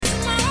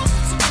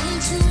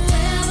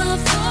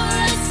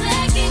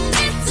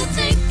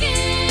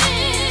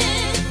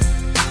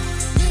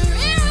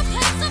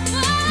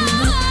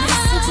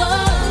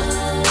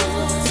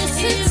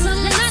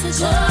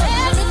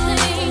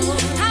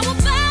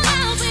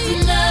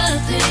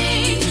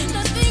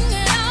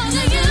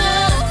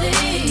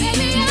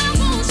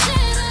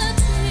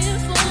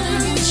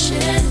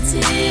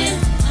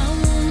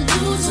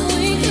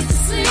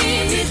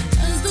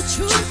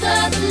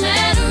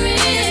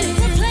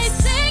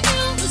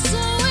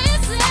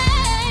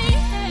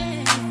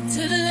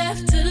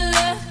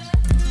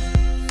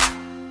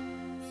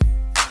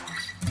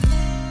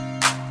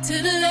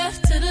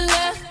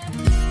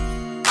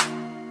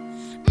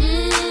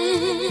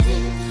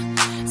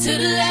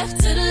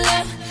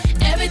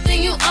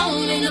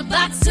the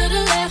box to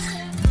the left.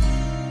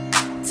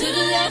 To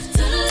the left,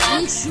 to the left.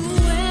 Don't you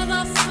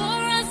ever for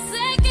a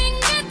second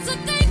get to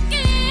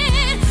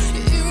thinking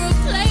you're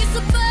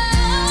irreplaceable.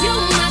 You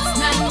must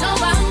not know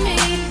about me.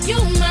 You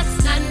must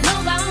not know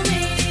about me.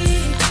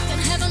 I can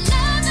have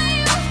another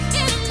you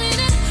in a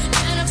minute.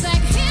 Matter of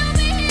fact, he'll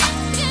be here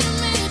in a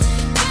minute,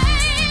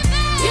 baby.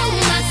 You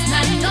must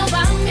not know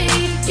about me.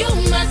 You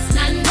must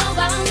not know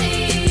about me.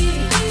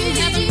 I can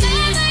have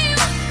another you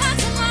by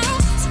tomorrow.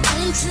 So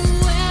don't you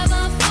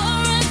ever for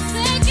a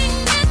second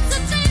get to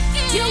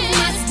thinking you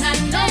must not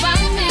know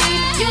about me.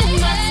 You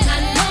must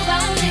not know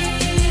about me. I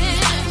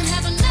can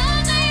have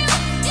another you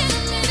in a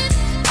minute.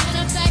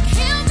 Matter of fact,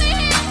 he'll be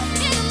here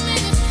in a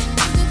minute.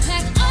 You can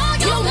pack all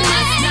your bags. You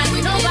must not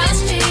know about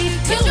me.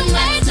 You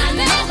must not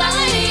know about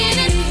me. I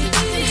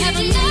can have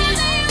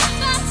another you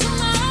by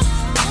tomorrow.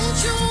 Don't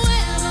you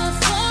ever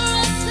for a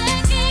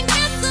second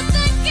get to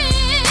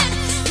thinking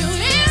you're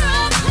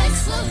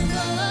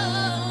irreplaceable.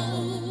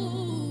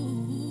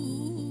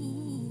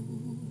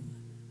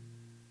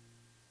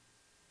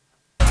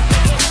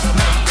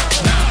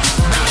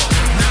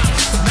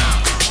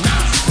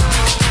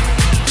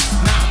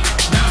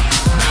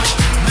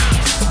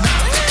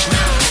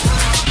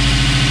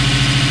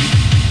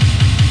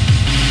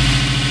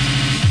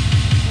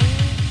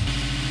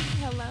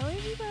 Hello,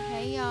 everybody.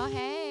 Hey, y'all.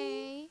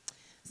 Hey.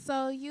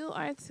 So you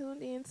are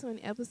tuned in to an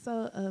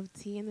episode of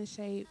Tea in the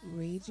Shade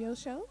Radio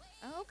Show.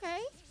 Okay.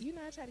 You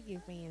know I try to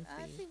get fancy.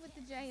 I see with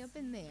the J up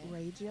in there.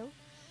 Radio.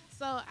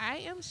 So I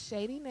am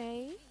Shadee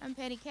Nay. I'm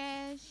Petty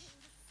Cash.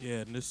 Yeah,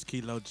 and this is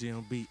Kilo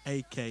GMB,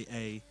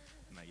 a.k.a.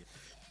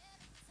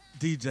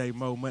 DJ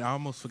Mo Money. I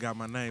almost forgot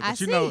my name. I But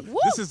you see. know, Woo.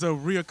 this is a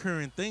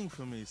reoccurring thing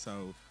for me,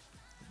 so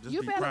just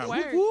You be better proud.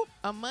 work. Whoop, whoop.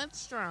 A month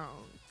strong.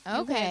 You've had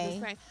Okay.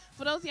 the same-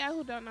 For those of y'all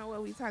who don't know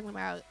what we're talking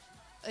about,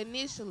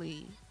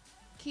 initially,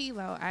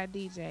 Kilo, our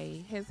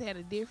DJ, has had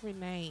a different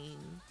name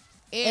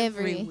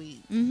every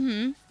week.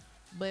 Mm-hmm.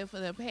 But for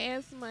the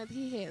past month,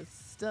 he has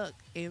stuck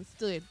and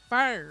stood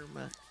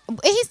firm.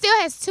 He still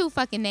has two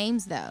fucking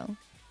names, though.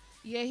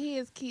 Yeah, he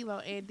is Kilo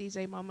and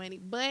DJ Mo Money.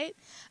 But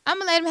I'm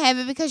going to let him have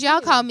it because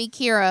y'all call me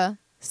Kira,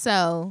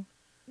 so.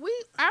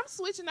 I'm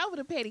switching over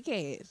to Petty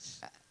Cash.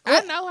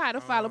 I know how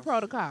to follow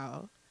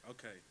protocol.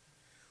 Okay.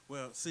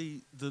 Well,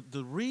 see,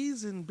 the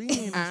reason being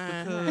is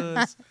Uh-huh.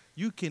 because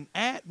you can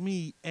at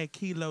me at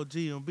Kilo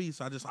GMB,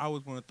 so I just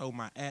always want to throw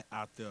my at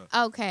out there.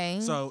 Okay.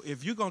 So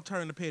if you're going to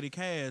turn to Petty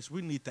Cash,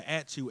 we need to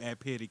at you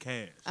at Petty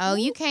Cash. Oh,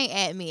 you can't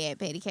at me at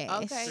Petty Cash.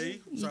 Okay.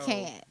 See? You So-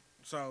 can't.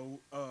 So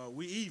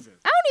we even.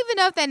 I don't even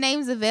know if that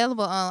name's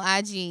available on You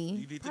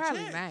IG. need to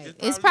Probably check. not.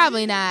 It's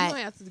probably You not. don't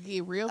have to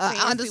get real fancy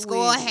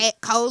Underscore, with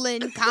it.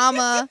 colon,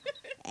 comma,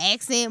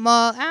 accent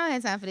mark. I don't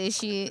have time for this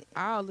shit.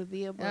 All of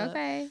the above.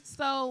 Okay.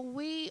 So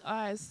we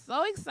are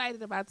so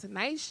excited about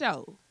tonight's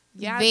show.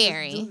 Y'all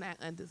Very. just do not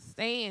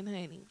understand,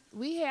 honey.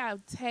 We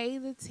have Tae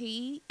Da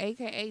Tea,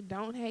 a.k.a.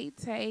 Don't Hate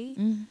Tay,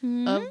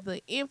 Mm-hmm. of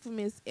the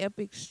infamous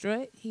Epic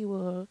Strut.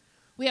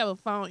 We have a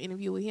phone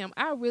interview with him.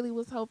 I really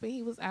was hoping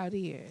he was out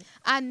here.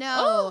 I know.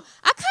 Oh.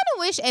 I kind of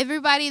wish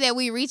everybody that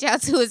we reach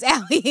out to is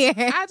out here.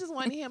 I just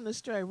wanted him to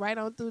stray right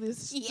on through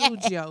this Yes.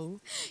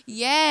 studio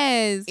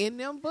Yes. in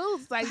them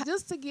booths, like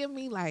just to give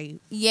me life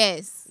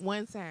Yes.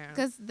 one time.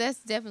 Because that's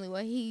definitely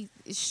what he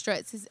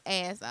struts his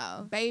ass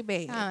off.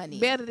 Baby, Honey.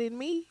 better than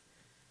me.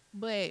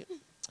 But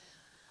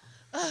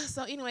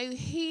so anyway,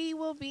 he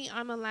will be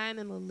on the line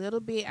in a little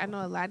bit. I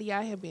know a lot of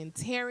y'all have been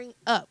tearing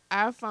up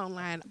our phone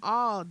line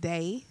all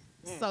day.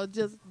 So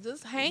just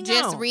hang on.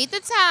 Just read the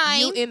time.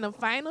 You in the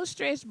final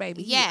stretch,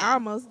 baby. Yeah. He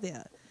almost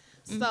there.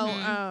 So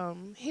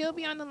Mhm. he'll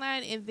be on the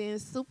line, and then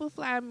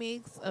Superfly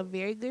Mixx, a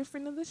very good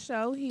friend of the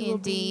show. He will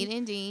Indeed, be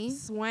indeed.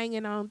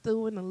 swinging on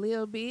through in a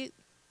little bit.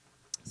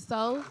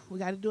 So we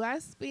got to do our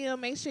spiel.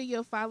 Make sure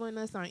you're following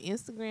us on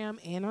Instagram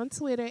and on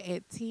Twitter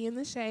at Tea in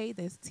the Shade.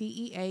 That's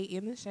TEA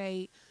in the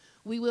Shade.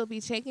 We will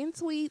be checking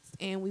tweets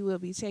and we will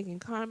be checking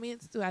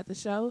comments throughout the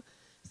show.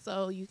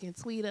 So you can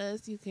tweet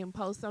us. You can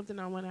post something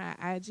on one of our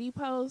IG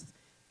posts,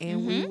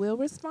 and we will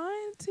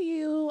respond to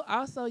you.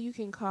 Also, you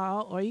can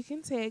call or you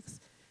can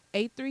text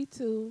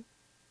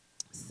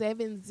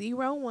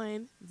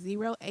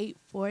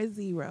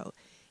 832-701-0840.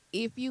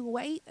 If you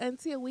wait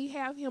until we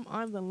have him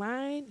on the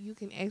line, you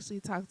can actually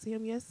talk to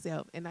him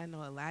yourself. And I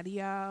know a lot of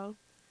y'all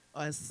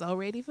are so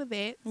ready for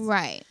that.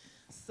 Right.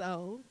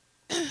 So,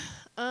 and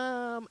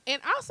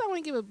also I want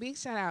to give a big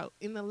shout out.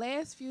 In the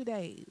last few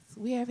days,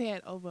 we have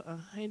had over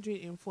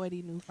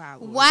 140 new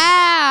followers.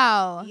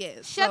 Wow.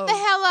 Yes. Shut so the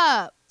hell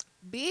up.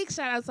 Big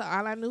shout out to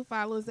all our new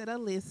followers that are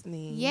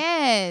listening.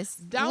 Yes.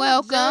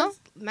 Welcome.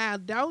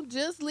 Don't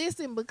just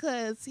listen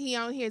because he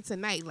on here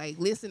tonight. Like,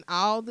 listen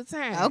all the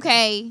time.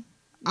 Okay.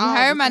 You All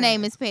heard the my name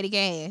time. is Petty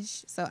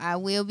Cash, so I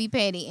will be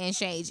petty and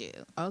shade you.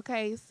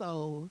 Okay,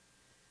 so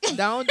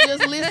don't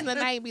just listen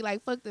tonight and be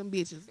like, fuck them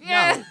bitches.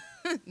 Yeah.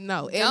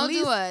 No. At Don't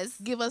least do us.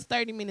 give us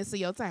 30 minutes of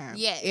your time.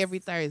 Yes. Every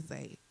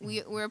Thursday.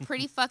 We're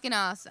pretty fucking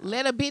awesome.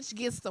 Let a bitch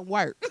get some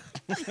work.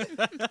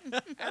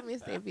 I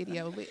missed that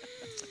video. But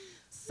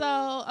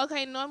so,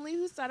 okay, normally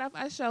we start off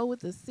our show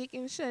with the sick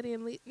and shut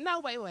in. No,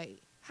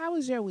 wait. How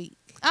was your week?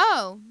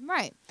 Oh,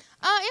 right.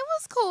 It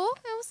was cool.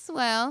 It was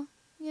swell.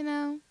 You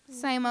know,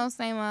 same old,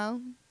 same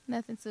old.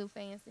 Nothing too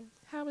fancy.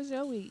 How was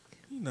your week?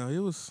 You know, it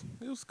was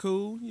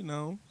cool. You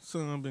know,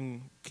 son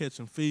been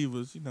catching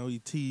fevers. You know, he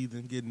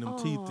teething, getting them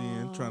teeth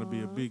in, trying to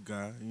be a big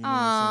guy. You know what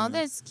Aw, I'm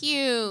saying? that's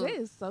cute. That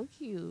is so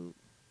cute.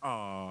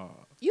 Aw.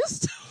 You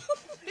stupid.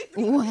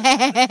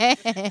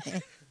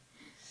 What?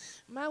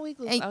 My week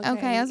was Okay,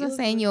 okay. I was gonna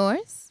say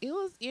yours. It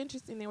was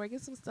interesting at work.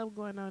 There's some stuff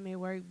going on at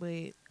work,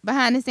 but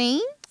Behind the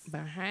scenes?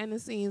 behind the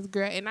scenes,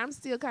 girl, and I'm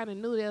still kind of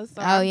new there,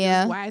 so Oh, I'm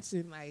yeah. just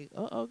watching like,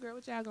 oh, girl,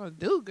 what y'all gonna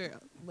do,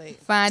 girl? But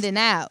Finding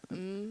out. but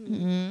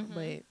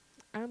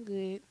I'm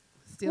good.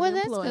 Still Well,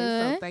 that's employed,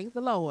 so good. thank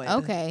the Lord.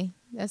 Okay.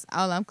 That's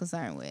all I'm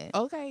concerned with.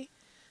 Okay.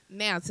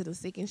 Now to the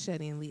sick and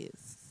shut-in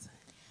list.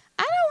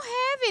 I don't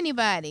have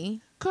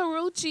anybody.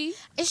 Karuchi,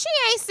 She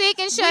ain't sick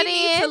and shut we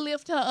need in. to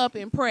lift her up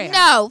in prayer.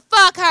 No,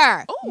 fuck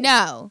her. Ooh.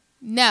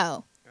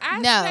 No. I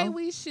no. say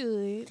we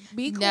should No.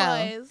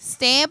 because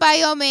Stand by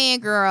your man,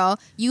 girl.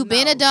 You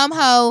been No. a dumb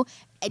hoe.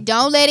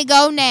 Don't let it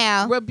go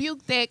now.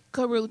 rebuke that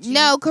Karuchi.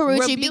 No,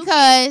 Karuchi, Rebuke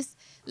because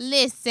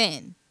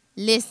listen,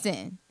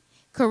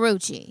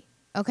 Karuchi.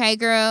 Okay,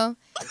 girl?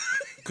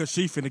 Cause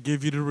she finna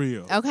give you the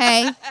real.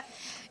 Okay?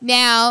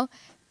 Now,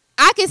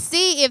 I can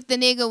see if the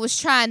nigga was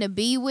trying to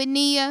be with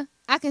Nia.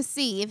 I can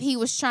see if he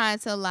was trying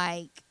to,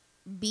 like,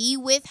 be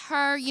with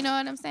her. You know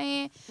what I'm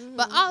saying?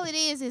 But all it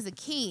is a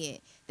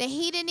kid. That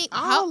he didn't even...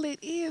 all it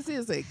is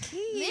a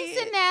kid.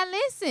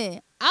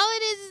 Listen. All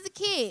it is a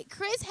kid.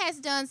 Chris has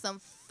done some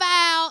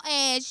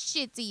foul-ass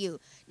shit to you.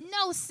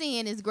 No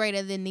sin is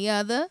greater than the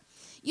other.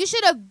 You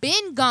should have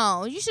been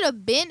gone. You should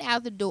have been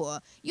out the door.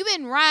 You've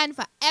been riding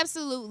for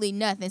absolutely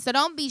nothing. So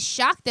don't be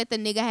shocked that the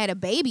nigga had a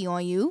baby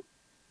on you.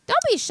 Don't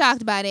be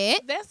shocked by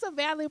that. That's a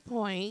valid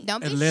point.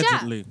 Don't be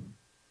shocked. Allegedly.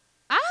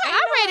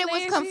 I read it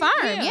was alleged,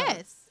 confirmed. yeah.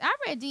 Yes. I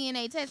read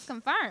DNA test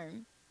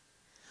confirmed.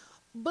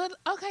 But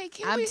okay,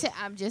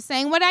 I'm just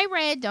saying what I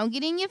read. Don't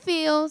get in your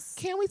feels.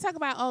 can we talk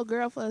about old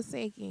girl for a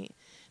second?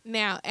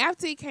 Now,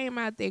 after it came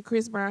out that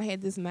Chris Brown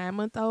had this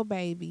 9-month-old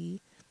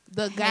baby,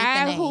 the hate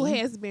guy the who name.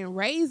 has been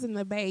raising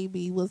the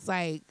baby was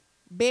like,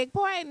 beg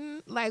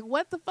pardon, like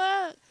what the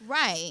fuck?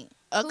 Right.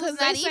 Because Who's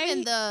not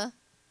even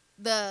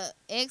the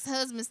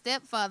ex-husband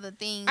stepfather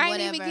thing. I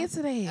whatever. didn't even get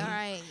to that. All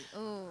right.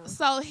 Ooh.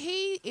 So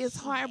he is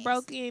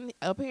heartbroken.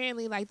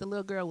 Apparently, like the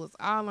little girl was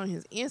all on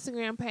his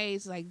Instagram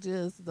page, like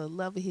just the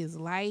love of his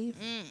life.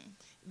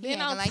 Then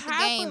acting on like the top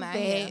game of out that,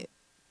 here.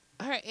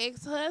 her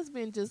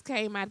ex-husband just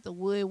came out the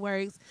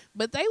woodworks,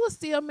 but they were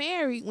still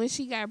married when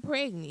she got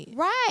pregnant.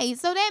 Right.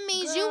 So that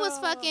means you was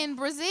Girl. fucking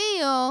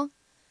Brazil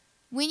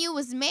when you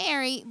was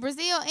married.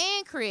 Brazil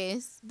and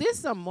Chris. This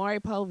some Maury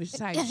Povich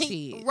type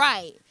shit.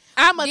 Right.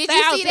 I'm a Did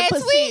you see that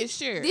 1,000% tweet?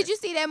 sure. Did you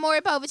see that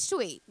Maury Povich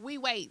tweet? We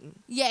waiting.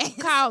 Yes.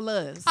 Call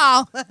us.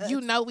 Call You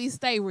know we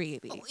stay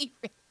ready.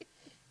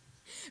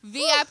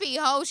 VIP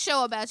whole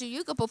show about you.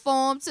 You could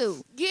perform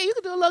too. Yeah, you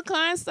can do a little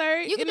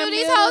concert. You can in do the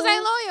these middle. hoes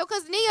ain't loyal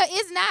because Nia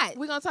is not.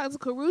 We're gonna talk to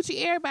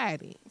Karuchi,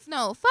 everybody.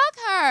 No, fuck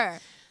her.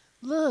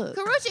 Look.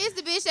 Karuchi is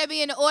the bitch that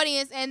be in the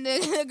audience and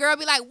the girl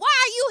be like, why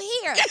are you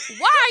here?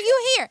 Why are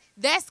you here?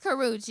 That's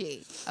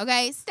Karuchi.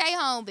 Okay? Stay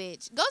home,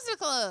 bitch. Go to the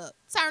club.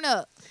 Turn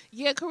up.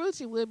 Yeah,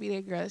 Karuchi would be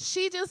that girl.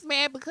 She just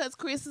mad because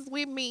Chris is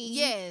with me.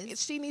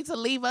 Yes. She needs to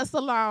leave us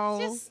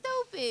alone. Just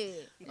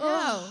stupid. No.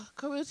 Oh,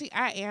 Karuchi,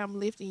 I am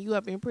lifting you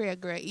up in prayer,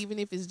 girl, even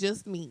if it's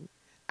just me.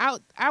 I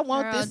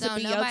want Girl, this to don't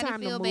be your nobody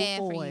time to feel move bad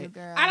for forward. you,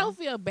 girl. I don't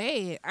feel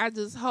bad. I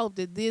just hope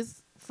that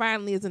this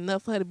finally is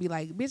enough for her to be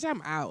like, bitch,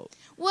 I'm out.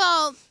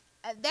 Well,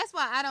 that's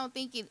why I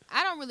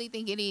don't really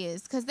think it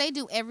is because they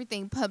do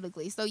everything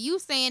publicly. So you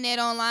saying that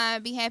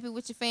online, be happy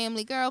with your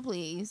family, girl,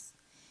 please.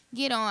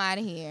 Get on out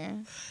of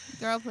here.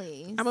 Girl,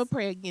 please. I'm going to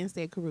pray against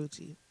that,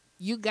 Karuchi.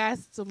 You got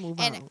to move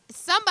And on.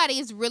 somebody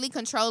is really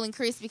controlling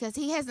Chris because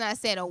he has not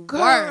said a Girl.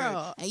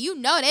 word. And you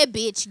know that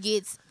bitch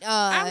gets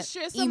I'm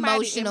sure somebody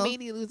emotional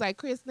immediately was like,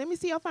 Chris, let me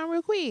see your phone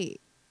real quick.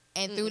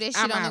 and threw that shit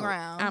I'm on the out.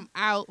 ground. I'm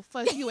out.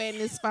 Fuck you and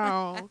this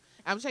phone.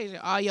 I'm changing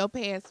all your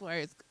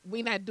passwords.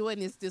 We not doing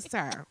this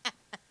time.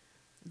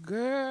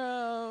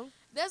 Girl.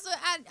 That's what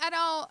I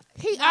don't.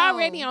 He no.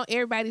 already on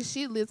everybody's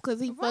shit list because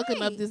he fucking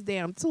up Right. this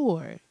damn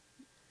tour.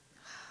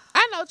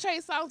 I know Trey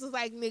Songz was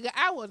like, nigga,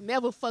 I will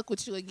never fuck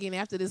with you again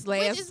after this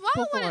last Which is why I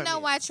want to know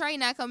performance. why Trey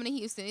not coming to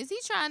Houston. Is he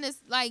trying to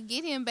like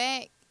get him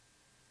back?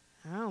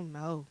 I don't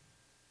know.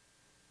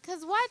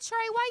 Cause why Trey?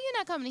 Why you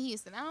not coming to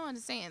Houston? I don't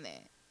understand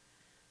that.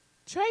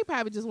 Trey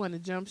probably just want to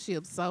jump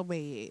ship so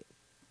bad.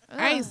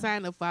 I ain't Ugh.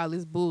 signed up for all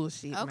this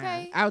bullshit. Okay.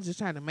 Man. I was just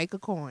trying to make a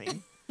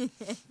coin.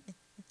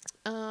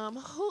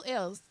 Who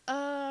else?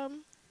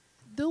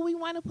 Do we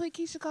want to put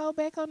Keisha Cole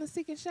back on the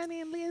sick and shut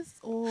in list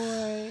or?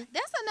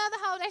 That's another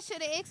hoe that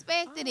should have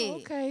expected it.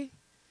 Okay.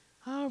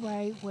 All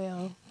right.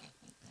 Well.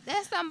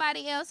 That's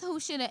somebody else who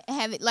should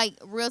have it. Like,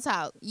 real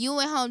talk. You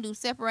and Hondu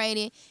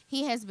separated.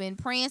 He has been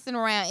prancing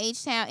around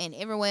H-Town and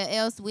everywhere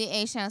else with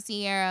H-Town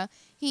Sierra.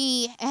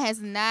 He has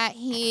not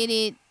hit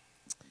it.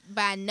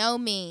 by no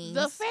means.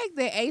 The fact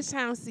that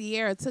H-Town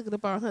Sierra took it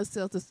upon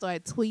herself to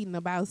start tweeting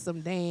about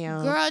some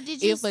damn. Girl,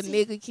 did you if a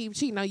nigga keep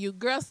cheating on you,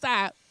 girl,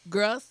 stop.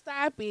 Girl,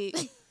 stop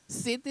it.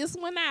 Sit this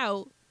one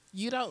out.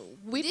 You don't.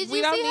 Did we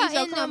you don't see need her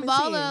your in the comments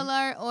baller here.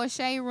 alert or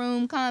Shade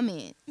Room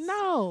comments?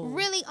 No.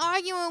 Really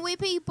arguing with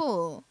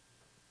people.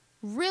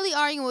 Really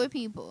arguing with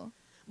people.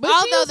 But she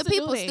although used the to do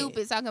people that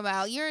stupid talking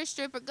about you're a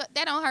stripper,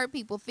 that don't hurt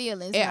people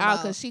feelings at no all more.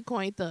 because she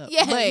coined up.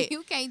 Yeah, but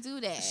you can't do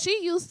that.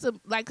 she used to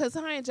like because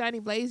her and Johnny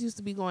Blaze used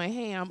to be going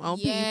ham on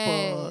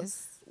people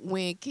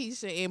when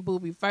Keisha and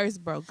Booby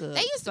first broke up.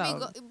 They used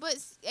to be, but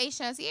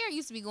H-Town Sierra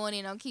used to be going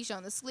in on Keisha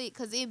on the slick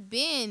because it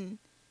been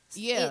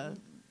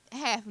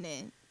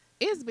happening.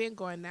 It's been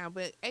going now,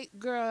 but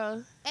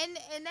girl, and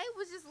they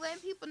was just letting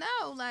people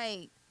know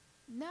like,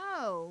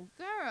 no,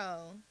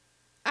 girl.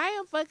 I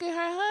am fucking her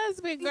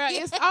husband, girl.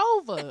 It's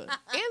over.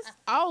 It's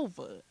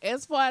over.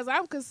 As far as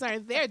I'm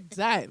concerned, they're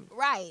done.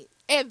 Right.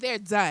 And they're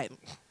done.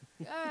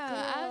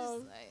 I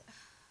was like,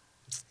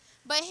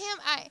 but him,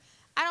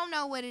 I don't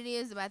know what it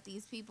is about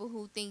these people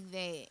who think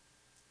that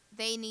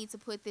they need to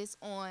put this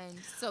on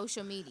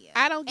social media.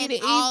 I don't get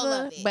it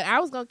either. But I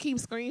was gonna keep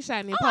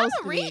screenshotting and posting I'm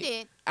gonna read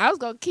it. I was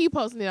gonna keep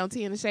posting it on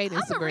Tea in the Shade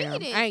Instagram.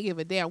 Read it. I ain't give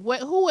a damn.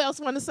 Who else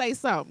want to say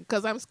something?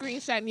 Because I'm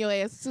screenshotting your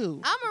ass too.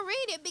 I'm gonna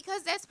read it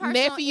because that's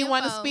personal Nephew, you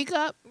want to speak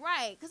up?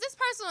 Right, because it's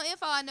personal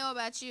info I know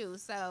about you.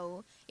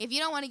 So if you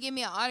don't want to give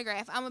me an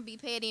autograph, I'm gonna be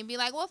petty and be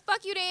like, "Well,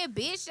 fuck you, then,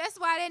 bitch. That's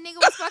why that nigga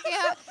was fucking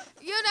her."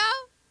 You know.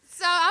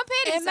 So I'm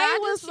petty. And so they I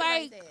was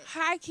like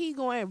high key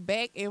going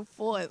back and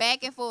forth,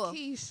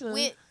 Keisha.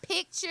 With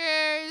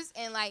pictures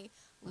and like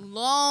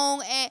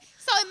long and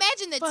so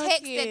imagine the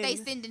text that they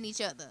sending each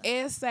other.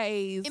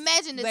 Essays.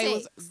 Imagine the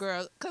text,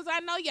 girl. Cause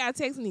I know y'all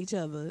texting each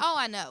other. Oh,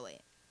 I know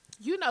it.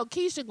 You know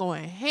Keisha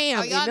going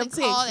ham in y'all them text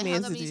call and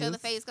messages. hung up in each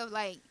other's face because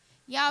like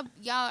y'all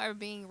are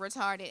being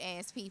retarded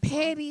ass people.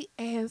 Petty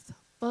as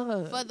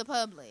fuck. For the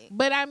public.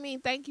 But I mean,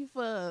 thank you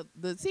for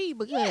the tea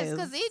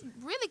because it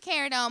really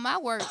carried on my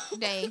work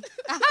day.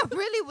 I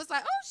really was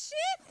like, oh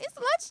shit, it's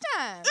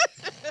lunchtime.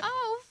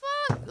 Oh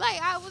fuck.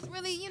 Like I was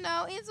really,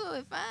 into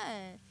it.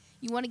 Fine.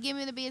 You want to give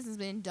me the business,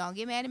 but don't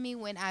get mad at me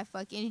when I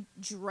fucking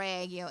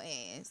drag your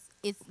ass.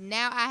 It's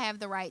now I have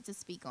the right to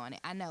speak on it.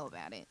 I know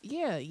about it.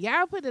 Yeah,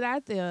 y'all put it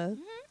out there.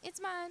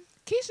 It's mine.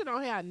 Keisha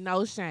don't have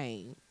no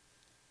shame.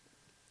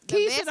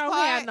 Keisha don't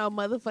have no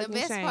motherfucking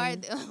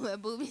shame. The best part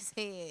what Booby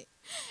said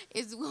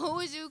is, who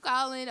was you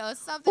calling or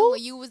something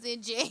when you was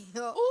in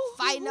jail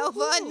fighting over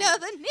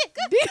another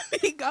nigga?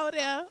 Did he go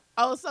there?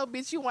 Oh, so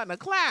bitch, you want a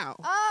clown?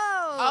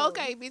 Oh.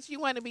 Okay, bitch, you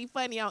want to be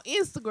funny on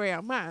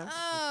Instagram, huh?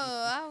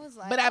 Oh, I was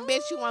like, but I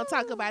bet you won't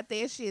talk about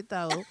that shit,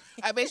 though.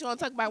 I bet you won't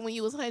talk about when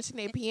you was hunching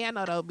that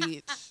piano, though,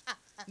 bitch.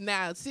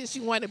 Now, since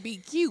you want to be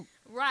cute.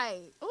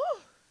 Right. Ooh,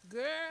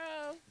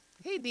 girl.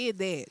 He did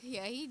that.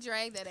 Yeah, he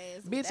dragged that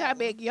ass. Bitch, I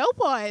beg your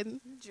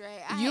pardon.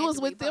 You was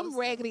with them posted.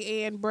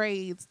 Raggedy Ann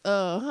braids,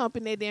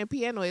 humping that damn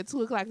piano at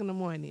 2 o'clock in the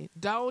morning.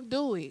 Don't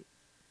do it.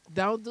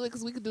 Don't do it,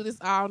 because we could do this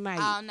all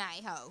night. All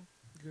night, ho.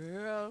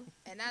 Girl.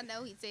 And I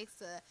know he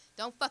texts her,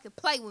 don't fucking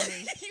play with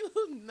me.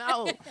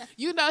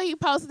 You know he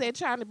posted that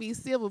trying to be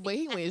civil, but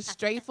he went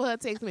straight for her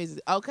text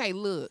message. Okay,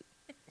 look.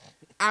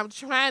 I'm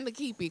trying to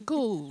keep it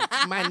cool,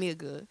 my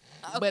nigga.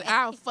 Okay. But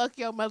I'll fuck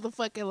your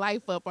motherfucking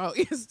life up on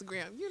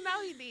Instagram. You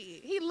know he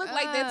did. He looked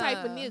like that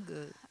type of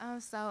nigga. I'm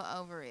so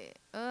over it.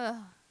 Ugh.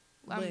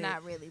 Well, I'm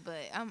not really, but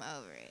I'm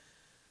over it.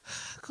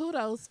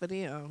 Kudos for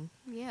them.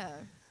 Yeah.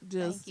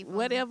 Just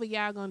whatever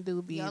y'all gonna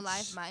do, bitch. Your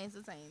life, my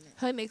entertainment.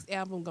 Her next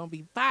album gonna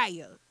be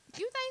fire.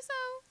 You think so?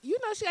 You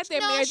know she got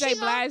that Mary J.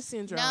 Blige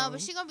syndrome. No,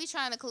 but she gonna be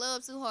trying to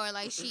club too hard,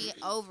 like she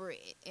over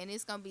it, and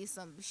it's gonna be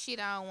some shit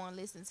I don't want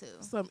to listen to.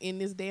 Some in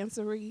this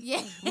dancery.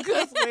 Yeah.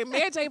 Because when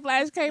Mary J.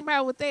 Blige came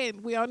out with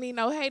that, we don't need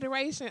no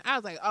hateration. I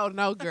was like, oh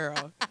no,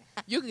 girl,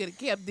 you could have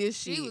kept this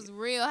shit. She was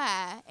real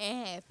high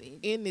and happy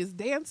in this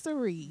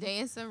dancery.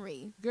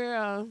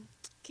 Girl,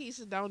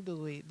 Keisha, don't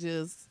do it.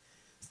 Just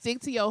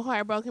stick to your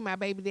heartbroken. My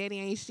baby daddy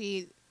ain't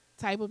shit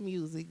type of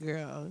music,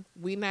 girl.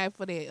 We not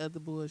for that other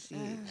bullshit.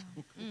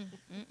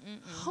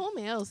 Whom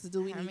else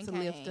do we need to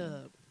lift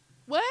up?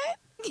 What?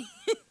 You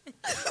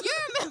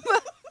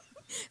remember?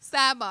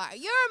 Sidebar.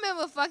 You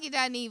remember fucking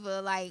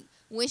Dineva, like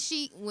when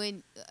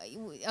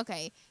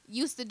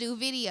used to do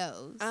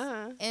videos.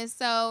 And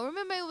so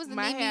remember it was the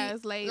My hair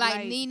is laid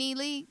like Nene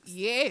Leaks?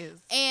 Yes.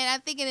 And I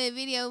think in the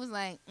video it was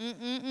like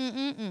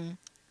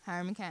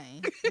Herman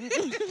Cain.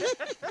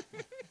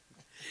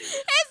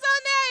 And so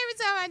now every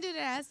time I do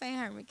that, I say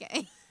Herman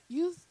Cain.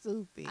 You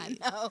stupid. I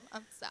know.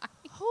 I'm sorry.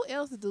 Who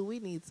else do we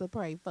need to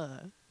pray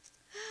for?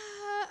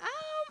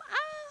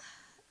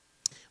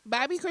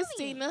 Bobby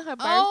Christina, her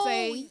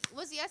birthday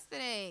was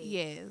yesterday.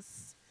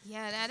 Yes.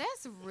 Yeah, now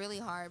that's really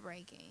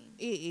heartbreaking.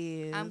 It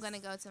is. I'm gonna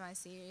go to my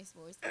serious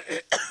voice.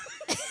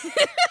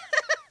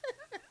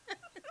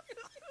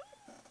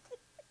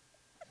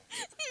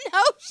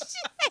 No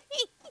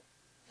shade.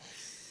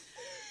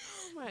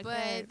 Oh my but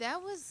God.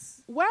 That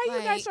was why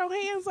you got your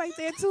hands like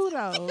that too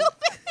though?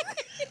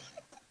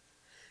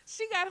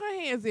 She got her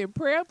hands in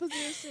prayer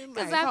position.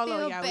 Because Like, I hold feel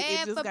on, y'all. It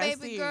bad just for got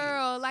baby serious.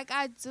 girl. Like,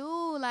 I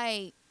do.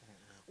 Like,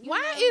 you Why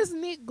know, is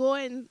Nick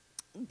going?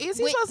 Is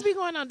he Wait, supposed to be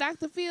going on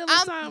Dr. Phil or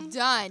I'm something?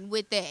 done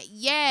with that.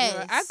 Yes.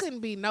 Girl, I couldn't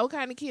be no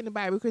kind of kid in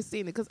Bobby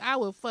Christina because I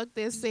would fuck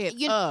that set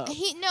up.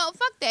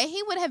 Fuck that.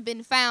 He would have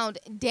been found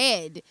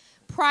dead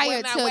prior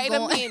Well, to now, wait a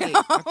going. minute.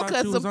 I thought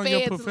Because you was some on your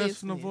feds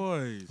professional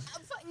listening. voice.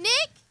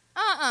 Nick?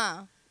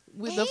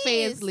 With He the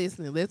feds is-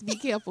 listening, let's be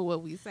careful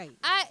what we say.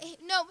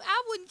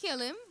 I wouldn't kill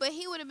him, but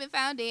he would have been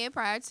found dead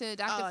prior to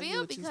Dr. Oh, I get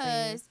Phil what you're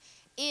saying. because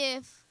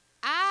if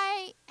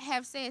I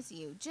have said to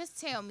you, just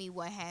tell me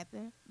what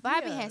happened.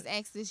 Bobby Yeah. has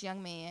asked this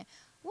young man,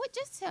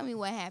 just tell me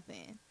what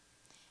happened.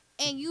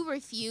 And you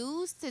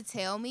refuse to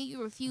tell me.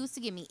 You refuse to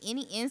give me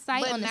any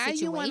insight But on the now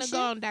situation. you want to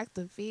go on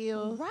Dr.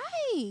 Phil.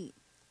 Right.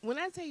 When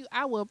I tell you,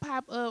 I will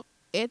pop up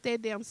at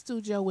that damn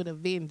studio with a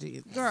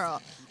vengeance.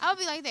 Girl, I would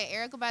be like that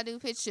Erica Badu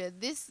picture.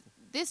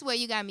 This way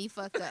you got me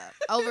fucked up.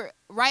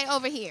 Right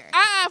over here.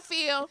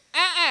 Phil.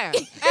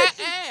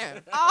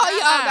 All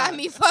y'all got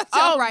me fucked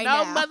up right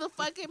no now.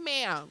 motherfucking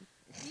ma'am.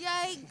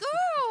 Yay,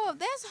 girl,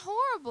 that's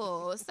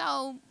horrible.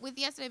 So with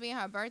yesterday being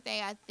her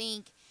birthday, I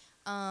think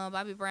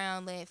Bobby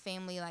Brown let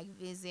family like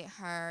visit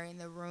her in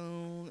the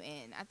room,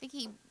 and I think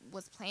he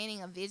was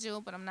planning a vigil,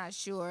 but I'm not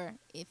sure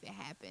if it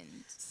happened.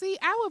 See,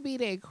 I would be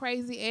that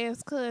crazy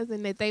ass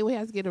cousin that they would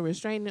have to get a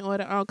restraining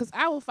order on because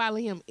I would follow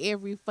him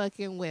every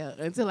fucking well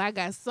until I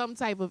got some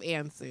type of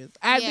answers.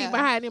 I'd Yeah. be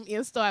behind him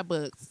in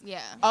Starbucks.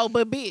 Yeah. Oh,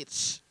 but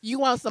bitch, you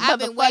want some I've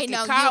been waiting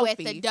on motherfucking you at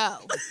coffee. the door.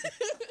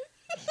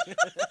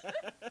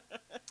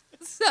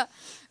 So,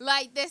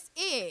 like, that's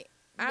it.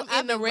 I'm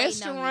I've in the been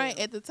waiting on restaurant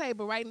you. at the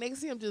table right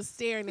next to him just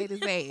staring at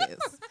his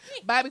ass.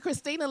 Bobby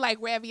Christina like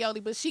ravioli,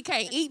 but she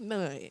can't eat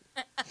none.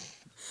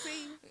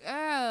 See?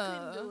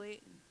 Couldn't do Girl.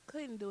 it.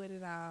 Couldn't do it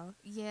at all.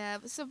 Yeah,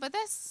 but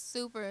that's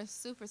super,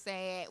 super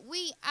sad.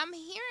 I'm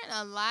hearing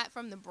a lot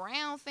from the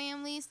Brown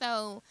family,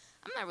 so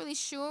I'm not really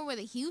sure where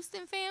the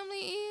Houston family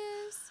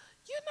is.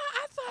 You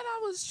know, I thought I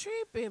was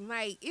tripping.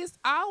 Like, it's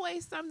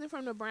always something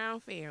from the Brown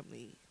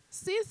family.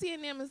 Sissy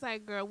and them is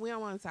like, girl, we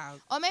don't want to talk.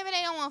 Or maybe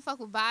they don't want to fuck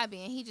with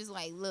Bobby, and he just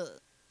like, look,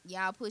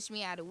 y'all push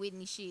me out of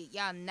Whitney shit.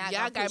 Y'all not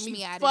Y'all gonna got push me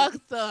me out of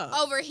fucked up.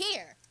 over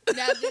here.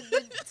 Now,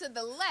 to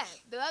the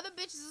left. The other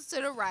bitches is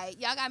to the right.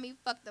 Y'all got me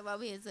fucked up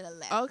over here to the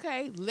left.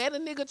 Okay, let a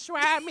nigga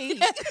try me.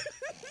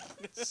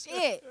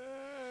 Shit.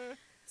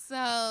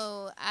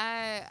 So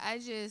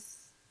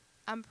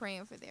I'm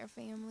praying for their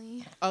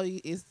family. Oh,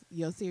 it's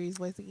your serious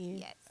voice again?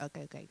 Yes.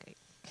 Okay.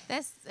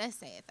 That's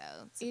sad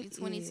though. To be It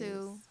 22.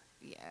 is.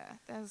 Yeah,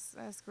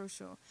 that's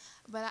crucial.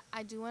 But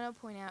I do want to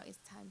point out it's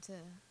time to.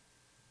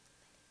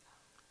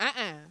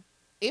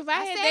 If I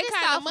had said that it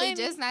kind of softly money,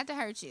 just not to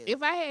hurt you.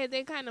 if I had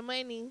that kind of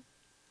money,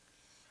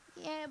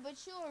 Yeah, but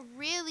you're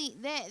really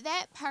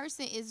that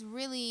person is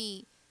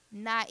really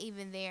not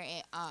even there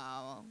at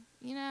all.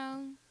 You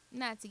know,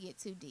 not to get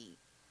too deep.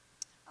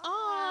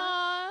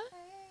 aw,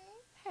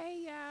 Hey.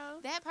 hey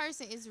y'all. That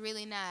person is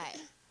really not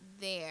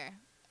there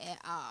at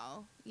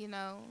all. You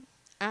know,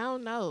 I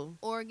don't know.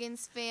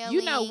 organs failing.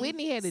 You know,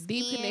 Whitney had a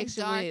deep skin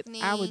connection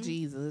darkening. with our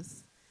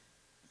Jesus,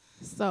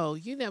 so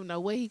you never know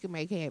what he can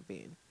make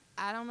happen.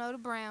 I don't know the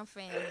Brown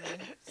family,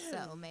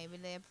 so maybe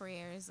their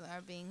prayers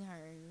are being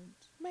heard.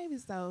 Maybe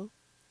so.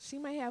 She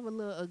may have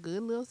a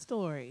good little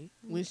story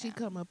when she Yeah.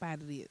 come up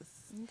out of this.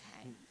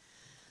 Okay.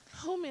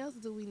 Whom else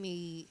do we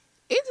need?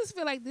 It just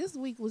feel like this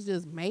week was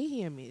just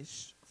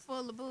mayhemish.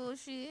 Full of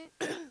bullshit.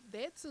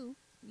 That too.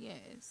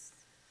 Yes.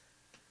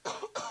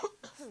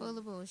 Full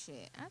of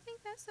bullshit. I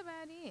think that's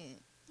about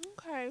it.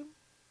 Okay.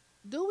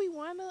 Do we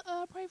want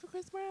to pray for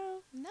Chris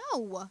Brown?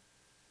 No.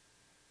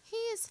 He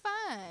is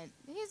fine.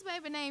 His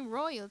baby name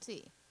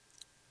Royalty.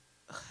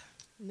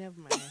 Never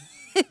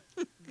mind.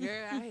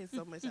 Girl, I had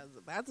so much I was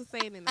about to say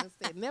it and I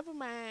said, never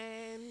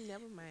mind.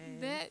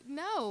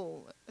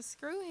 No.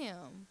 Screw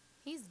him.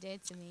 He's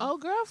dead to me. Oh,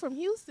 girl from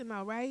Houston,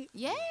 all right.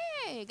 Yeah.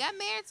 Got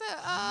married to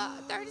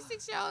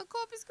 36-year-old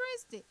Corpus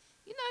Christi.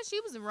 You know, she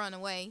was a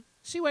runaway.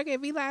 She work at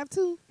V Live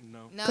too?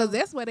 No. No. Because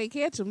that's where they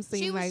catch them,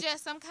 seem She was like.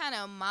 just some kind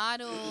of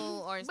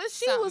model or But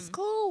she something. was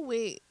cool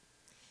with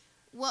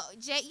Well,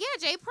 Jay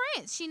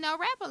Prince. She know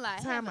rap a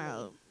lot. time heavily.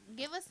 out.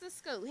 Give us the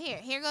scoop.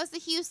 Here goes the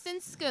Houston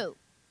scoop.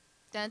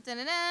 Dun dun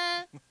dun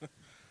dun.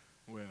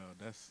 Well,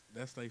 that's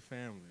their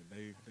family.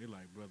 They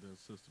like brother and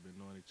sister, been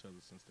knowing each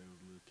other since they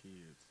was little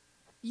kids.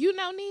 You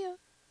know Nia?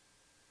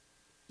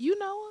 You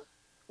know her?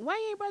 Why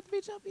you ain't brought the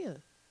bitch up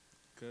here?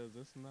 Cause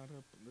that's not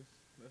her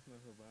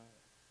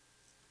vibe.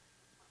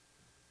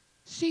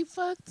 She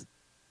fucked?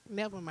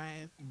 Never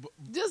mind.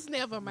 Just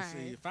never But see,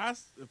 mind.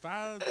 if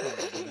I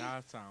told you that,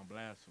 I sound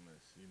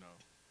blasphemous, you know.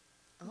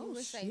 You Oh,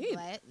 would say shit.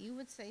 black. You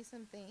would say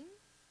something.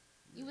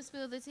 You would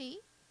spill the tea.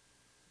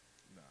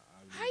 Nah,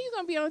 How you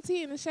gonna be on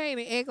Tea in the Shade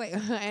and act like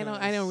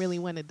I don't really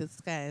want to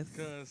discuss?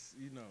 Because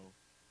you know,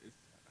 it's,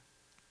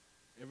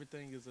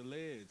 everything is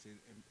alleged,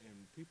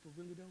 and people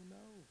really don't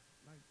know.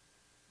 Like,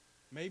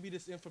 maybe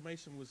this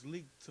information was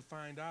leaked to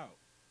find out.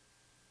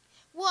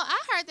 Well, I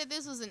heard that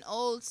this was an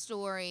old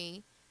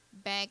story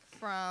back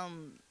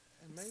from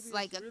And maybe it's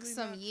like really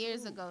some not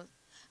years true. ago.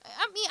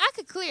 I mean, I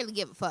could clearly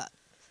give a fuck.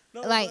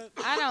 No, Like,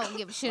 but I don't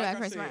give a shit like about I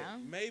Chris said,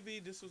 Brown. Maybe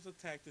this was a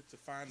tactic to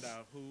find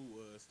out who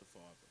was the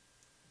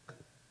father.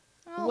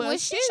 Oh, Well, well,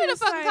 she she should have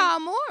was fucking like-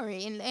 called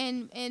Maury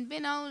and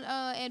been on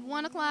at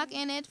 1 o'clock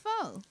and at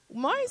 4.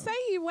 Maury say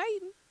he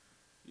waiting.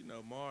 You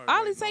know, Marv.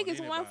 All it waiting take on is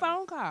one anybody.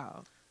 phone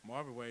call.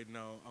 Marvin waiting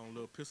on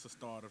little pistol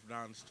starter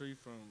down the street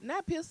from.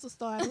 Not pistol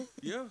starter.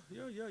 Yeah.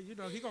 You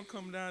know, he gonna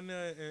come down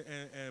there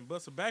and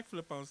bust a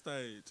backflip on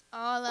stage.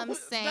 All I'm Don't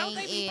saying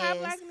they be is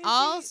pop-locking and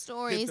all shit?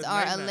 stories Hit the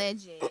are night-night.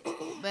 alleged,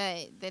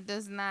 but that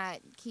does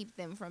not keep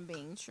them from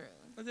being true.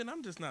 But then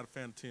I'm just not a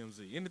fan of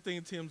TMZ.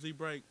 Anything TMZ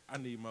break, I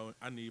need more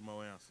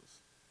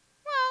answers.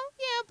 Well,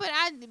 yeah,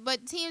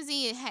 but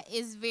TMZ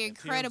is very And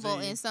credible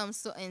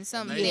TMZ in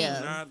some And things. they Yeah.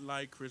 do not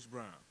like Chris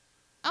Brown.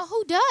 Oh,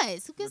 who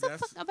does? Who gives But a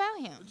fuck that's- about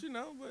him? But you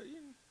know,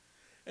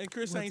 and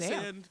Chris Well, ain't damn.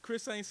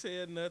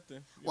 said nothing. You know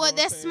Well, what I'm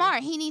that's saying?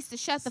 smart. He needs to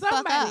shut the fuck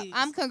up. Somebody-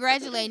 I'm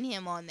congratulating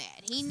him on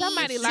that. He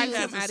Somebody needs like She to.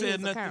 him hasn't out of said his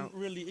nothing account.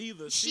 really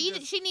either. She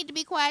just- need to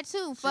be quiet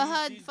too for she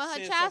her said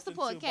child something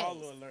support to case.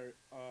 Baller Alert,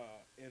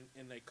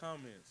 in their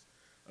comments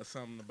or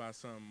something about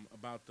the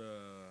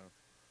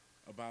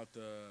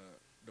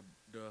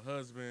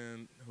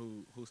husband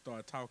who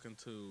started talking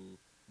to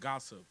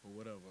gossip or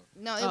whatever.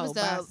 No, it Oh, was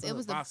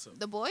Bossip. Bossip.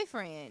 the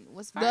boyfriend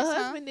was The first.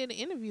 huh? husband did an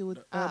interview with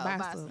Bossip.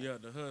 Bossip. Yeah,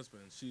 the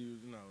husband. She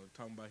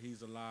talking about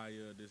he's a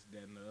liar, this,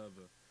 that, and the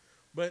other.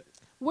 But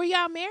Were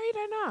y'all married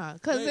or not?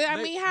 Because They-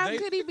 I mean, how they-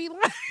 could he be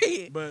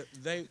lying? but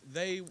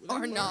they Or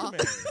were not.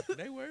 married.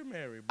 They were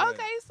married. But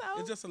Okay, so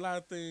it's just a lot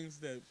of things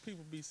that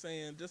people be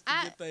saying just to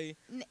I- get they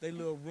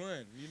little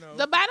run. You know.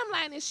 the bottom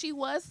line is she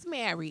was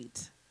married.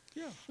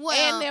 yeah. Well,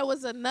 And there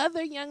was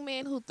another young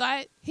man who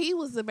thought he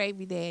was the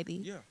baby daddy.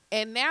 Yeah.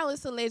 And now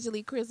it's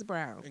allegedly Chris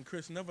Brown. And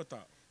Chris never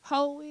thought.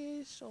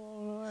 Hoish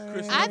or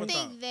Chris I never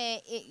think thought.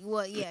 that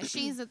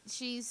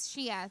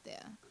she out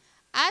there.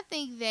 I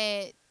think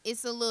that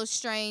it's a little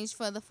strange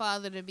for the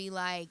father to be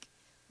like,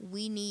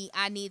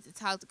 I need to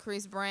talk to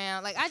Chris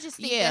Brown. Like, I just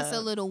think Yeah. that's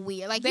a little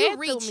weird. Like, That you're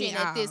threw me reaching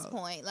at this off.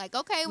 point. Like,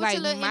 okay, what's like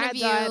your little my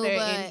interview? daughter But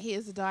and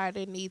his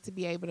daughter need to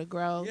be able to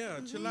grow.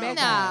 Yeah, chill Back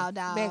out. off.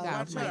 dog. Back off,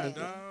 Watch my out, nigga.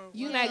 dog.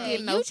 You Watch not out.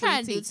 getting no you free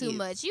trying to do too tickets.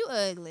 much. You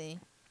ugly.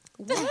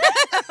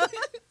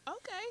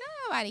 Okay.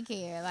 Nobody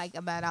care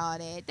about all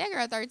that. That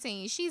girl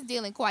 13, she's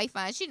dealing quite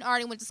fine. She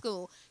already went to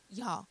school.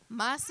 Y'all,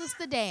 my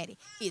sister daddy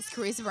is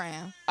Chris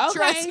Brown. Okay.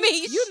 Trust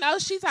me. You know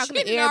she talking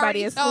She to done everybody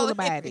already at school told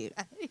about it.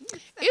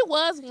 everybody. It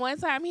was one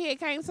time he had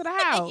came to the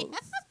house.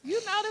 You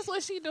notice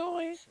what she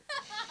doing?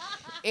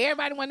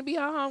 Everybody want to be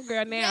her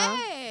homegirl now.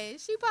 Yeah,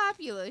 she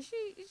popular.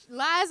 She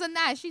lies or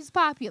not, she's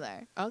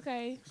popular.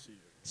 Okay. Shit.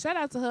 Shout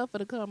out to her for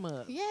the come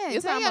up. Yeah,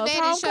 It's tell your almost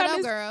daddy to shut up,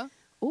 homecoming. girl.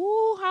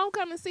 Ooh,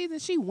 homecoming season,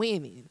 she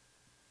winning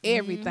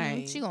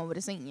everything. She going with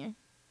a senior.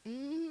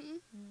 hmm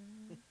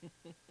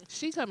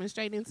She coming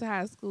straight into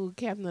high school.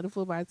 Captain of the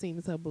football team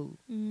is her boo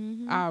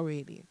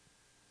already.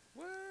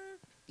 What?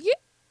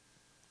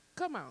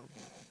 Come on.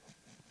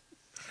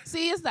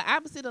 See, it's the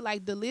opposite of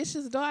like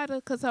Delicious daughter,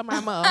 cause her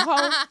mama a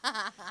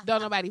hoe.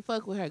 Don't nobody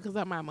fuck with her, cause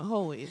her mama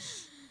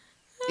hoish.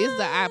 It's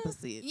the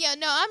opposite. Yeah,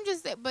 no, I'm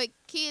just saying, but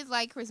kids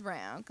like Chris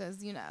Brown,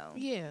 because,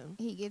 Yeah,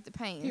 he get the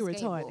paint He and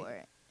retarded.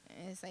 skateboard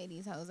and say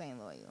these hoes ain't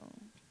loyal.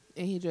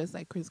 and he dressed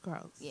like Chris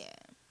Cross. Yeah.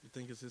 You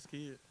think it's his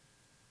kid?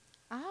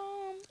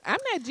 I'm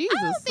not Jesus.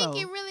 I don't think so.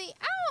 it really.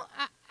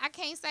 I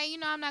can't say.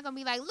 I'm not gonna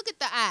be like, look at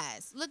the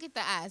eyes. Look at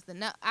the eyes.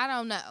 No, I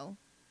don't know.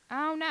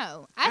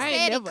 I ain't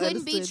said it never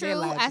couldn't be understood that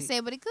true. I logic.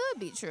 said, but it could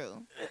be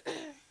true.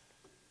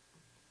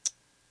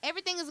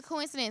 Everything is a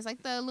coincidence,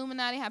 like the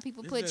Illuminati. How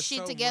people It's put just shit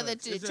so together much.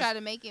 to It's try just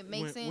to make it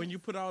make sense. When you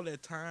put all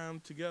that time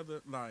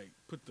together, like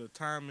put the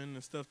timing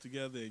and stuff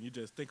together, and you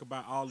just think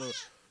about all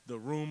the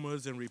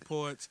rumors and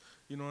reports,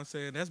 you know what I'm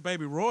saying? That's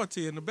baby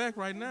royalty in the back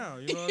right now.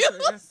 You know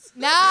what I'm saying?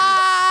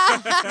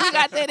 Nah, we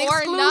got that Or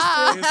exclusive.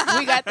 not.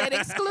 We got that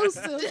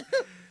exclusive.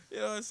 You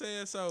know what I'm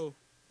saying? So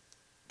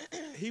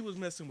he was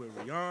messing with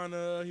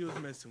Rihanna. He was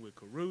messing with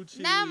Karuchi.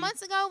 9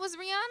 months ago was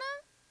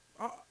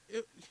Rihanna.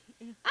 It,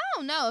 I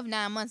don't know if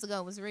 9 months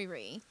ago was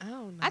Riri. I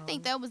don't know. I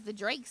think that was the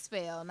Drake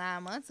spell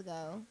 9 months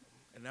ago.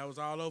 and that was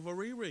all over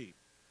Riri.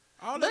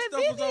 All But that stuff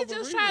didn't was he over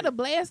just Riri. try to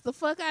blast the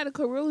fuck out of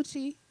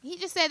Karuchi? He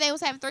just said they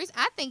was having threesomes.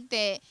 I think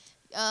that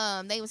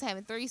they was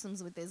having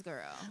threesomes with this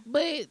girl.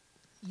 But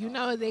you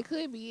know they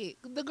could be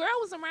it. The girl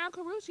was around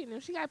Karuchi and them.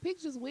 She got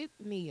pictures with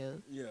Nia.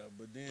 Yeah,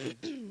 but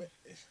then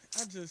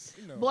I just,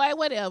 Boy,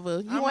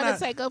 whatever. You I'm want to not-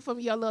 take up from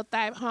your little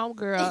thigh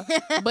homegirl,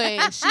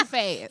 but she fast.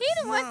 He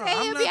the one No, say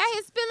I'm he'll be not- out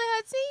here spilling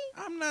her tea.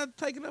 I'm not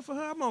taking up for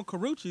her. I'm on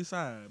Karuchi's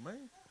side,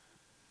 man.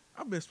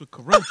 I mess with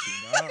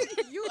Karuchi, dog.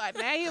 You are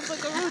not here for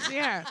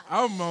Karuchi, huh?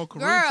 I'm on Karuchi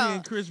Girl.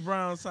 and Chris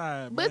Brown's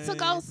side, But man. to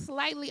go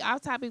slightly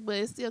off topic, but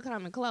it's still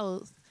kind of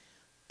close.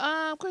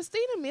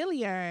 Christina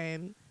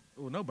Milian,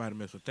 Oh, nobody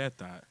mess with that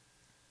thought.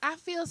 I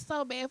feel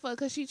so bad for her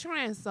because she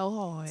trying so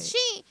hard.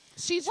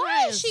 She Why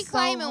trying is she so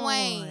claiming hard.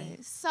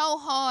 Wayne so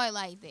hard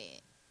like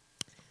that?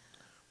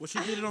 Well, she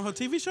did it on her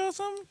TV show or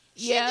something?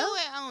 She do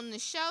it on the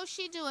show.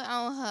 She do it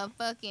on her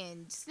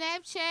fucking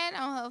Snapchat,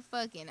 on her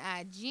fucking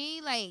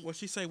IG. Like, What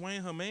she say,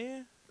 Wayne her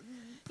man?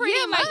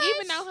 pretty much. Like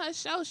even on her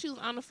show, she was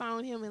on the phone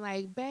with him and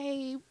like,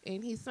 babe,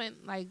 and he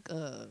sent like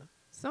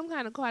some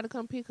kind of car to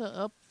come pick her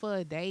up for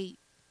a date,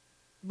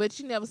 but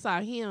you never saw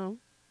him.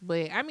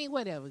 But I mean,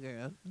 whatever,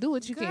 girl, do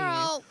what you can.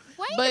 Girl,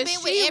 Wayne But been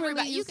with she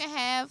everybody. You released- can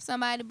have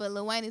somebody, but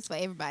Lil Wayne is for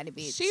everybody,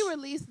 bitch. She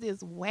released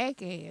this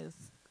whack ass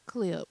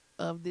clip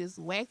of this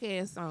whack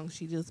ass song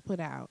she just put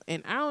out,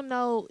 and I don't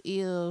know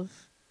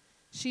if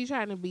she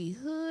trying to be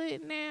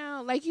hood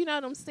now, like you know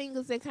them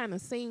singers that kind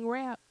of sing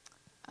rap.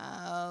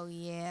 Oh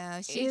yeah,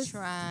 she's It's-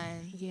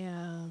 trying.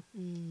 Yeah,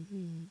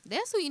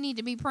 That's who you need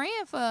to be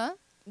praying for.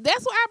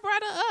 that's why I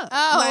brought her up.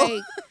 Oh.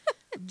 Like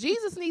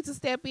Jesus needs to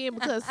step in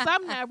because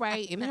something not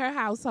right in her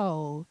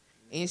household,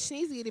 and she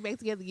needs to get it back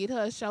together, get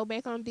her show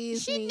back on Disney.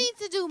 She needs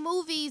to do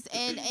movies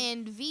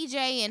and VJ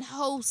and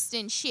host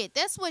and shit.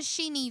 That's what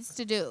she needs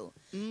to do.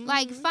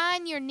 Like,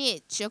 find your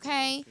niche,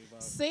 okay?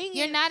 Singing.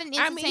 You're not an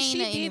entertainer I mean, she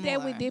did that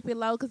anymore. with Dip It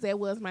Low because that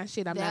was my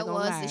shit. I'm That not gonna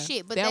was lie. the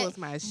shit, but that that- was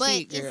my but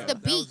shit, it's girl. the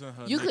beat.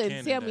 You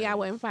couldn't tell me I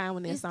wasn't fine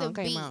when that It's the song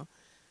came beat. on.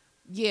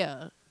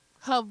 Yeah,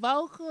 her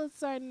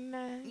vocals are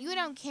nice. You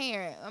don't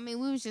care. I mean,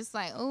 we was just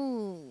like,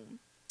 ooh,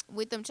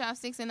 with them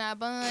chopsticks in our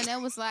bun. That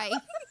was like,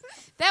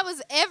 that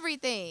was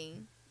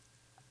everything.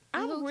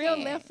 I'm Who real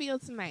cares? left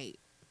field tonight.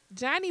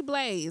 Johnny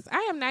Blaze.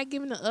 I am not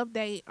giving an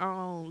update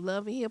on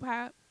Love and Hip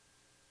Hop.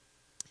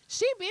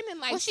 She been in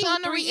like Was she 2,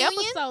 on the 3 reunion?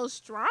 episodes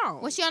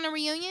strong. Was she on a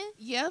reunion?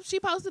 Yep, she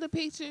posted a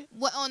picture.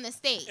 What, on the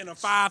stage? In a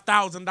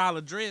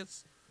 $5,000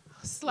 dress.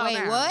 Slow Wait,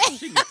 down. what?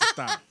 She needs to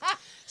stop.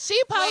 She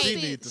She posted.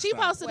 need to She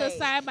stop. posted a Wait.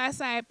 side by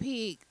side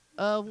pic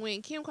of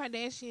when Kim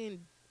Kardashian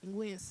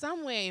went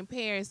somewhere in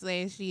Paris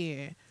last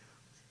year.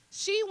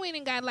 She went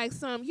and got like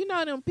some, you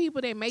know, them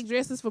people that make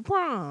dresses for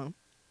prom.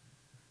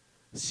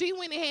 She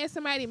went and had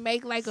somebody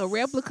make like a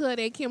replica of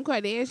that Kim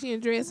Kardashian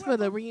dress for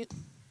the reunion.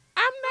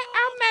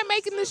 I'm not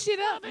making this shit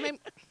up.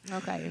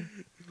 Okay.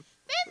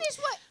 Then this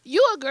what?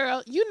 You a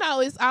girl, you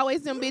know it's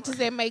always them bitches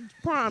that make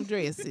prom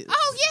dresses.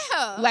 Oh,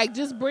 yeah. Like,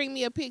 just bring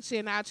me a picture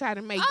and I'll try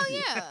to make Oh,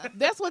 it. yeah.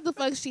 That's what the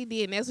fuck she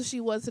did, and that's what she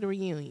was to the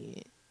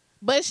reunion.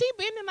 But she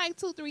been in like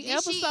 2, 3 Did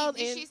episodes,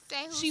 she and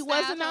say who she styled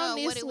wasn't her on or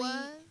this what it week.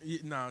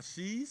 was? No,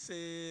 she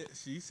said.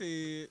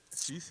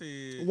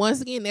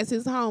 Once again, that's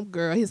his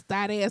homegirl, his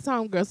thought ass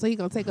homegirl, so he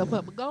gonna take up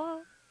her. But go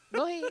on.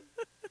 Go ahead.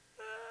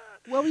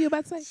 What were you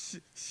about to say?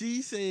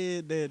 She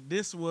said that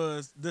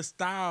the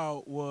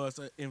style was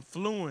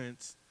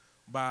influenced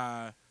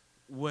by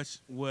what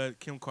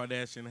Kim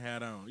Kardashian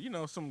had on. You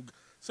know, some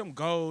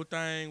gold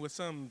thing with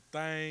some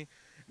thing.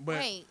 But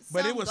Wait,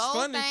 but some it was gold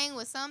funny. thing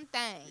with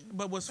something.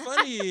 But what's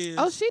funny is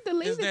Oh, she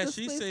deleted that the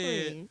she split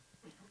said screen.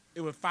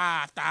 it was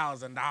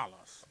 $5,000.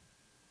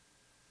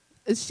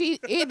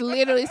 It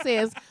literally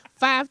says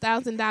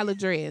 $5,000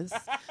 dress.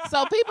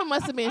 So people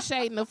must have been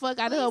shading the fuck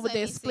out of her Please with let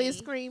that me split see.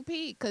 screen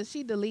pic because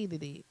she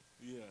deleted it.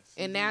 Yes.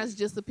 And now it's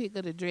just a pic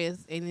of the dress,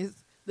 and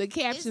the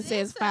caption Is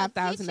says this a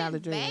 $5,000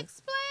 kitchen dress.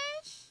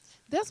 backsplash?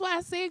 That's why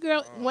I said,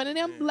 girl, Oh, one of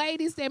them man.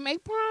 ladies that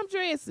make prom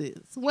dresses.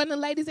 One of the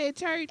ladies at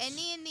church. And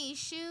then these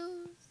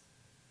shoes.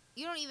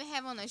 You don't even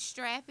have on a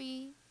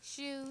strappy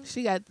shoe.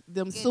 She got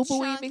them Get Super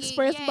Weave chunky,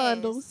 Express yes,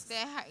 bundles.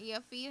 That hurt,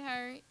 your feet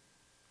hurt.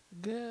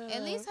 Girl.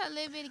 At least her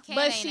little bitty cat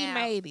But ain't she out.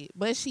 made it.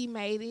 But she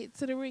made it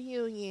to the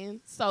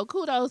reunion. So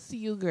kudos to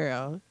you,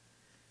 girl.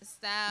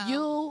 Style.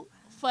 You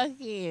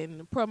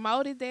fucking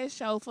promoted that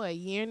show for a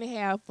year and a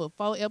half for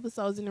 4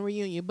 episodes in the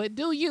reunion. But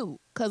do you?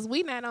 Because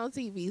we not on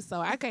TV, so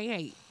I can't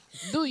hate.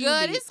 Do you,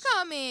 Good. bitch? This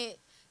comment,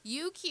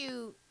 you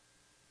cute,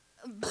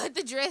 but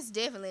the dress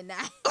definitely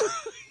not.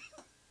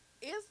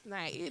 It's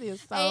not. It is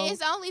so. And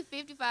it's only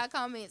 55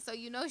 comments, so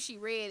you know she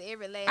read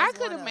every last I one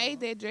could have of made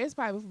them. that dress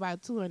probably for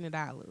about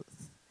 $200.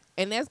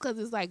 And that's because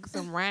it's like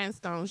some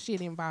rhinestone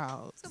shit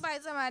involved. Somebody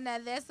talking about now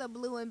that's a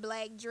blue and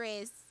black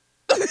dress.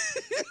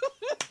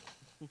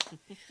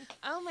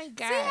 Oh my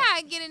God. See how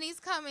I get in these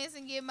comments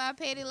and get my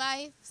petty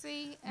life?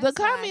 See? The That's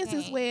why I comments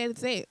is can't. where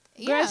it's at. Girl,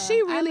 Yeah, she I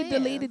really live.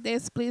 deleted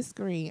that split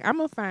screen. I'm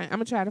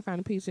gonna try to find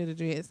a picture of the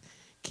dress.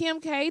 Kim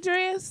K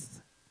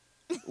dress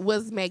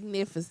was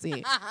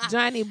magnificent.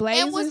 Johnny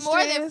Blazer's It was more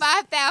dress, than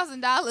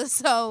 $5,000,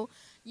 so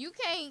you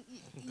can't.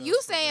 You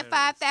saying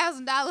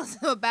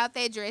 $5,000 about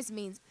that dress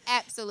means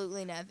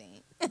absolutely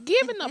nothing.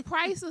 Giving the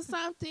price of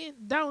something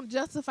don't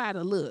justify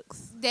the looks.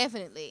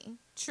 Definitely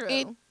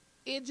true.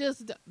 It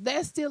just,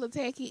 that's still a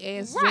tacky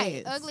ass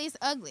Right, dress. ugly is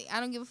ugly.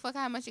 I don't give a fuck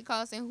how much it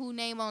costs and who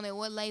name on it,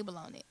 what label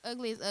on it.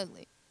 Ugly is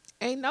ugly.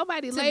 Ain't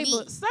nobody To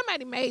labeled. me.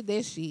 Somebody made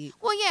that shit,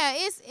 Well, yeah,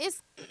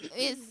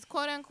 it's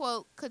quote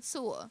unquote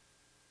couture.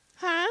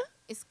 huh?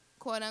 It's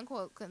quote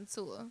unquote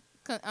couture.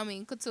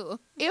 Couture.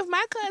 If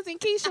my cousin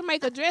Keisha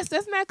make a dress,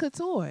 that's not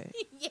couture.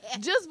 Yeah.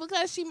 Just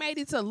because she made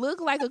it to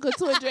look like a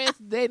couture dress,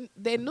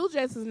 that new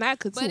dress is not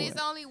couture. But it's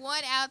only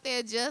one out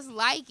there just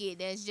like it.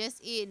 That's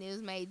just it, and it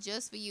was made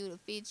just for you to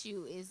fit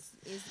you. Is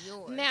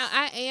yours. Now,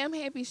 I am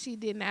happy she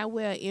did not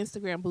wear an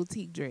Instagram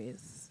boutique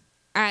dress.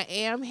 I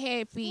am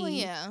happy Well,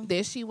 yeah.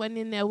 that she wasn't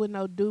in there with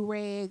no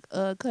do-rag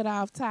cut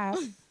off top.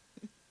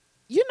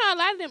 You know, a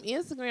lot of them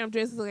Instagram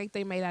dresses look like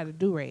they made out of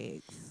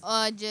do-rags.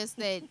 Or just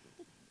that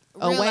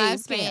A real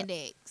life wave cap.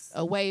 spandex.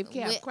 A wave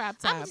cap, With- crop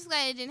top. I'm just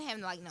glad it didn't have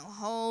like no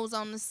holes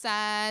on the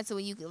side, so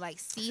where you could like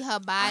see her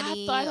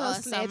body I thought or her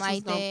something snatch like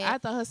was gonna, that. I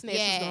thought her snatch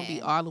was gonna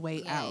be all the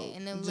way Yeah, out.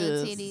 and them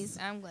little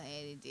titties. I'm glad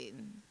it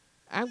didn't.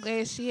 I'm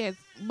glad she had.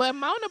 But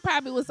Mona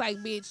probably was like,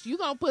 "Bitch, you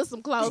gonna put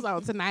some clothes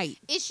on tonight?"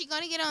 Is she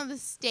gonna get on the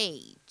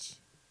stage?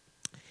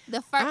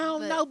 The first. I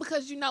don't know,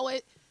 because you know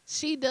what?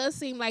 She does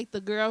seem like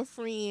the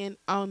girlfriend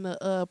on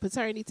the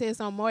paternity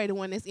test on Maury, the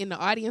one that's in the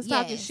audience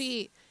talking Yes.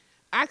 shit.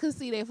 I could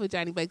see that for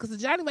Johnny Blaze, because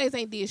Johnny Blaze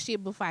ain't did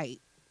shit but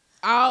fight.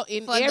 All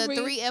in For every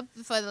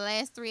for the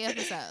last 3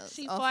 episodes.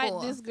 she or fought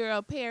 4. this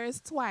girl Paris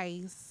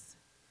twice.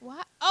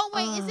 What? Oh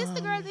wait, is this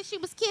the girl that she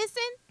was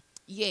kissing?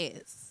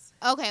 Yes.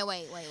 Okay,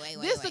 wait.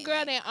 This the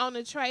girl that on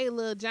the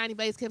trailer Johnny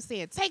Blaze kept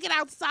saying, "Take it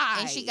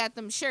outside." And she got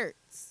them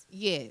shirts.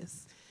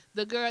 Yes.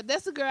 The girl,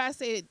 that's the girl I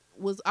said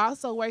was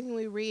also working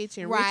with Rich,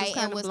 and Rich was Right, kind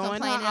and of was blowing her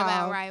complaining off.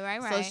 about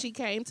right. So she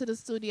came to the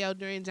studio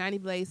during Johnny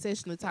Blaze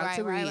session to talk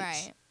to Right, Rich.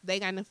 right. They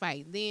got in a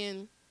fight.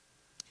 Then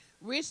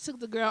Rich took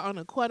the girl on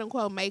a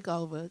quote-unquote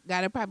makeover,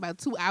 got her probably about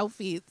 2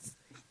 outfits,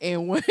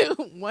 and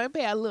one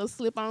pair of little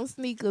slip-on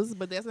sneakers,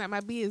 but that's not my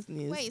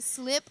business. Wait,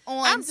 slip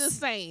on. I'm just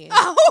saying.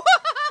 Oh,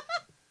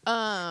 Um,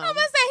 I'm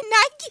gonna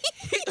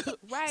say Nike.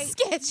 right.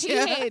 Sketch. He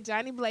had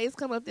Johnny Blaze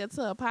come up there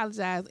to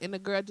apologize, and the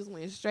girl just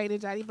went straight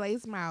in Johnny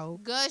Blaze's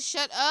mouth. Good,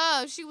 shut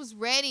up. She was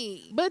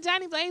ready. But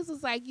Johnny Blaze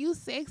was like, "You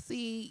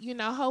sexy, you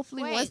know.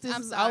 Hopefully, Wait, once this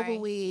I'm is sorry. over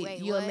with,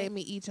 Wait, you'll what? let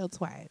me eat your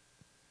twat."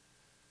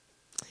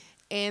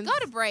 And Go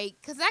to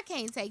break, cause I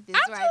can't take this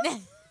I'm right just-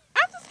 now.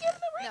 I'm just giving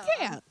a No,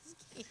 recap. I'm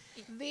just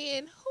kidding.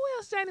 Then who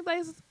else?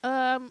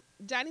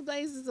 Johnny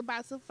Blaze is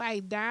about to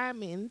fight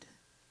Diamond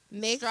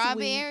next week.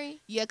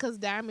 Strawberry. Yeah, cause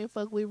Diamond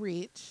fuck with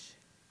Rich.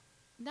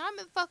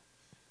 Diamond fuck.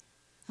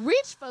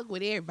 Rich fuck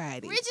with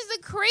everybody. Rich is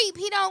a creep.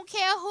 He don't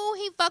care who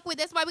he fuck with.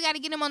 That's why we got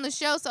to get him on the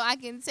show so I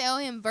can tell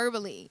him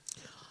verbally.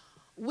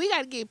 We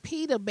got to get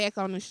Peter back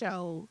on the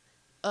show.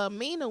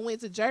 Mina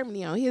went to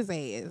Germany on his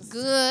ass.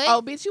 Good.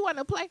 Oh, bitch, you want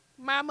to play?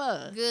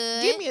 Mama.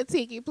 Good. Give me a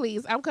ticket,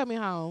 please. I'm coming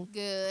home.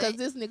 Good. Because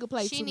this nigga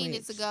played She too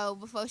needed much. to go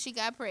before she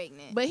got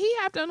pregnant. But he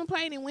hopped on the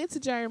plane and went to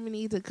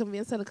Germany to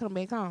convince her to come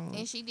back home.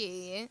 And she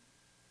did.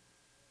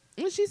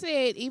 And she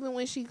said even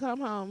when she come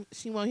home,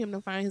 she want him to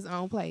find his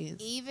own place.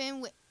 Even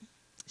with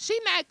She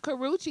not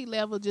Karuchi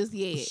level just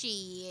yet.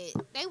 shit.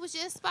 They was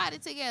just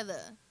spotted together.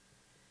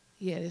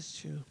 Yeah, that's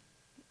true.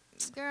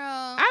 Girl.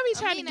 I be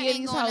trying to Amina give ain't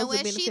these going hoes the nowhere.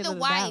 benefit She of the the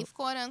wife, doubt.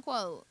 quote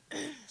unquote.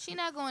 She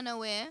not going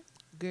nowhere.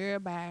 Girl,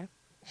 bye.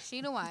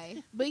 She the wife.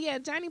 But yeah,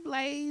 Johnny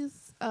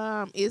Blaze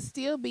is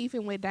still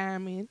beefing with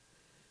Diamond.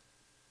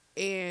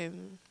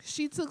 And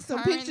she took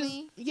some pictures.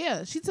 Currently?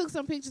 Yeah, she took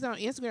some pictures on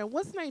Instagram.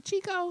 What's his name?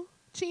 Chico?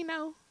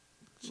 Chino?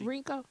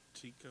 Rinko?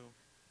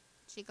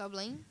 Chico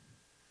Bling.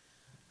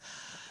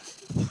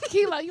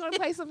 Kilo, you want to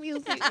play some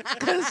music?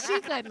 Because she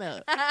cutting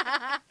up.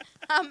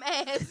 I'm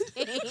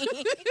asking.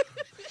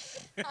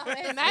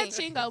 Not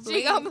Chingo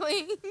Bling. Chico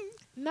Bling.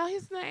 No,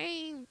 his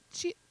name.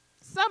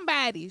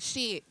 Somebody.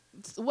 Shit.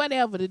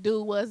 Whatever the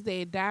dude was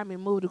that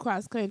Diamond moved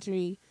across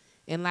country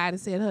and lied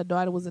and said her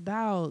daughter was a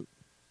dog.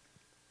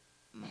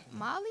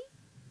 Molly?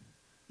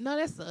 No,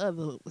 that's the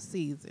other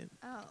season.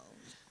 Oh.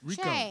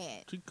 Rico.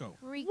 Chad. Chico.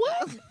 Rico.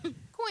 What?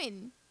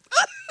 Quentin.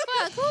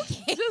 Fuck, who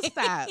cares? Just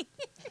stop.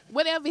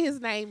 Whatever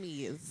his name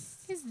is.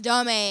 His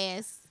dumb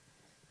ass.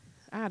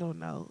 I don't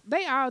know.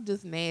 They all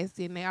just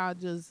nasty and they all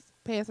just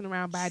passing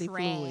around body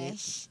fluid.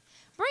 Trash.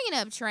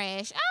 Bringing up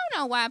trash. I don't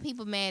know why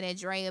people mad at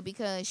Drea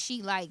because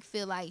she like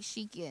feel like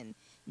she can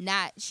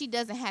not. She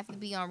doesn't have to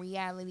be on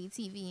reality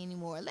TV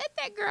anymore. Let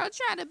that girl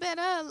try to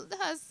better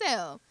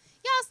herself.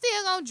 Y'all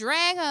still gonna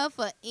drag her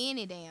for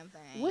any damn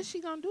thing. What's she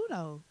gonna do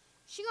though?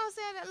 She gonna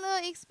sell that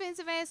little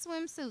expensive ass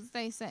swimsuits,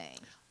 they say.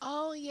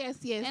 Oh yes.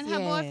 And her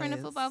boyfriend, a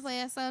football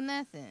player, so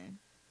nothing.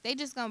 They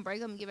just gonna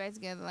break up and get back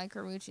together like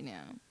Karuchi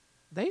now.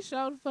 They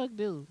sure the fuck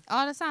do.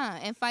 All the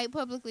time. And fight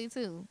publicly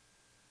too.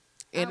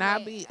 And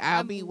I'll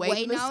be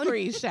waiting the on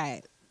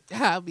screenshot.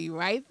 I'll be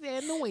right there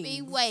in the wings.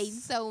 Be waiting.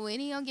 So when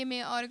he gonna give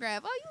me an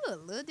autograph, oh, you a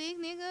little dick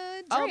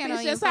nigga. Oh, Drea bitch, don't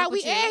even that's fuck how we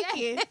with you.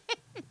 acting.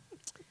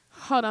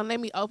 Hold on, let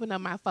me open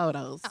up my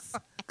photos.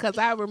 Because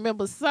I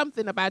remember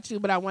something about you,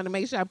 but I want to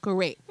make sure I'm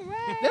correct.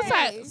 Right.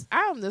 That's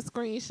how I'm the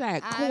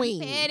screenshot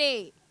queen. I'm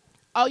petty.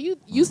 Oh,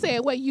 you said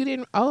what? You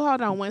didn't? Oh,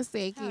 hold on one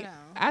second. Hold on,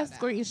 I hold on.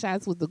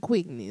 screenshots with the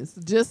quickness,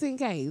 just in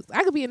case.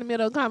 I could be in the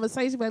middle of a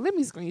conversation, but let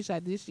me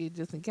screenshot this shit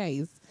just in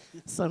case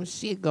some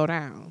shit go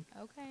down.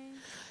 Okay.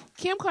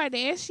 Kim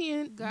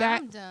Kardashian Girl,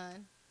 died. I'm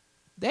done.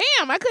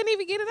 Damn, I couldn't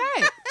even get it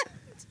out.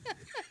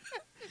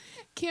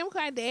 Kim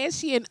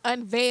Kardashian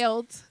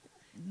unveiled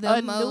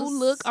a new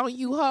look on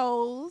you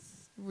hoes.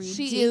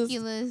 She is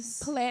ridiculous.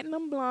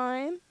 platinum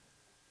blonde.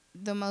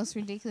 The most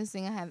ridiculous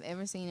thing I have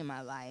ever seen in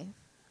my life.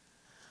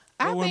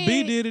 But when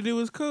B did it, it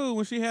was cool.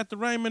 When she had the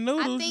ramen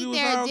noodles, I she think was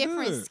they're all a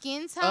different good.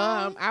 skin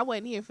tone. I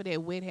wasn't here for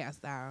that wet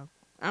hairstyle.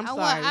 I'm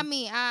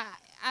sorry.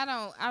 I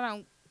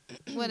don't.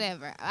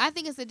 Whatever. I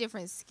think it's a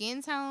different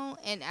skin tone,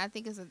 and I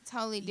think it's a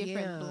totally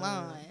different Yeah.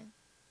 blonde.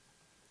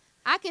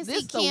 I can see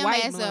This the Kim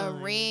white as a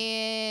blonde.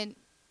 red,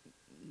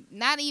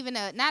 not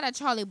a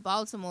Charlie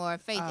Baltimore,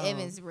 Faith Oh.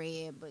 Evans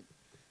red, but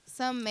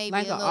some maybe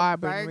Like a a little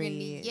Auburn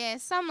burgundy. red. Yeah,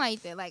 something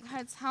like that. Like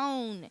her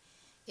tone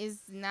is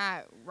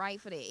not right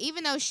for that.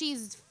 Even though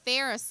she's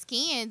fairer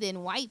skinned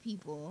than white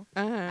people,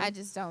 I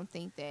just don't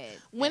think that.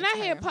 When that's I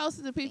had her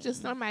posted the picture,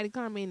 thing. somebody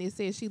commented and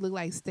said she looked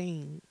like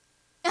Sting.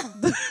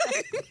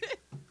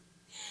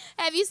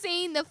 Have you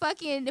seen the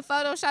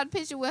Photoshop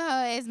picture with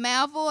her as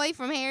Malfoy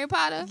from Harry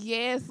Potter?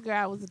 Yes, girl,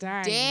 I was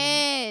dying.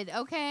 Dead,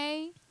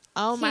 okay?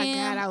 Oh my Kim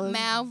God, I was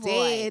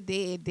Malfoy.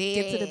 dead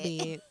to the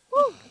bed.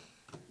 Woo.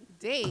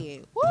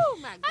 Dead.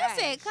 Woo, my God. I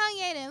said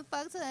Kanye done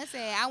fucked her and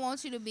said, I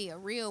want you to be a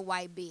real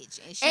white bitch.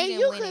 And she And done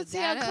you went could and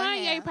tell got her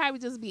Kanye hair. probably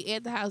just be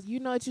at the house. You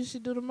know what you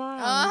should do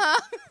tomorrow?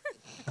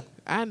 Uh-huh.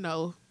 I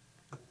know.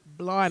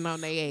 Blowing on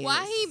their ass.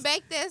 Why he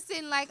back there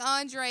sitting like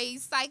Andre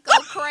psycho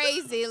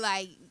crazy,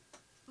 like,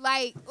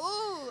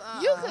 ooh.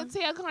 You could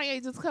tell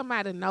Kanye just come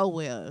out of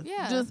nowhere.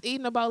 Yeah. Just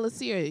eating a bowl of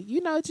cereal.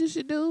 You know what you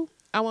should do?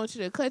 I want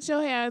you to cut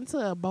your hair into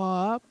a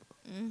bob.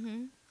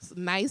 Mm-hmm.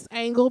 Nice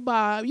angle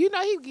bob. You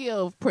know he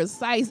give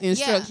precise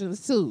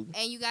instructions too.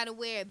 And you got to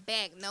wear it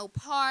back. No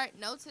part,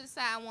 no to the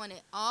side. I want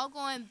it all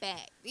going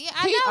back. Yeah,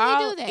 I He know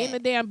all he do that. in the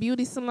damn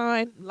beauty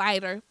salon.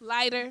 Lighter.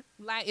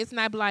 It's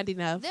not blonde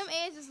enough. Them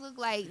edges look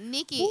like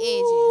Nikki Ooh,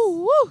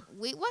 edges.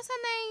 woo. What's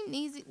her name?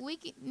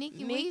 Nikki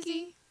Nikki?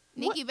 Weezy?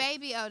 Nikki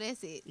Baby? Oh,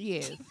 that's it.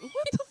 Yes.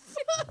 What the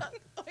fuck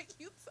are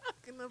you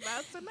talking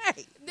about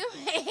tonight? Them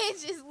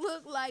edges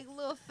look like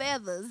little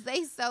feathers.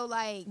 They so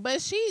like...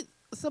 But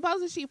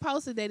supposedly she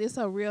posted that it's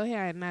her real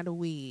hair and not a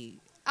wig.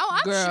 Oh,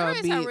 I'm Girl, sure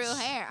it's her bitch. real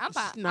hair.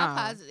 I'm Nah.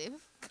 positive.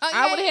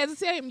 I would have had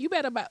to tell him,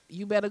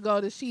 you better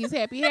go to She's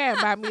Happy Hair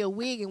and buy me a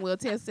wig and we'll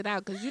test it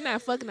out because you're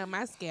not fucking up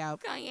my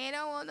scalp. Kanye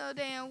don't want no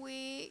damn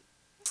wig.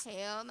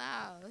 Hell no.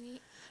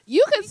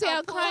 You could He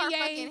tell gonna pull her Kanye,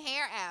 fucking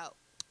hair out.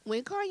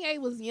 when Kanye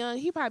was young,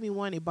 he probably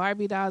wanted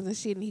Barbie dolls and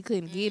shit and he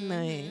couldn't get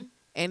none.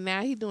 And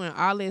now he doing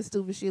all that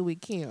stupid shit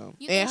with Kim.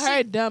 You And think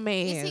her dumb ass.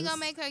 Is he gonna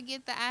make her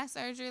get the eye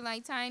surgery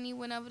like Tiny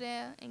went over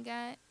there and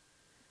got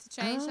to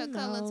change her don't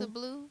color know. to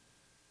blue?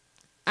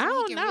 I So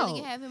don't he can know.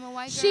 really have him a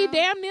white girl? She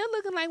damn near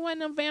looking like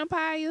one of them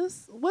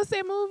vampires. What's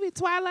that movie?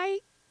 Twilight?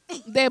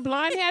 That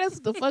blonde hair, that's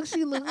what the fuck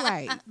she look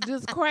like.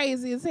 Just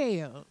crazy as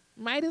hell.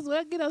 Might as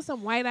well get her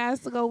some white eyes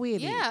to go with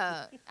it.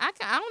 Yeah. I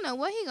don't know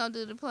what he gonna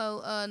do to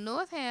blow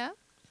North hair.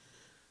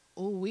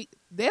 Ooh,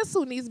 that's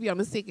who needs to be on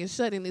the sick and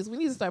shut-in list. We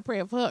need to start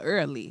praying for her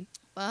early.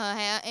 For her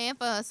hair and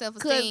for her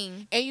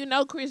self-esteem. And you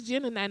know Kris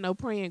Jenner not no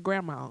praying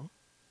grandma.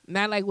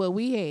 Not like what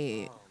we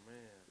had. Oh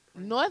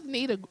man. North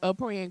need a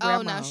praying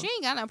grandma. Oh, no. She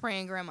ain't got no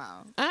praying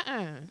grandma.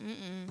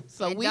 Mm-mm.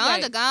 So and we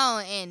Donda got,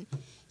 gone, and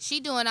she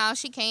doing all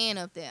she can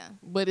up there.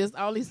 but it's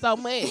only so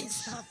much.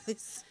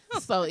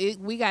 So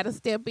we got to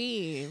step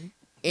in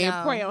and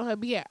No. pray on her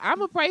behalf. I'm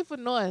going to pray for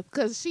North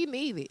because she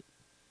need it.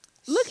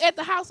 Look at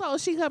the household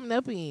she coming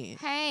up in.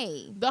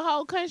 Hey. The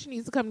whole country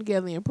needs to come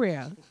together in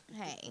prayer.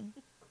 Hey.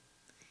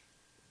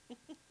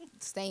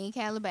 Stay in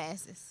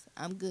Calabasas.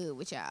 I'm good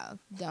with y'all.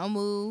 Don't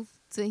move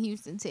to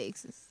Houston,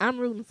 Texas. I'm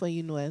rooting for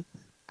you, North.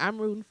 I'm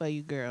rooting for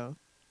you, girl.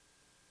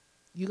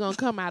 You gonna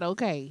come out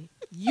okay.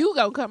 You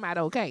gonna come out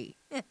okay.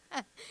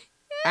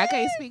 I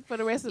can't speak for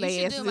the rest of You the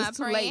should asses. do my It's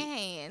too praying late.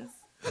 hands.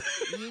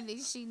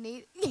 She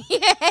need.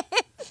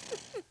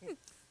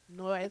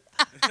 North.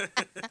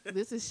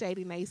 This is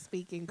Shadee Nate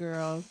speaking,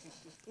 girl.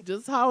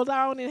 Just hold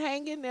on and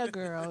hang in there,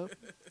 girl.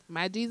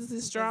 My Jesus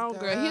is strong,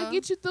 girl. He'll girl.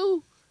 get you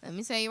through. Let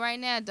me tell you right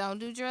now, don't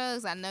do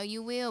drugs. I know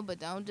you will, but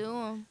don't do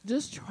them.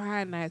 Just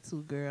try not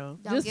to, girl.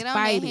 Don't Just get on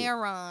fight that it. hair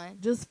run.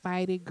 Just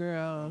fight it,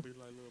 girl. Be like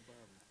Lil Bobby.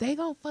 They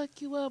gonna fuck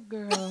you up,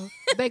 girl.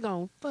 They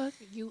gonna fuck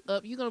you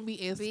up. You gonna be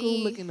in school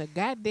looking a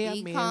goddamn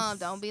Be mess. calm.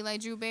 Don't be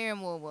like Drew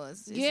Barrymore was.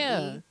 Just Yeah.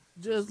 be-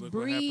 Just Look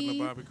what happened to breathe.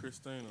 Bobby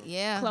Christina.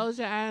 yeah. Close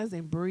your eyes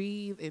and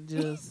breathe and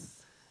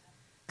just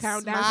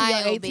count down to Smile,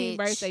 your 18th bitch.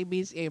 birthday,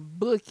 bitch, and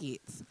book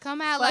it. Come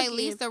out like Fucking-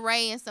 Lisa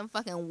Ray and some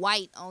fucking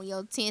white on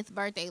your 10th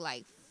birthday.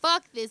 Like,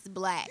 fuck this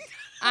black.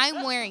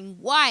 I'm wearing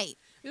white.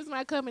 This is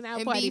my coming out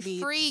And party, be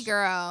bitch. free,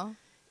 girl.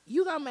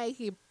 You gonna make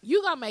it.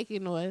 You gonna make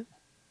it, North.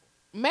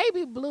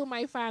 Maybe Blue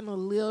might find a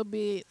little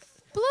bit.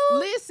 Blue.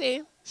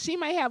 Listen, she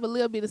might have a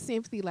little bit of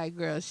sympathy. Like,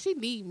 girl, she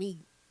need me.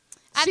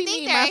 I She think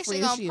need they're my actually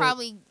going to friendship.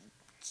 probably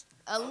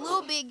a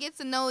little bit get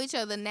to know each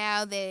other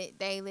now that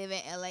they live in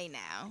LA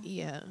now.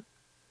 Yeah.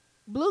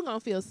 Blue gonna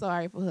feel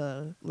sorry for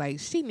her. Like,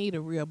 she need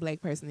a real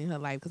black person in her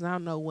life because I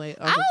don't know what.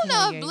 I don't know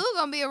Kanye- if Blue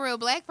going to be a real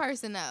black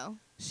person, though.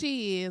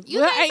 She is. You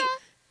Well, think so?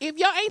 if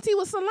your auntie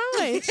was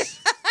Solange,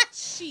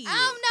 she.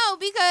 I don't know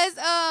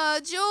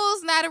because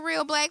Jules not a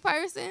real black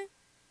person.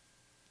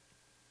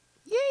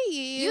 Yeah,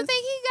 he is. You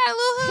think he got a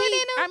little hood in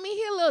him? I mean,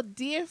 he a little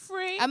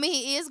different. I mean,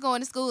 he is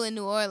going to school in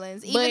New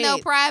Orleans, even But- though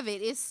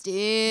private, it's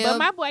still. but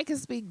my boy can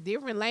speak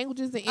different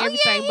languages and oh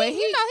everything. yeah, but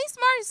you know he's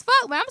smart as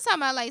fuck. But I'm talking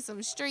about like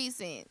some street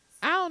sense.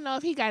 I don't know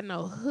if he got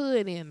no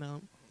hood in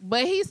him.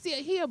 But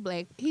he a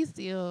black. He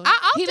still.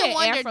 I he often that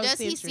wonder, does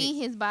he Afrocentric. see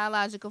his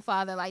biological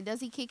father? Like, does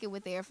he kick it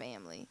with their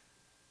family?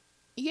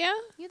 Yeah.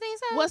 You think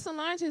so? Well,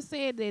 Solange just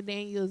said that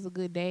Daniel's a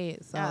good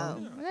dad. So Oh,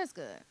 well, that's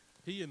good.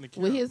 He in the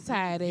with camp. his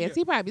tired ass,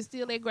 he probably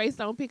still at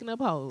Greystone picking up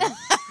hoes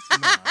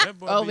that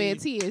boy over be, at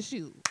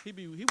TSU.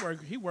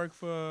 He work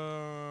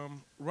for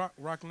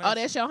Rock Nation. Oh,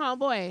 that's your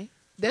homeboy.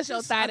 That's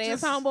your thought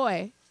ass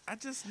homeboy. I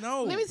just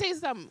know. Let me tell you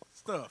something.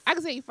 Stuff. I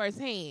can tell you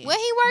firsthand. Where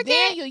he work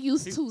at? Daniel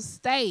used to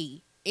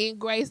stay in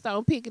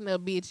Greystone picking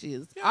up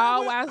bitches.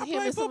 All while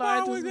him and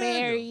Solange was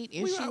married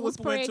and she was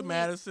went pregnant. to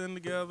Madison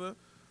together.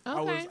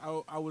 Okay.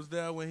 I was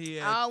there when he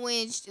had. Oh,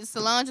 when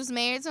Solange was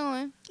married to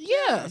him? Yeah,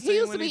 I he seen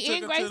used when to be took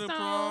in her to the Greystone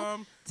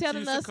prom. She telling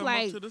used to us come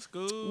like up to the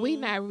school. we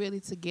not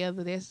really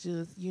together. That's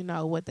just,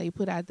 what they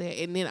put out there.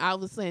 And then all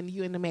of a sudden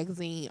you in the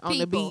magazine on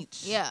the People.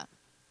 beach. Yeah.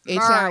 At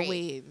y'all Married.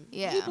 wedding.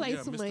 Yeah. He played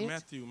Yeah, too Mr. much.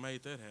 Matthew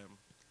made that happen.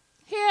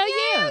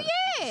 Hell yeah.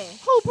 Yeah.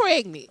 Who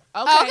pregnant?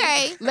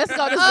 Okay. Let's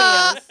go to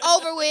Zales.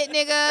 Over with,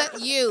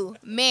 nigga. You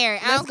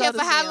married. I Let's don't care go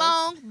for to how Zales.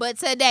 long, but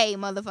today,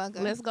 motherfucker.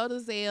 Let's go to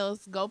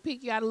Zales. Go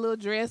pick you out a little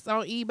dress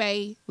on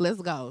eBay.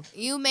 Let's go.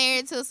 You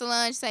married to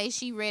Solange, say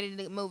she ready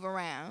to move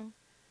around.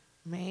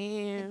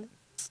 Man,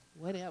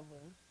 whatever.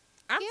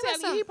 I'm Give us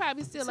telling you, he some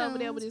probably still over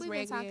there with his We've been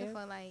regular talking ass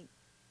for like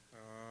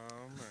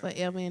Man.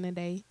 forever and a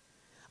day.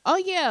 Oh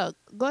yeah,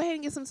 go ahead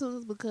and get some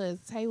tunes because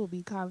Tay will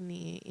be calling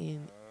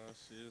in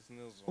Shit's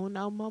nizzle.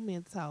 uno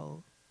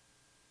momento.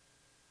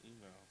 You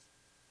know,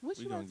 What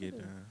we you gonna about to get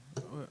do?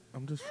 down.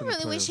 I'm just. I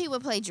really wish he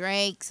would play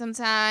Drake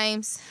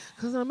sometimes.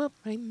 Cause I'm up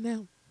right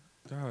now.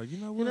 Dog, you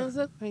know And I'm what?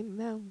 up right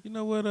now. You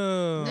know what?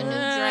 The new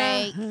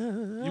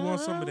Drake. You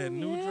want some of that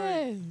new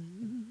Drake?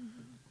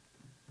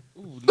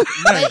 Ooh, But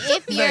nice.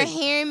 if you're Nice.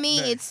 hearing me,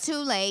 Nice. it's too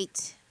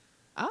late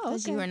Oh,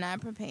 because okay. you are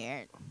not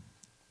prepared.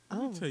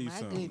 Oh, tell you my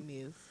something.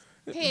 goodness.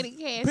 Petty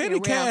cash. Petty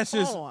in rare Cash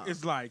form.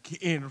 is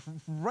like in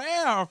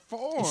rare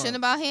form. You shouldn't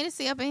have bought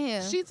Hennessy up in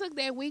here. She took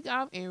that week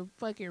off and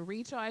fucking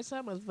recharged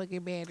her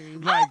motherfucking battery.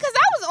 Like- Because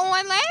I was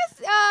on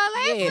last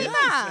Yeah. week.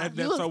 Yes.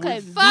 You was So we-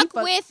 cutting Fuck deep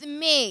with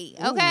me,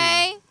 Ooh.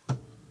 okay?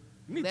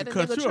 Need Let to a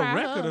cut nigga you a try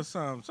record her. or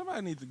something.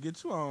 Somebody needs to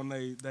get you on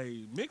they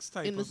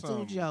mixtape in the or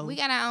something. studio. We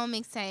got our own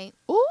mixtape.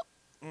 Ooh,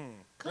 That's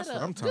cut what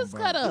up. I'm talking Just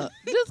about. cut up.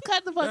 Just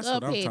cut the fuck That's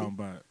up, what I'm Petty. talking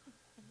about.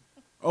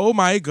 Oh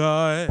my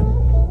God.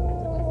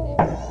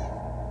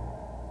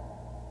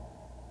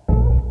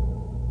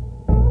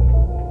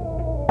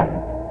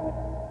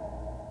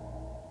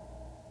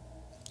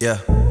 Yeah.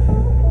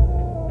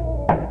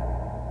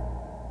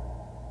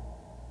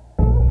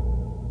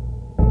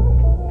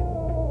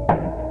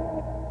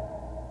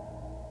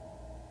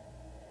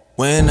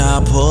 When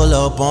I pull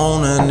up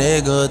on a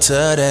nigga,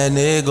 tell that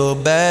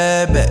nigga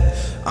bad back.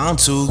 I'm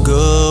too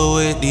good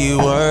with these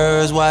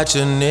words, watch a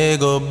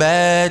nigga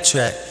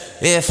backtrack.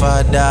 If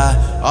I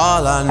die,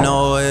 all I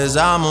know is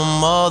I'm a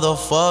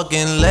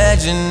motherfucking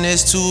legend.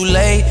 It's too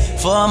late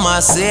for my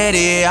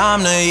city,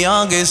 I'm the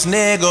youngest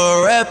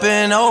nigga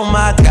reppin'. Oh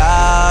my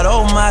God,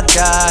 oh my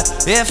God.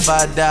 If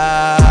I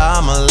die,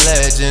 I'm a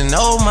legend.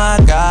 Oh my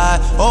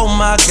God, oh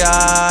my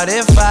God.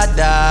 If I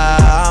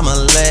die, I'm a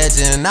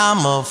legend.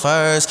 I'm a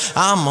first,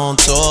 I'm on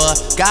tour.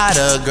 Got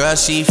a girl,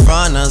 she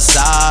from the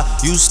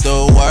south. Used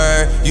to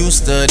work,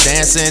 used to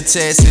dance in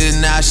Texas.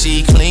 Now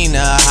she clean the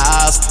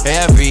house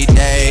every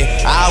day.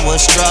 I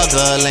was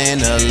struggling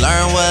to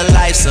learn what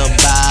life's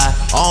about.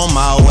 On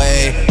my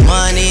way,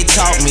 money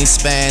taught me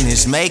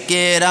Spanish, make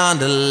it on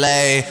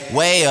delay.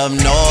 Way up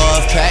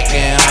north,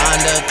 packing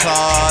Honda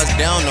cars,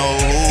 they don't know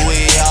who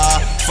we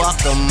are.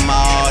 Fuck them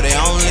all, they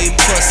only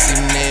pussy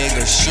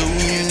niggas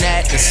shooting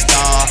at the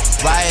star.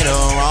 Right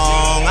or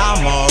wrong,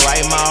 I'ma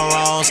right my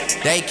wrongs.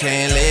 They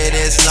can't live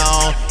this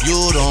long, you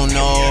don't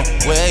know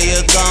where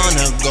you're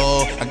gonna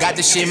go. I got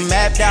this shit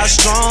mapped out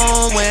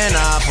strong. When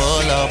I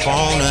pull up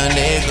on a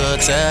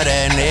nigga, tell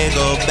that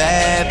nigga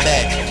bad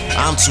back.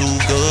 I'm too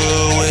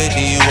good with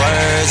these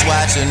words,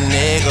 watch a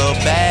nigga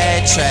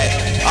backtrack.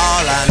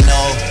 All I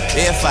know,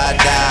 if I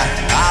die,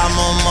 I'm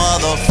a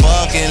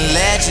motherfucking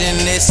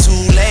legend. It's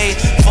too late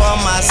for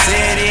my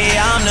city,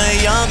 I'm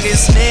the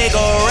youngest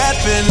nigga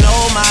reppin'.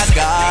 Oh my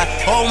God,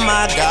 oh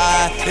my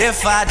God.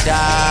 If I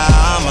die,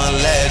 I'm a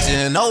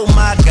legend. Oh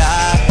my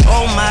God,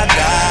 oh my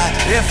God.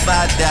 If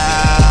I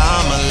die,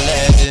 I'm a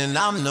legend.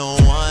 I'm the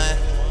one.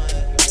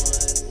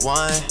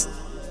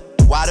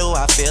 Why do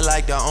I feel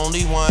like the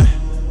only one?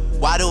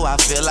 Why do I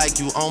feel like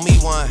you owe me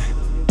one?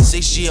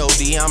 6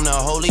 GOD, I'm the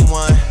holy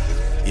one.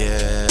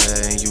 Yeah,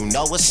 you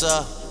know what's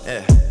up.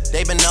 Yeah,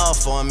 they been up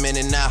for a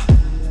minute now.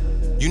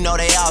 You know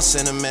they all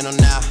sentimental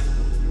now.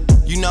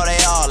 You know they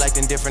all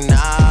acting different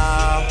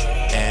now.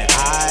 And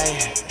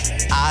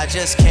I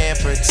just can't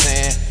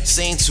pretend.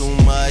 Seen too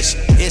much.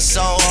 It's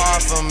so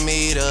hard for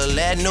me to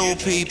let new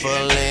people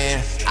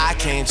in. I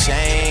can't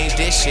change,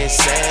 this shit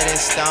set in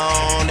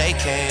stone. They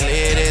can't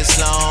live this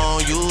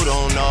long. You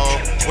don't know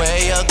where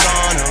you're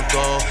gonna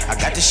go. I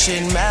got this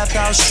shit mapped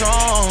out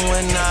strong.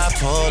 When I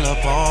pull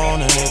up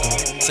on a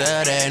nigga,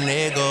 tell that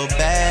nigga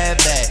bad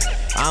back.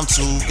 I'm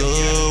too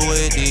good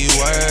with these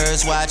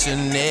words, watch a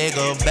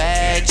nigga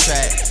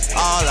backtrack.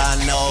 All I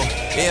know,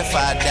 if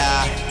I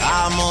die,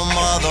 I'm a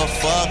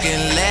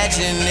motherfucking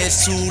legend.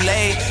 It's too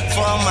late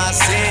for my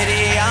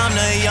city. I'm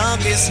the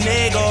youngest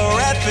nigga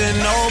rapping.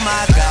 Oh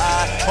my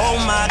God, oh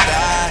my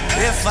God.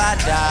 If I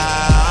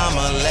die, I'm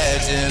a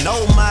legend.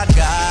 Oh my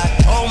God,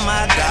 oh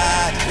my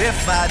God.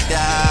 If I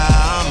die,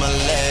 I'm a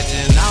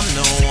legend. I'm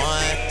the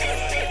one.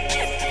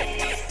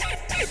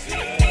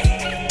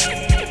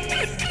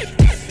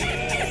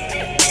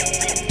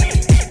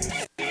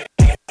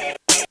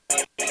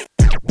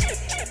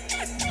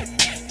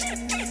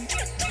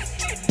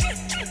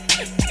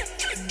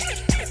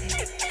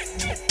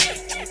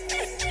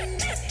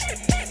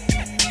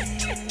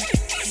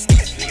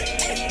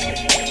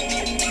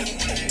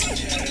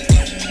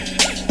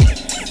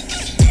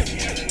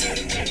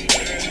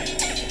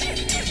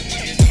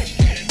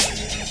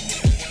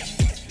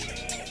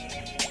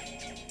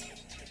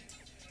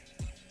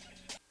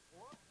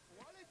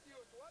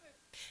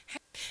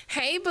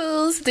 Hey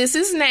boos, this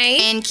is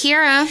Nate And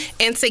Kira.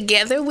 and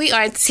together we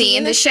are Tea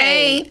in the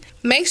Shade.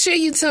 Make sure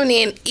you tune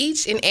in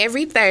each and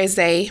every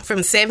Thursday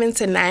from 7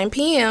 to 9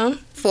 p.m.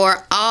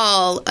 For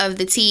all of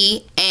the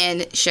tea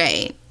and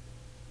shade.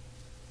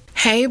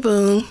 Hey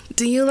boo,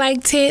 do you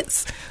like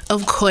tits?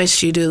 Of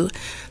course you do.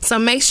 So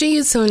make sure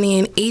you tune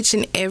in each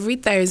and every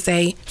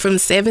Thursday from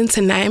 7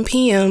 to 9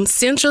 p.m.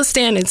 Central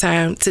Standard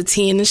Time to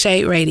Tea in the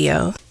Shade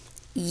Radio.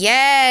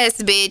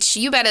 Yes, bitch.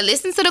 You better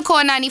listen to the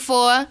Core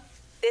 94.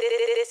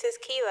 This is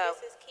Kilo.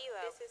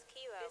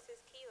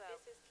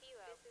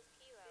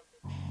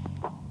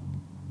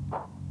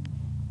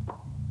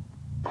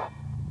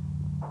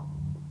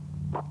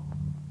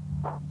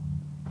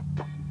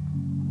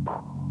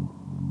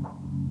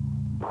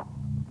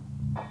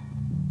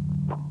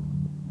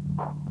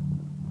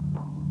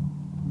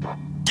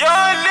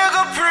 Young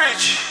nigga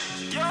preach,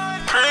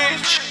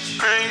 preach,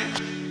 preach,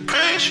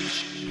 preach,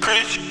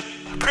 preach,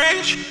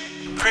 preach,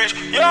 preach.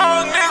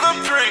 Young nigga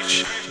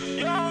preach,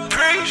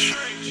 preach,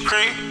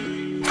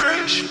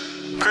 preach,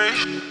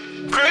 preach,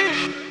 preach,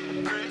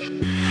 preach.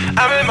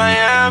 I'm in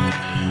Miami.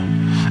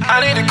 I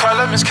need to call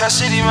up Miss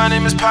Cassidy. My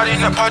name is Potty,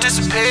 not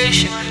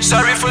participation.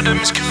 Sorry for the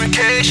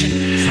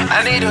miscommunication.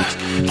 I need a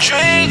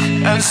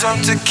drink and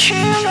some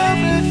tequila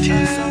with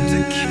you.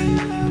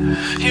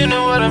 You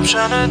know what I'm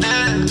tryna do.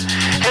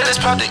 Hey, let's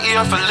pop the E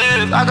off a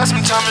lip. I got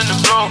some time in the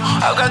blow.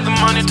 I've got the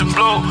money to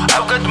blow.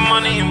 I've got the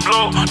money and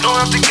blow. Don't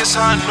have to guess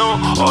how I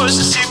know. Oh, it's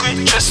a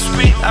secret, trust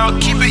me. I'll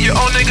keep it. Your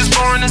old niggas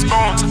boring as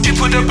bones. You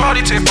put that body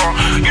tape on.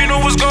 You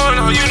know what's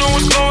going on. You know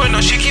what's going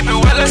on. She keep it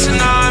wet like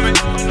tsunami.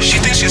 She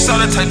thinks she saw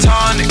the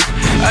Titanic.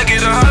 I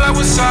get her hot like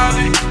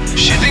wasabi.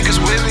 She think it's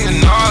Willie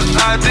and all.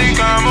 I think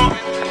I'm a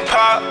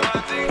pop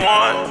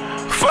one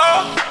for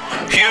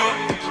you.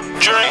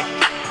 Drink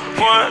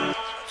one.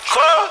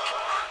 Call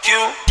you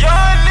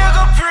young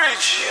nigga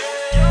preach,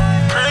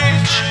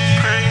 preach,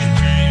 preach,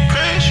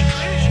 preach,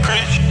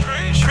 preach,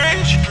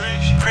 preach,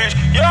 preach,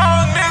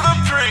 young nigga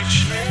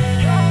preach,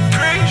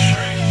 preach,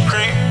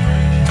 preach,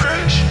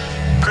 preach,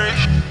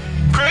 preach,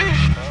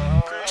 preach,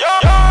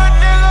 young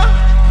nigga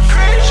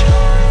preach,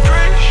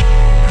 preach,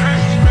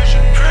 preach, preach,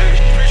 preach,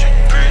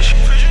 preach,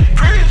 preach,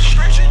 preach,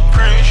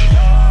 preach,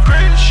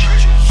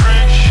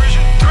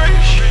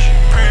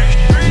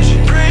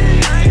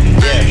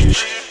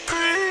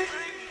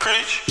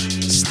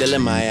 preach, Still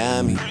in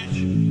Miami.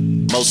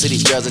 Most of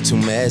these girls are too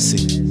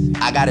messy.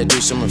 I gotta do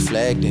some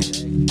reflecting.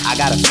 I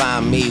gotta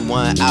find me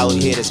one out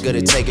here that's good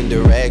at taking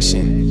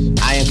direction.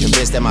 I am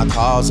convinced that my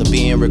calls are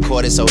being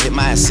recorded, so hit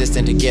my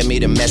assistant to get me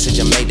the message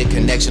and make the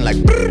connection like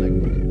brrr.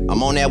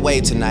 I'm on that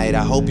wave tonight.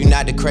 I hope you're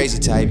not the crazy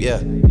type, yeah.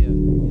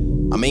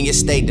 I'm in your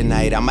state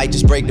tonight. I might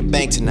just break the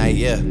bank tonight,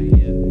 yeah.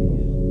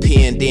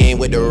 P&D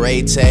with the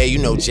Ray Tay, you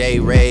know J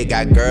Ray.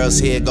 Got girls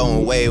here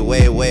going way,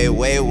 way, way,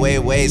 way, way,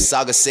 way.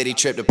 Saga City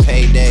trip to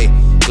payday.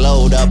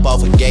 Glowed up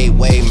off a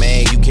gateway,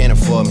 man, you can't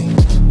afford me.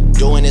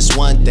 Doing this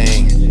one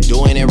thing,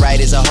 doing it right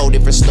is a whole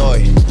different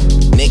story.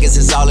 Niggas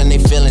is all in their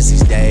feelings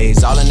these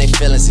days, all in their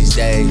feelings these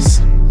days.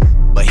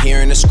 But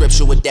hearing the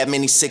scripture with that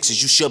many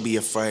sixes, you should be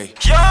afraid.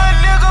 Young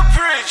nigga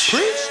preach,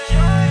 preach,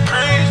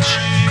 preach,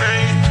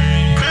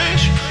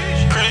 preach,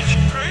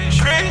 preach,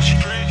 preach,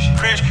 preach,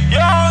 preach,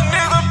 young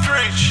nigga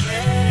preach,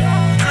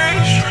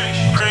 preach,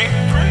 preach,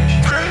 preach,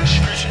 preach,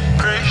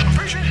 preach,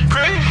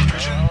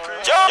 preach,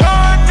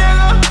 young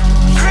nigga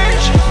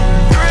preach,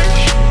 preach,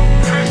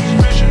 preach,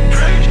 preach,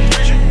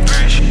 preach,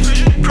 preach,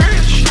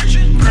 preach,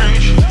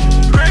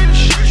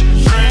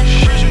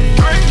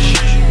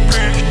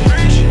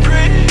 preach,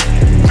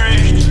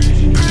 preach,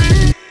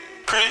 preach,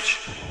 preach.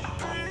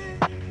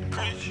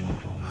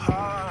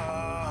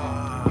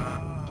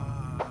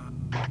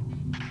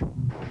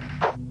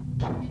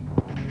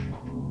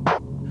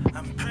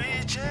 I'm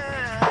preaching,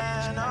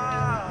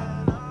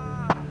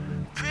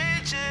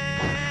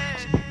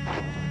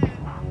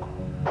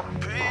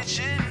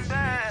 preaching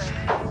back,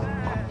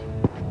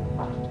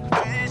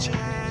 preaching,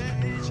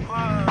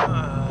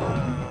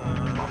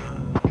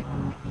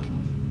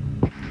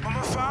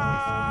 I'ma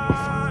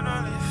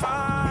finally,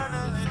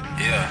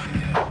 yeah.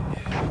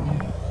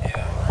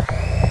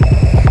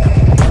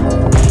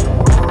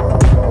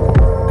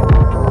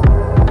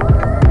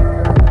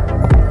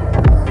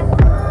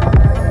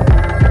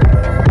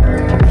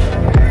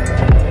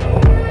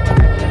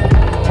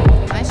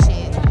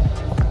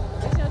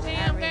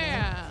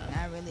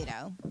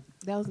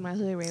 my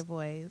hood rat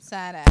voice.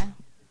 Side eye.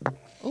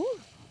 Ooh.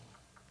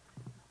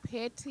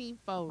 Petty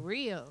for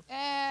real.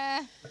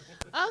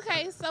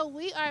 Okay, so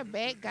we are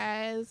back,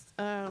 guys.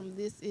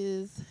 This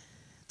is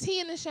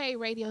Tea in the Shade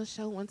radio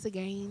show once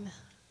again.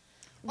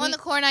 On the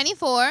Core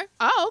 94.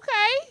 Oh,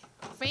 okay.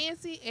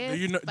 Fancy as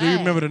Do you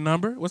remember the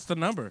number? What's the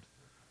number?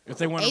 If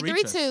they want to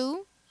reach us.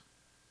 832.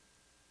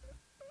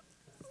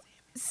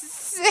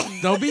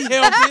 Don't be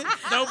helping.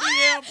 Don't be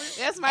helping.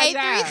 That's my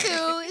job.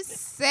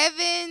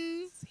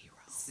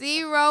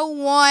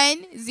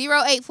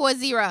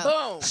 832-701-0840.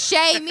 Boom.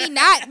 Shade me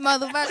not,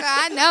 motherfucker.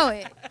 I know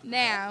it.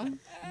 Now,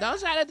 Don't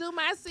try to do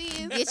my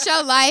sins. get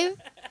your life.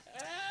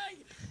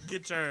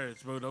 Get yours,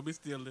 bro. Don't be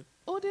stealing.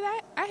 Oh, did I?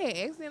 I had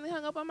accidentally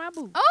hung up on my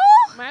boot.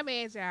 Oh, My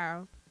bad,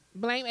 y'all.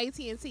 Blame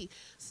AT&T.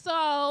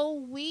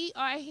 So we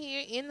are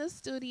here in the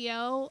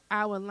studio.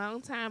 Our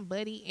longtime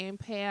buddy and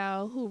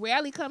pal, who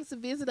rarely comes to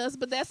visit us,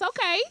 but that's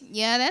okay.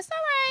 yeah, that's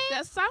all right.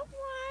 That's all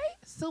right.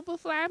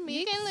 Superfly Mixx.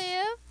 You can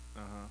live.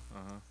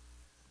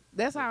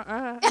 That's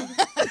our.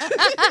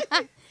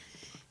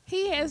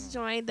 He has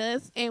joined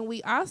us, and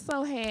we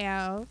also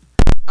have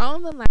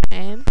on the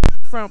line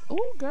from.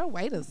 Oh, girl,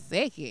 wait a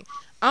second.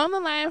 On the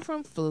line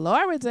from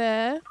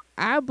Florida,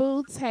 our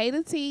boo Tae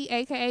Da Tea,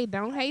 aka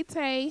Don't Hate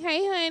Tay.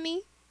 Hey,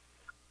 honey.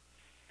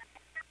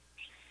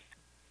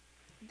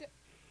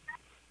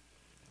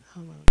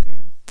 Hold on, girl.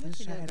 Let's What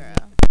you try do, it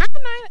girl?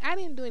 again. I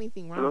didn't do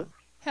anything wrong.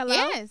 Hello.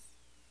 Yes.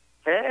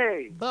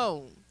 Hey,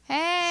 Boom.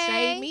 Hey.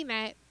 Shade me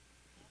not.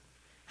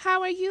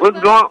 How are you? what's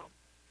love? going?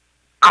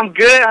 I'm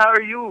good. How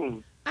are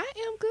you? I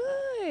am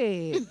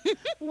good.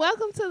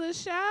 Welcome to the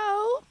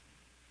show.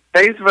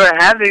 Thanks for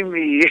having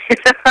me.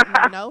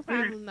 No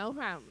problem, no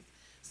problem.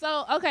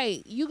 So,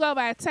 okay, you go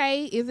by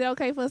Tay. Is it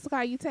okay for us to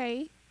call you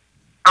Tay?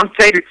 I'm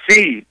Tae Da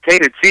Tea. Tae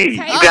Da Tea.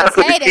 Tay- You gotta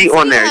put Tae the Da T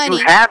on Tea, there. honey.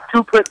 You have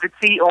to put the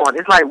T on.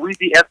 It's like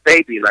Weezy F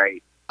Baby.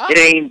 Like Oh, it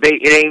ain't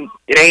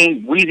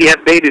Weezy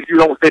F Baby if you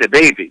don't say the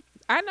baby.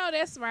 I know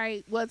that's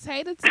right. Well,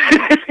 Tay Da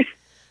Tea.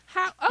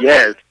 How? Okay.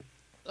 Yes.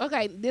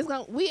 Okay,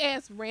 we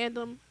ask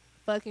random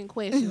fucking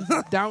questions.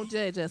 Don't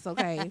judge us,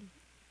 okay?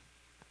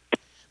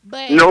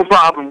 But No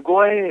problem.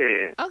 Go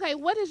ahead. okay,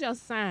 what is your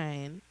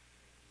sign?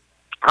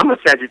 I'm a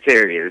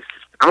Sagittarius.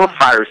 I'm a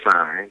fire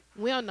sign.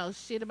 We don't know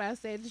shit about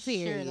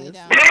Sagittarius. Surely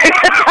don't.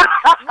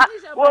 What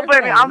is your Well, birthday?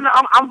 baby,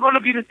 I'm gonna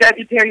be the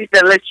Sagittarius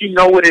that lets you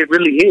know what it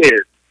really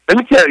is. Let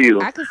me tell you.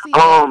 I can see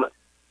that.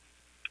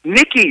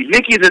 Nikki's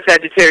a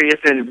Sagittarius,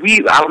 and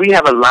we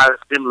have a lot of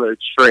similar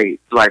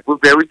traits. Like we're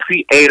very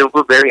creative,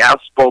 we're very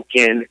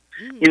outspoken.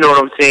 You know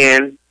what I'm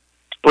saying?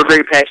 We're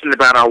very passionate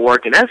about our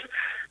work, and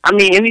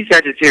any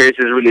Sagittarius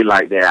is really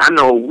like that. I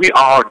know we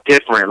all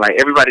different. Like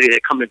everybody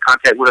that come in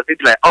contact with us, they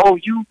be like, "Oh,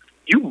 you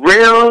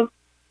real,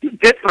 you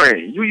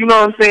different." You know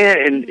what I'm saying?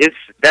 And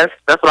that's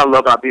what I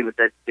love about being a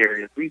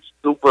Sagittarius. We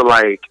super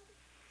like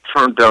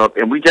turned up,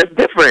 and we just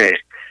different.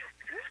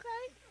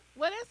 Okay.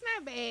 Well, that's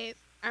not bad.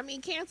 I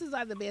mean, cancers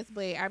are the best,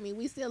 but I mean,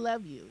 we still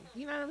love you.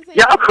 You know what I'm saying?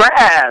 Y'all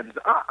crabs.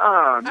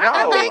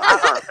 No.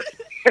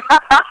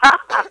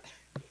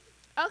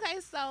 Okay,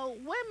 so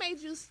what made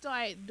you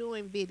start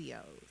doing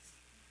videos?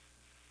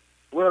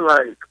 Well,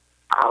 like,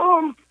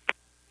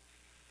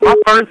 my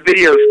first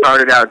video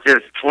started out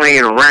just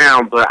playing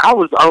around, but I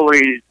was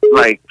always,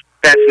 like,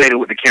 fascinated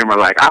with the camera.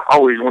 Like, I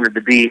always wanted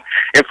to be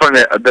in front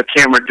of the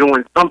camera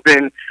doing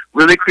something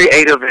really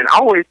creative, and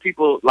always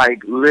people,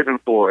 like, living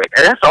for it.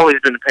 And that's always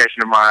been a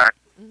passion of mine.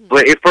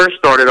 But it first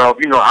started off,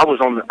 I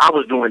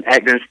was doing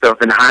acting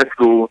stuff in high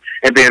school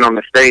and being on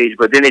the stage.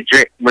 But then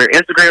when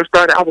Instagram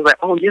started, I was like,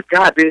 oh, yes,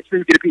 God, bitch, let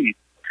me get a piece.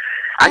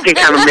 I can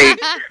kind of make,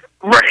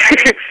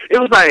 right? It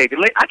was like,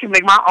 I can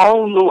make my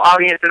own little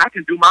audience and I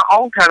can do my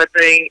own kind of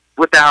thing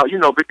without,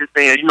 bitches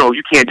saying,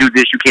 you can't do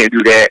this, you can't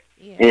do that.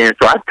 Yeah. And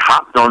so I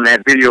hopped on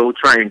that video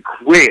train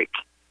quick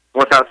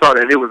once I saw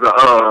that it was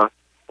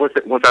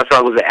once I saw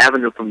it was an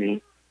avenue for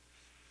me.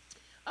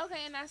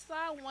 Okay, and I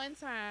saw one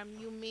time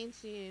you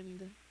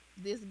mentioned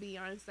this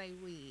Beyonce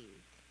wig.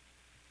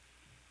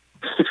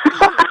 Can you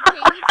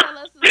tell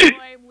us the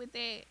story with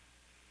that?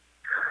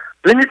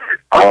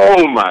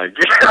 Oh my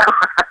God!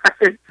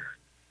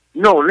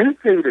 No, let me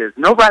tell you this.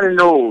 Nobody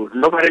knows. So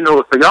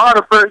y'all are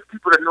the first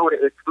people to know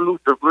the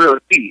exclusive real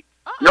tea.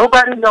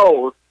 Nobody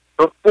knows.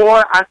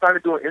 Before I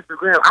started doing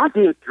Instagram, I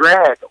did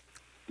drag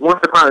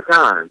once upon a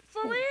time.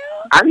 For real?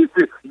 I used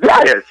to.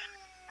 Yes.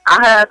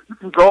 You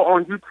can go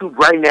on YouTube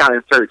right now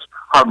and search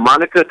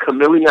Harmonica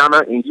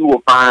Chameleona, and you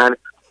will find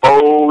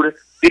old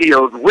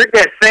videos with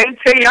that same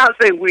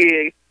Beyonce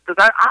wig.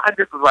 Because I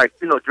just was like,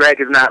 drag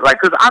is not like,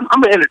 because I'm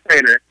an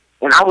entertainer,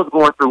 and I was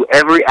going through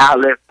every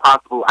outlet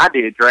possible. I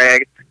did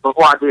drag.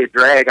 Before I did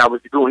drag, I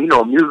was doing,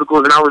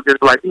 musicals, and I was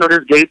just like, this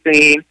gay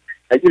scene.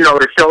 And,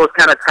 the show was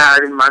kind of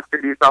tired in my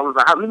city, so I was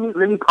like,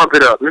 let me pump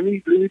it up. Let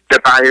me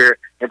step out here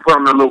and put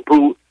on a little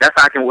boot. That's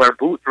how I can wear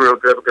boots real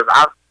good, because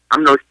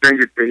I'm no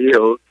stranger to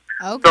heels.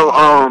 Okay. So,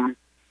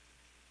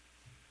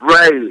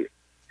 right.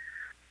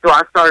 So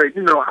I started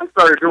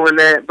doing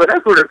that, but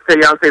that's where the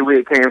Beyonce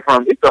wig came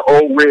from. It's an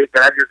old wig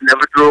that I just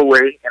never threw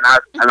away, and I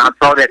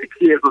saw that the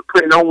kids was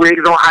putting on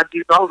wigs on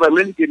IG, so I was like,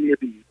 let me get me a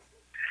piece.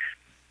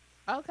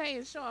 Okay,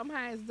 and show them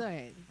how it's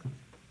done.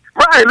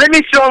 Right, let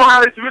me show them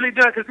how it's really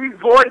done, because these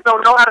boys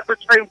don't know how to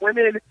portray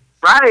women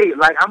right.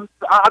 Like,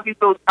 I'll be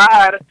so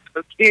tired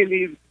of seeing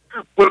these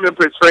women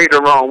portrayed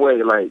the wrong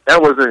way. Like,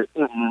 that wasn't,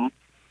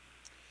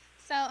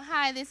 So,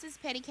 hi, this is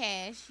Petty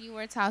Cash. You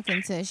were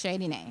talking to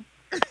Shadee Name.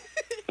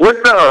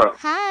 What's up?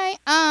 Hi,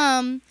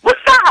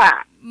 What's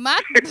up? my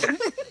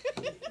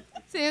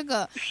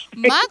Typical.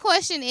 My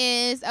question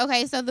is,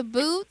 okay, so the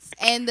boots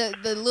and the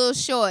little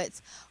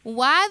shorts,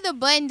 why the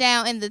button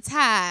down and the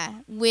tie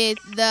with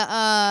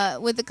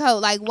the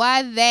coat? Like,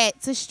 why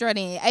that to strut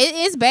in?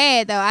 It's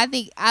bad though.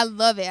 I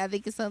love it. I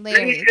think it's Let me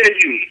hilarious. tell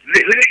you.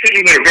 Let me tell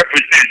you what it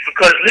represents.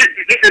 Because this is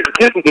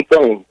the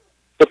thing.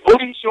 The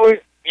booty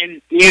shorts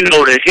and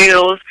the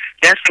heels.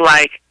 That's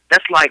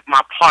like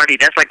my party.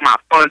 That's like my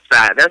fun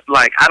side. That's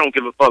like I don't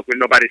give a fuck when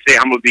nobody say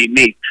I'm gonna be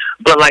me.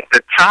 But like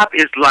the top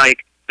is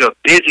like the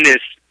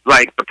business,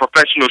 like the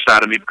professional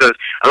side of me. Because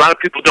a lot of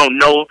people don't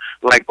know.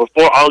 Like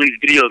before all these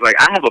videos, like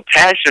I have a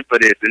passion for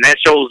this, and that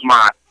shows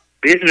my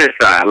business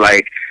side.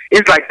 Like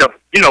it's like the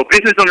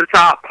business on the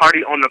top,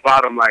 party on the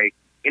bottom. Like.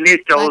 And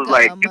it shows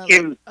like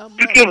you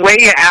can weigh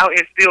it out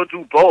and still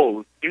do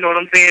both. You know what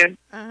I'm saying?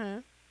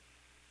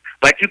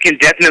 Like you can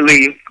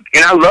definitely,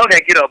 and I love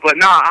that get up.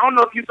 But I don't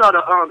know if you saw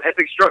the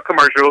Epic Struck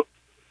commercial.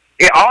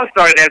 It all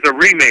started as a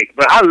remake,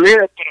 but I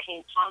live for the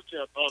whole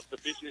concept of the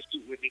business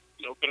suit with it,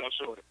 put on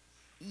short.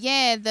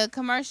 Yeah, the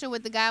commercial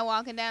with the guy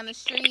walking down the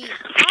street.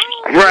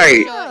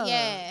 Right.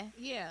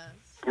 Yeah.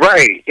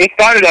 Right. It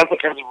started off as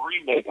a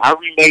remake. I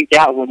remade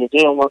that one, and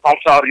then once I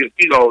saw the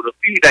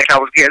feedback I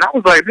was getting, I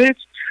was like, bitch,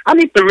 I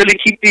need to really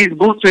keep these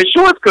boots and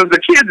shorts because the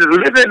kids is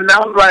living. And I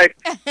was like,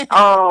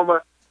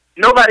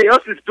 nobody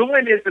else is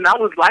doing this, and I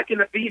was liking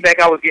the feedback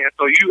I was getting.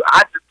 So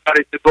I just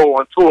started to go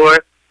on tour,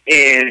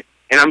 and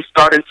I'm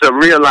starting to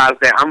realize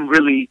that I'm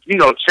really,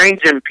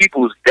 changing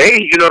people's day.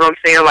 You know what I'm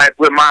saying? Like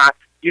with my,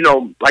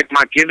 like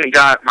my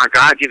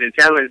God-given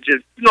talent,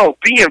 just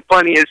being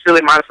funny and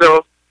silly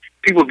myself.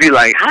 People be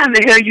like, how in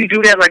the hell you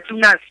do that? Like, you're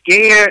not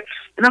scared?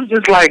 And I'm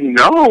just like,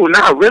 no,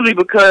 not really,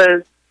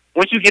 because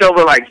once you get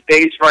over, like,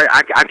 stage fright,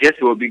 I guess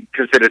it would be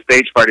considered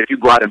stage fright if you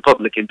go out in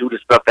public and do the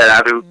stuff that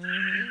I do.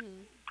 Mm-hmm.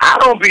 I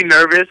don't be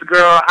nervous,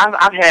 girl.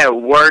 I've had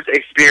worse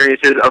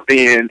experiences of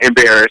being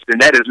embarrassed, and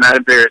that is not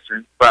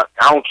embarrassing. But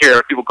I don't care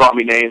if people call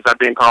me names. I've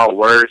been called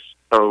worse,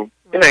 so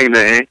it ain't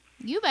nothing.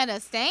 You better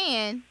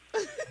stand.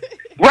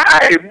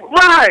 Right.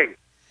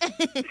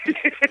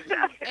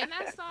 And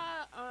I saw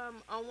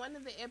on one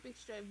of the Epic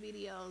Strut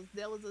videos,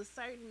 there was a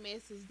certain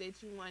message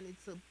that you wanted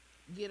to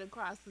get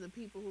across to the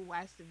people who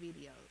watch the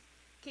videos.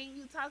 Can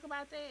you talk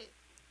about that?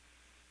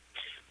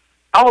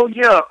 Oh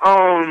yeah.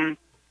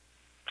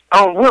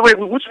 Wait.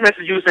 Which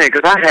message you were saying?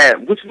 Because I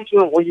had which one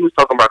you was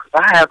talking about?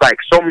 Because I have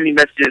like so many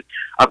messages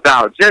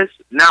about just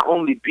not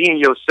only being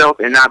yourself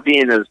and not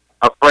being as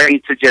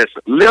afraid to just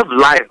live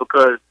life.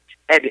 Because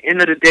at the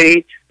end of the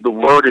day, the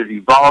world is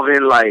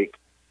evolving. Like.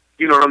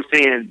 You know what I'm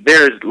saying?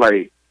 There's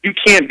like, you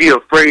can't be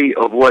afraid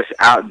of what's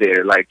out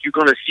there. Like, you're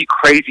going to see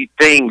crazy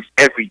things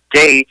every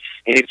day.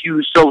 And if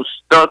you're so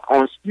stuck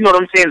on, you know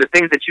what I'm saying, the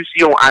things that you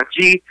see on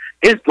IG,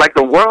 it's like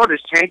the world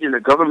is changing. The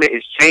government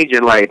is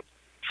changing. Like,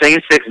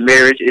 same-sex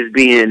marriage is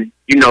being,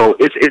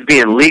 it's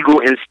being legal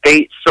in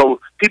states. So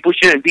people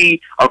shouldn't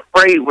be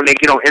afraid when they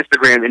get on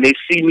Instagram and they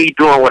see me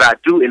doing what I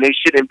do. And they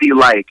shouldn't be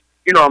like,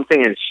 you know what I'm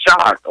saying,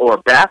 shocked or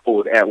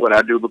baffled at what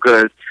I do.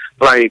 Because,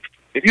 like,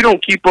 if you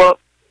don't keep up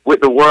with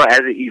the world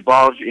as it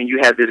evolves and you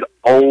have this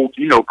old,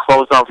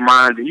 closed off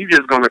mind, and you're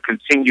just going to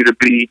continue to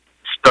be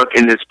stuck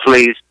in this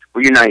place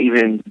where you're not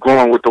even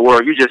going with the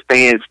world. You're just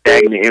staying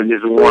stagnant in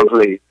this one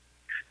place.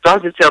 So I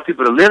just tell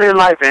people to live their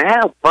life and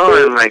have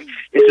fun. Like,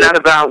 it's not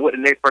about what the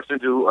next person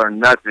do or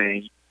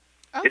nothing.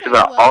 Okay, it's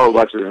about all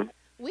about you.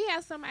 We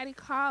have somebody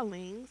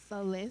calling,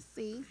 so let's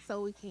see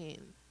so we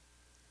can.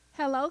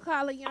 Hello,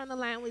 caller. You're on the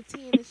line with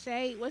T in the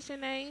Shade. What's your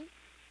name?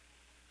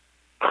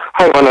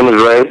 Hi, my name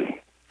is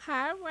Ray.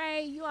 Hi,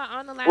 Ray. You are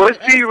on the line with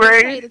us with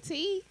Ray? Tae Da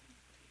Tea.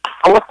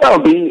 Oh, what's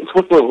up, B?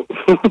 What's up?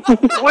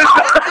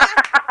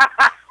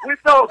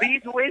 What's up, B?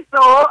 What's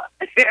up?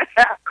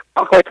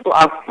 Okay, so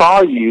I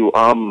saw you.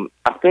 I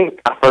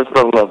think I first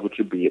fell in love with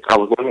you, B. I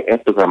was on your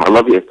Instagram. I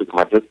love your Instagram.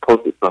 I just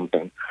posted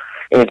something.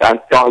 And I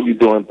saw you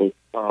doing this,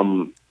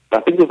 I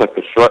think it was like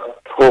a short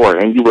tour,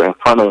 and you were in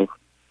front of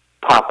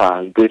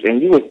Popeyes, bitch.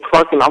 And you was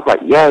twerking. I was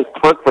like, yes,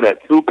 twerk for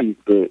that two-piece,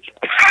 bitch.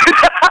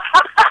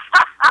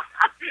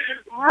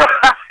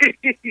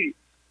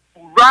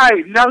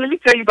 Right. Now, let me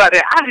tell you about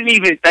that. I didn't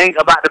even think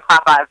about the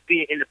Popeyes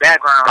being in the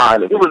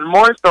background. It was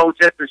more so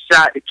just a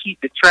shot to keep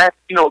the traffic,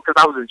 because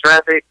I was in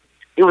traffic.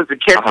 It was to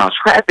catch the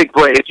traffic,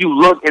 but if you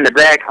look in the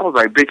back, I was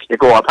like, bitch, they're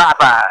going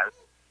Popeyes.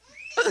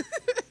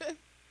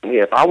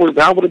 Yeah, if I would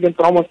have been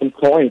throwing some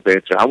coins,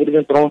 bitch. I would have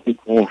been throwing some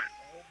coins.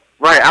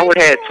 Right, I would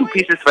have had 2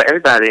 pieces for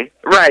everybody.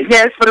 Right,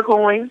 yes, for the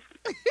coins.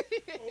 Oh, my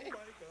God.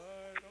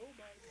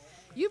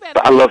 You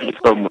better. I love you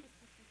so much.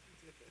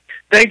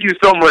 Thank you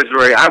so much,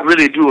 Ray. I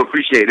really do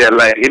appreciate that.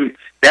 Like,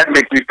 that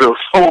makes me feel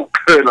so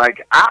good.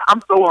 Like,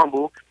 I'm so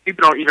humble.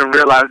 People don't even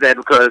realize that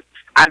because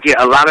I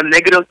get a lot of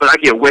negatives, but I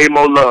get way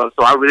more love.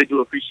 So I really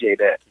do appreciate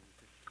that.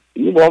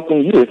 You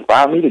welcome. You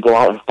inspire me to go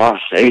out and start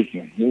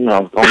shaking. You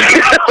know,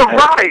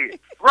 right.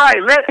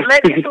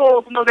 Let the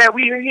souls know that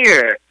we are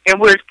here and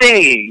we're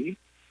staying.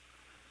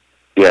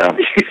 Yeah.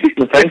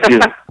 Thank you.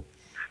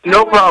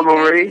 No problem,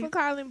 Thank Marie. you for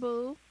calling,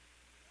 boo.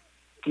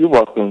 You're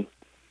welcome.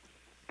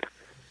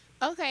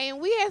 Okay,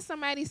 and we had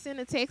somebody send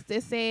a text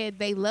that said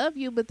they love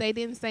you, but they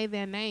didn't say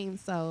their name.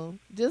 So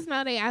just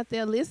know they out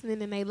there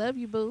listening and they love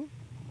you, boo.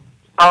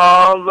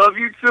 Oh, love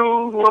you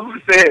too. Whoever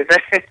said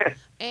that.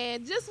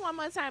 And just one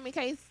more time, in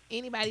case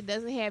anybody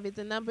doesn't have it,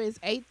 the number is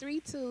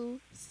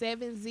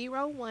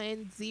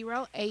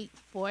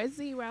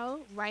 832-701-0840.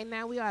 Right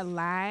now, we are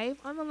live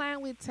on the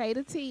line with Tae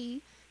Da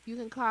Tea. You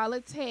can call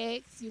or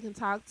text. You can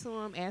talk to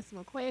him, ask him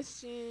a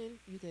question.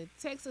 You can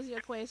text us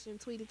your question,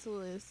 tweet it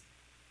to us,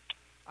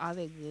 all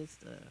that good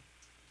stuff.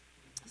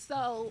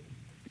 So,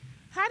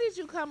 how did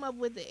you come up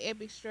with the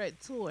Epic Strut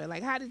Tour?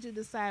 Like, how did you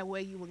decide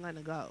where you were going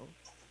to go?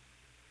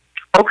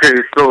 Okay,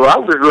 so I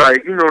was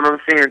like, you know what I'm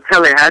saying,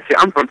 Tallahassee.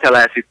 I'm from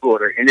Tallahassee,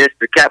 Florida, and it's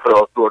the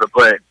capital of Florida.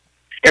 But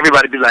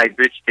everybody be like,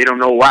 bitch, they don't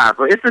know why.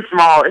 But it's a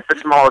small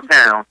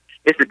town.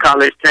 It's a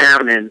college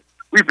town, and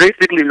we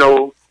basically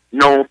known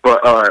for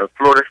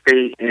Florida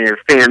State and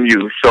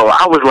FAMU. So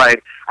I was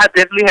like, I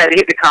definitely had to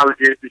hit the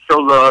colleges to show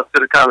love to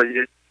the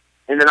colleges.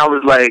 And then I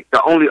was like,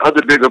 the only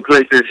other bigger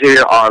places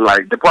here are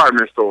like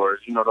department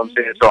stores. You know what I'm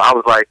saying? So I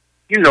was like,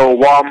 you know,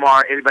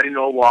 Walmart. Everybody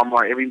know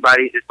Walmart.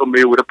 Everybody is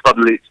familiar with the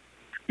Publix.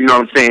 You know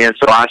what I'm saying?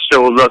 So I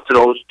show love to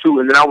those two.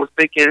 And then I was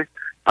thinking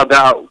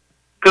about,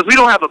 because we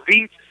don't have a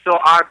beach, so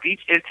our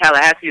beach in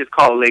Tallahassee is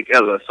called Lake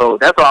Ella. So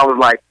that's why I was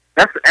like,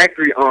 that's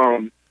actually,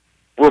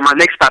 well, my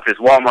next stop is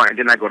Walmart, and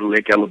then I go to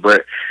Lake Ella.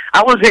 But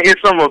I was hitting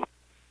some of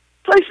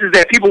places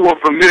that people were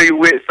familiar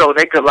with so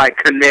they could, like,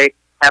 connect,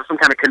 have some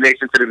kind of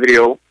connection to the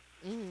video.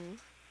 Mm-hmm.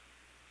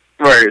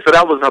 Right. So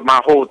that was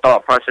my whole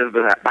thought process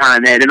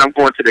behind that. And I'm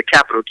going to the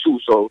capital, too,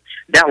 so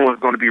that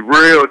one's going to be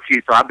real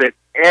cheap. So I bet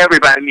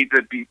everybody needs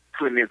to be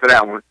putting into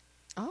that one.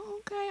 Oh,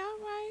 okay, all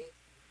right.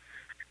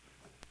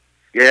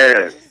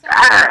 Yeah.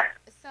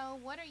 So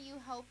what are you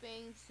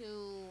hoping to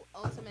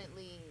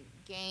ultimately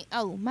gain?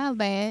 Oh, my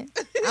bad.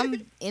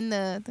 I'm in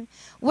the.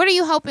 What are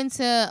you hoping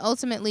to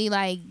ultimately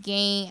like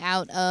gain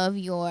out of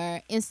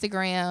your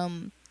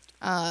Instagram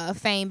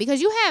fame?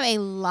 Because you have a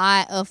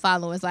lot of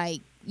followers. Like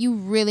you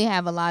really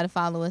have a lot of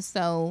followers.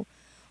 So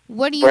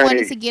what do you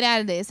want to get out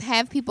of this?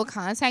 Have people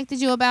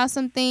contacted you about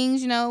some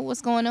things? You know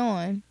what's going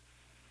on?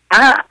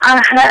 I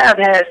have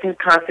had some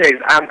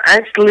contacts. I'm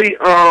actually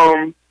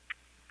I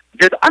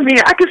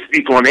can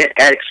speak on it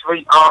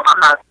actually. I'm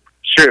not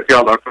sure if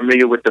y'all are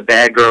familiar with the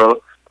bad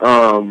girl,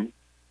 Tanisha.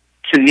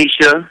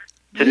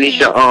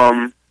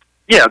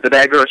 Yeah, the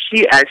bad girl.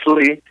 She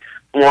actually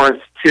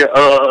wants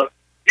to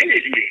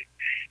manage me,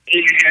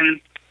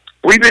 and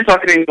we've been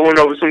talking and going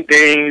over some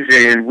things,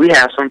 and we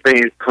have some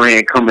things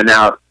planned coming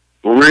out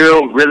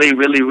really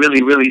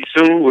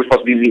soon. We're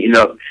supposed to be meeting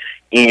up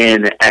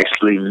in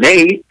actually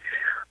May.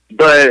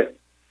 But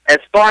as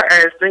far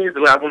as things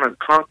that I want to,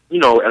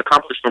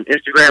 accomplish from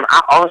Instagram,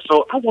 I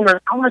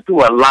want to do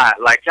a lot.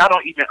 Like y'all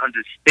don't even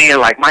understand.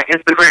 Like my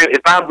Instagram,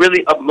 if I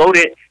really upload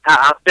it how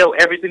I felt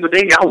every single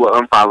day, y'all will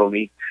unfollow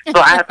me.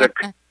 So I have to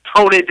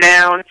tone it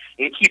down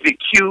and keep it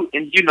cute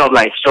and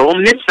like show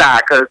them this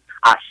side because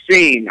I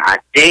sing, I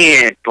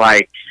dance,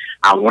 like.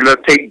 I want to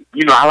take,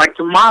 I like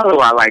to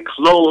model, I like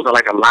clothes, I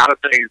like a lot of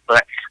things,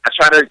 but I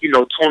try to,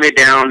 tone it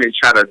down and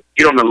try to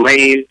get on the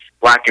lane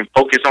where I can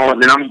focus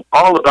on, and I'm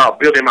all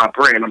about building my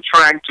brand. I'm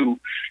trying to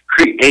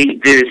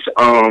create this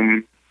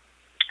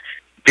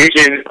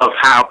vision of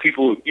how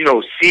people,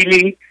 see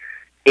me,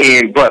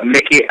 but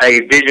make it a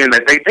vision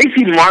that they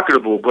see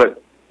marketable,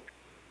 but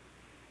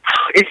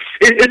it's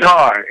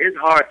hard. It's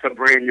hard to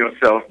brand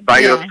yourself by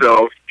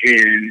yourself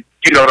and,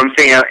 you know what I'm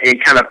saying,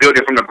 and kind of build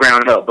it from the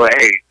ground up, but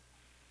hey,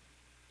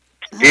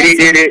 Diddy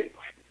did it.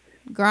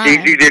 Grind.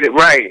 Jay-Z did it.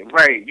 Right.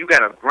 You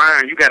gotta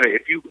grind. You gotta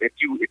if you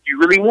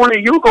really want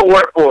it, you go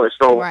work for it.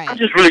 So I'm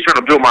just really trying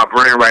to build my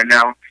brand right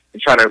now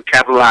and try to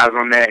capitalize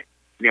on that.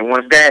 And then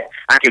once that,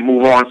 I can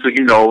move on to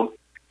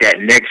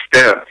that next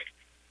step.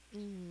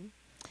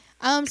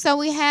 So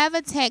we have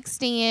a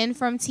text in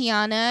from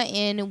Tiana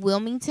in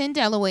Wilmington,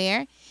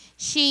 Delaware.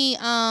 She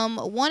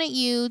wanted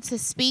you to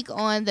speak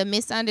on the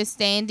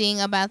misunderstanding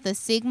about the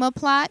Sigma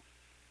plot.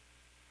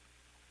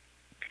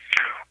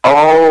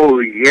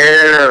 Oh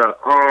yeah.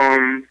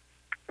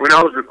 When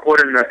I was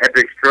recording the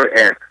Epic Strut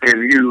at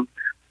FAMU,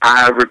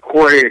 I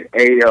recorded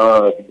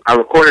a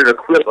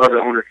clip of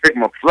it on the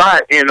Sigma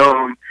plot, and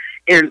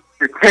to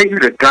tell you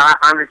the God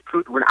honest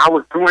truth, when I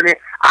was doing it,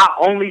 I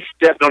only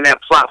stepped on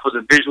that plot for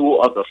the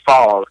visual of the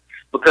fall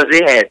because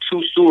it had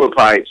two sewer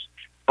pipes,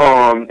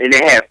 and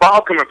it had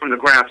fall coming from the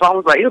ground. So I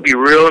was like, it'll be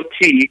real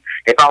tea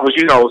if I was,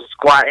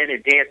 squatting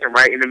and dancing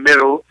right in the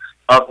middle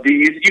of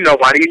these,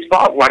 while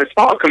this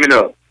fall coming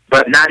up,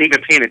 but not even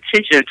paying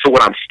attention to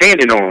what I'm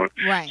standing on.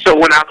 Right. So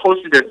when I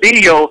posted the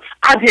video,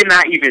 I did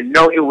not even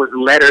know it was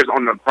letters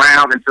on the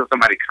ground until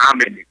somebody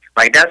commented.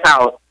 Like, that's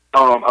how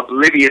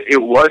oblivious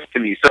it was to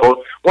me.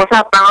 So once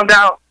I found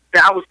out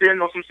that I was sitting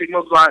on some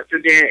Sigma blocks,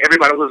 and then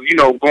everybody was,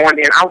 going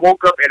in, I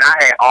woke up and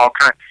I had all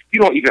kinds.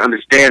 You don't even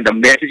understand the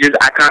messages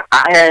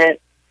I had.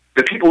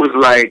 The people was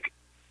like,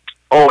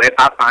 oh, if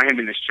I find him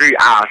in the street,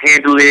 I'll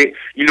handle it.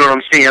 You know what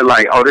I'm saying?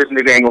 Like, oh, this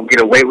nigga ain't gonna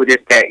get away with this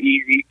that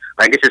easy.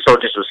 Like, this is so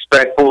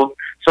disrespectful.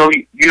 So,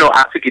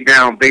 I took it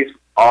down based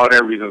on all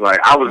that reasons. Like,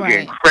 I was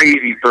getting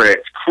crazy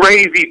threats.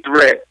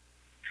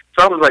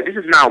 So I was like, this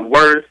is not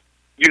worth,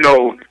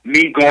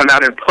 me going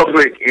out in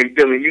public and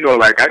feeling,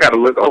 like I gotta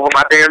look over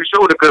my damn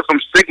shoulder because some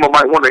Sigma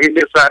might want to hit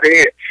me upside the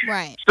head.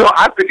 Right. So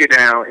I took it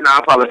down and I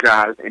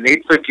apologized. And they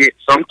took it.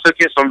 Some took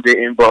it, some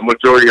didn't, but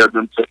majority of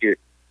them took it.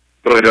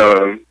 But,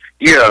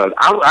 yeah,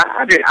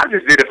 I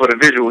just did it for the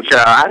visual,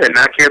 child. I did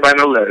not care about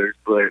no letters,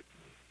 but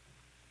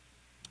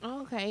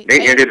Okay.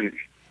 they ended it.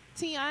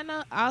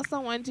 Tiana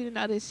also wanted you to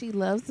know that she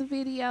loves the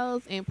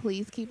videos, and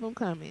please keep them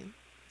coming.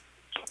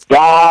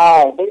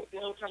 Wow, they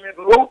still coming,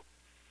 bro.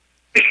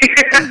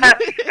 I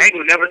ain't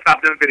gonna never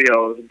stop them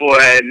videos,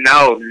 boy.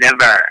 No,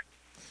 never.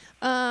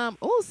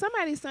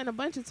 Somebody sent a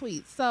bunch of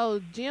tweets.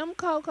 So Jim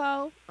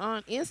Coco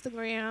on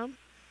Instagram,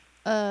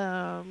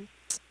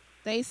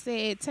 they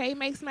said, Tay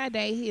makes my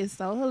day. He is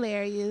so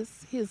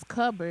hilarious. His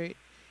cupboard.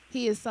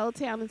 He is so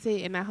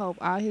talented, and I hope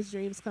all his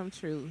dreams come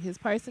true. His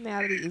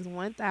personality is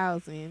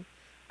 1,000.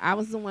 I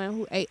was the one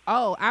who ate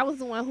all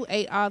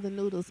the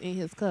noodles in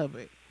his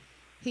cupboard.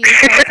 He is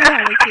so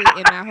talented,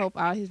 and I hope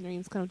all his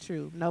dreams come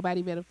true.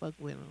 Nobody better fuck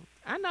with him.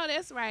 I know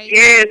that's right.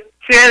 Yes,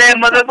 tell that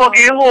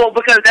motherfucking whore,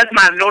 because that's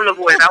my NOLA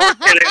voice. I was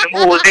telling them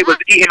whores they was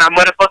eating my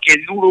motherfucking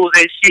noodles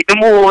and shit. Them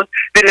whores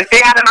better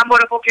stay out of my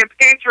motherfucking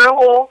pantry,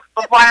 whore,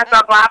 before I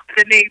start buying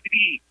the niggas to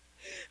eat.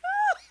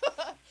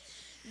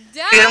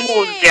 Dang. Them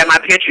whores got my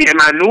pantry and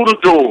my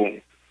noodles door.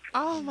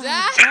 Oh my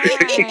Dang.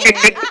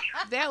 God.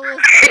 That was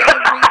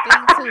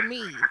everything to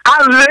me.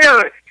 I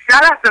live.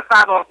 Shout out to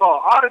 504.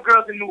 All the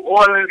girls in New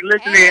Orleans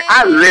listening. Hey.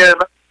 I live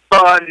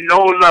for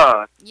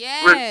NOLA.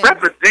 Yes.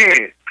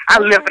 Represent. I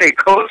live for their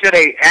culture,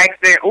 their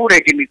accent. Oh,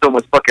 they give me so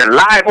much fucking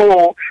live.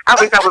 Oh, I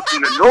wish I was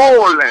from the New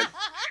Orleans.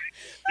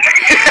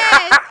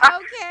 Yes.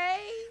 Okay.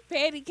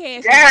 Patty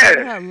Cash Yes. is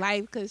in her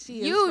life because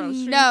she is from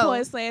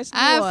Shreveport /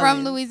 I'm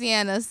from New Orleans.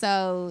 Louisiana,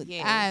 so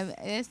Yes.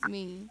 it's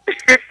me.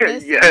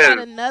 Let's see, we got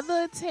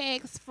another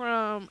text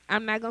from,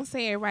 I'm not going to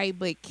say it right,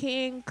 but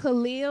King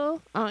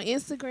Khalil on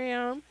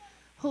Instagram,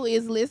 who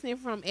is listening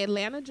from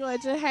Atlanta,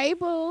 Georgia. Hey,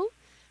 boo.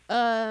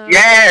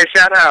 Yeah,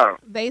 shout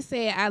out. They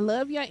said, I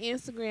love your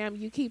Instagram.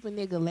 You keep a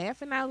nigga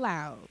laughing out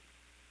loud.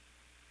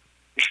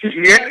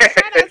 Yeah.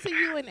 Shout out to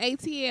you and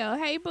ATL.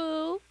 Hey,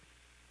 boo.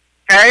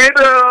 Hey,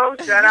 boo.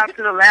 Shout out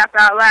to the Laugh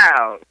Out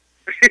Loud.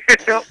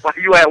 While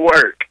you at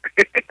work.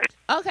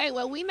 Okay,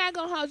 well, we're not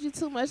going to hold you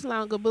too much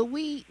longer, but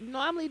we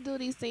normally do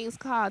these things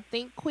called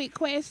Think Quick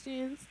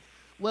questions,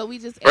 where we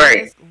just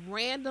ask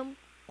random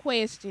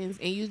questions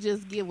and you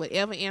just give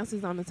whatever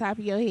answers on the top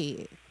of your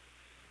head.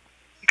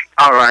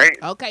 All right.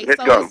 Okay, let's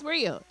so go. it's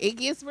real. It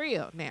gets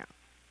real now.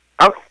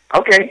 Oh,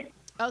 okay.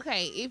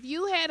 Okay, if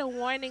you had a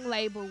warning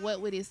label,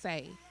 what would it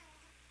say?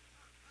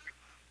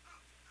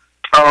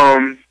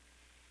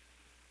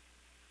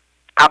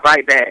 I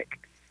bite back.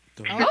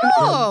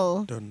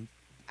 Oh.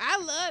 I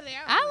love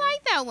that. I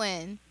like that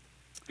one.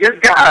 Yes,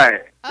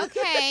 God.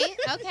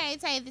 Okay,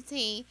 Tae Da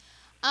Tea.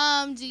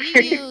 Do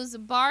you use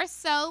bar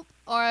soap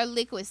or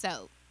liquid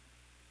soap?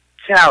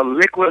 Child,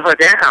 liquid her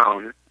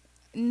down.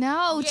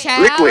 No, Yeah.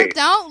 child. Liquid.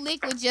 Don't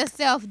liquid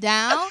yourself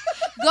down.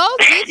 Go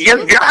get Yes,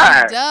 you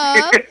God.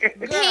 some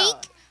Dove, Pink,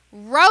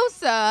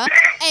 Rosa,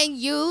 and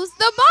use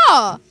the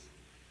ball.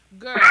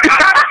 Girl.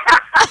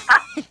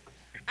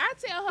 I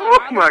tell her Oh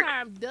all my- the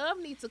time, Dove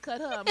needs to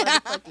cut her a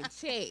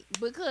motherfucking check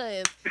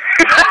because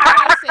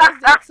that girl says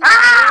that to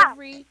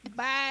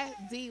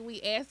everybody we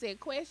ask that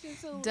question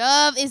to.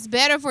 Dove is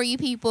better for you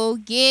people.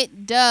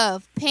 Get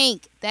Dove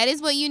Pink. That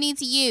is what you need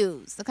to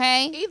use,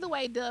 okay? Either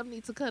way, Dove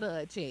needs to cut her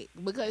a check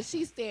because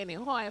she's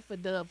standing hard for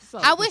Dove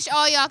soap. I wish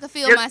all y'all could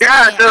feel Yes, my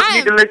God skin. does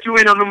need to let you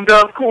in on them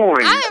Dove coins.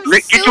 I am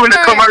Get you in the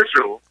super-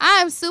 commercial. I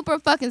am super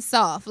fucking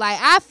soft. Like,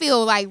 I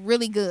feel, like,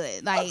 really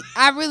good. Like,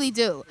 I really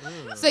do.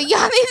 So,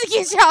 y'all need to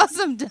get y'all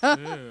some Dove. Oh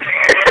my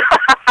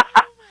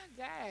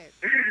God.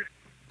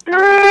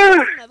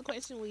 That's another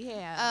question we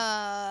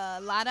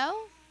have.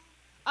 Lotto?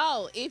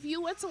 Oh, if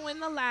you were to win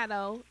the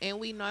lotto, and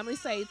we normally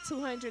say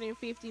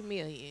 250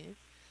 million.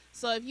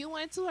 So if you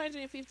won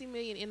 250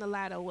 million in the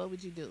lotto, what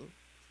would you do?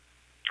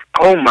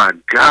 Oh my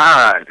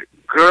God,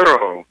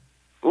 girl.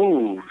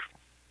 Ooh.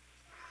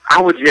 I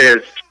would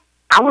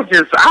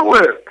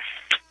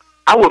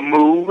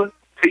move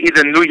to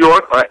either New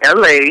York or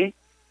LA.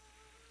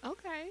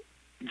 Okay.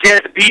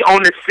 Just be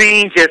on the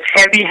scene, just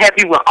heavy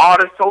with all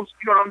the social,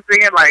 you know what I'm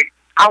saying? Like,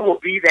 I will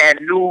be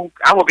that new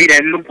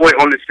boy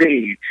on the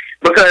scene.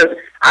 Because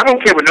I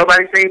don't care what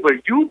nobody say,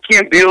 but you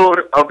can build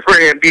a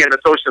brand being a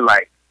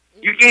socialite.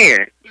 You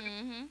can.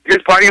 Mm-hmm.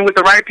 Just partying with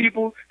the right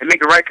people and make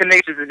the right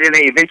connections, and then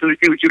they eventually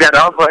see what you got to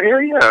offer.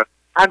 Hell yeah.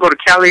 I go to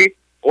Cali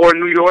or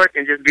New York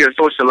and just be a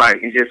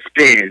socialite and just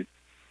spin.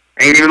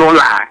 Ain't even gonna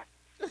lie.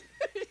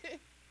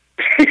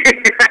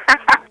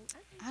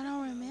 I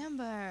don't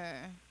remember.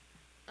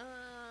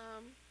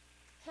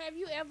 Have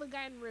you ever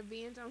gotten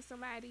revenge on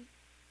somebody?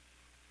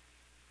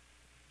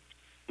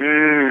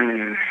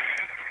 Yeah,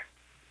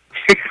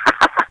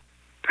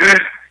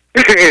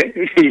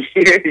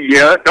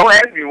 don't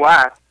ask me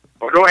why.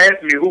 Or don't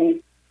ask me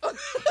who.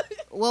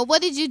 Well,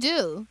 what did you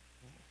do?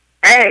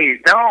 Hey.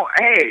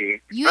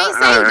 You ain't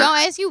say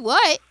don't ask you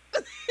what.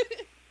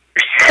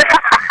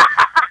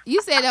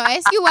 You said don't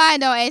ask you why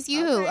and don't ask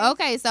you who.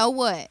 Okay, so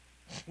what?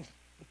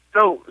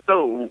 So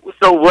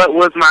what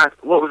was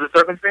the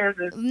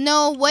circumstances?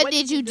 No, what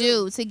did you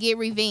do to get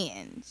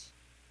revenge?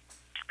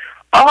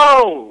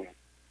 Oh,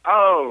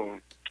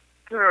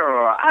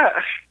 girl,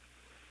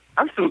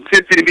 I'm too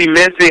tipsy to be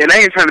messy, and I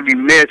ain't trying to be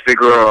messy,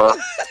 girl.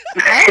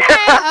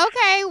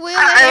 Okay, well,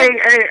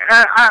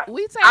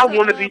 I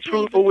want to be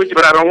truthful with you,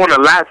 but I don't want to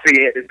lie to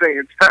you at the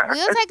same time.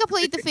 we'll take a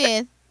plead the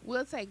fifth.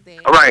 We'll take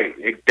that. All right,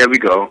 there we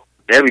go.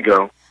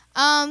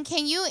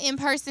 Can you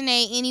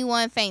impersonate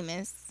anyone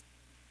famous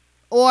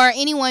or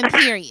anyone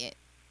period?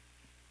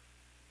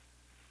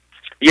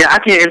 Yeah, I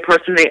can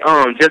impersonate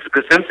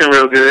Jessica Simpson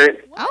real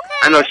good. Okay.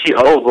 I know she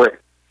old, but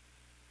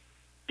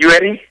you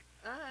ready?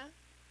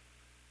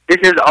 This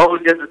is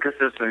old Jessica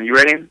Simpson. You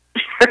ready?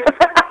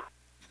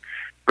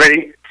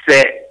 Ready,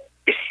 set.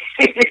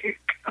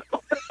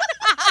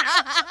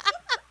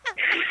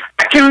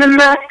 I can let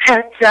my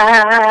head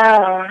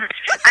down.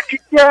 I can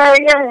tell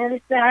you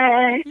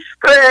anything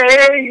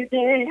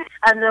crazy.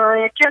 I know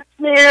you kept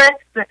me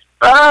restless,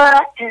 but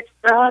I hit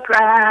the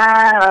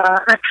ground.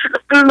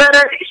 Nothing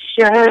better to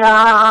shut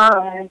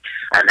on.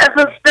 I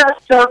never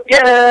felt so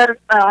good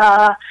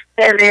about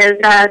it as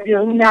I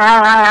do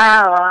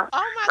now.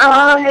 Oh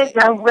my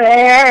God. I'm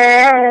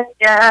with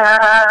you.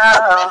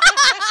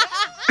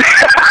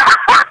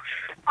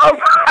 Oh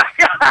my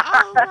God.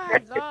 Oh my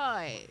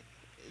God.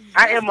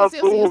 I am a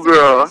fool,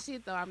 girl.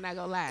 Shit, though, I'm not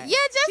gonna lie. Yeah,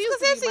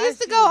 Jessica Simpson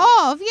used to go shit.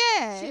 off.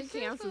 Yeah. She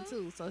canceled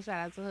too, so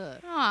shout out to her.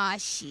 Aw,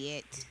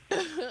 shit.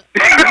 I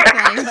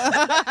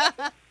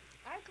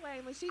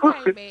claim her. She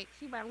came back.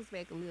 She bounced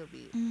back a little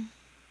bit.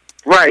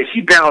 Right,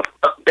 she bounced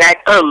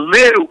back a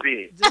little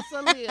bit. Just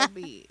a little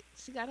bit.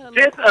 She got her.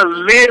 Just a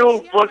little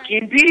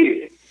fucking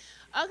bit.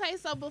 Okay,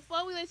 so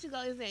before we let you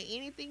go, is there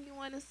anything you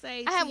want to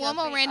say? I have one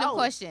more random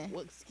question.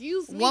 Well,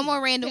 excuse me. One more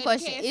random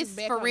question. It's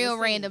for real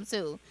random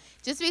too.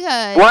 Just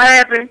because. What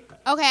happened?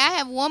 Okay, I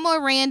have one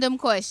more random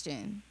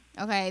question.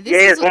 Okay.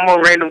 One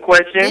more random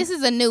question. This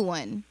is a new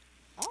one.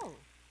 Oh.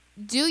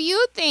 Do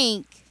you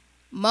think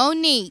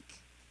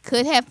Monique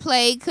could have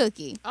played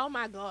Cookie? Oh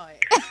my God.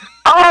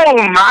 Oh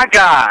my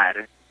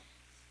God.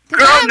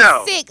 Girl, I'm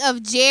no. sick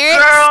of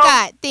Jared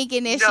Scott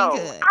thinking that she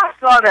could. I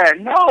saw that.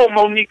 No,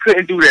 Monique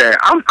couldn't do that.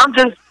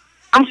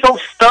 I'm so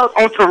stuck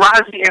on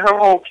Taraji and her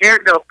whole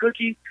character of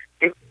Cookie.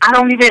 If I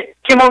don't even,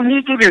 can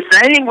Monique even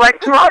sing like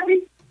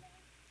Taraji?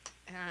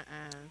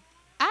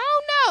 I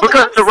don't know.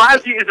 Because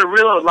Taraji is a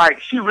real,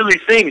 she really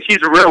sings.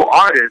 She's a real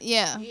artist.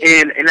 Yeah.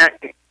 And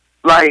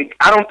I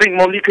don't think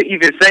Monique could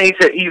even sing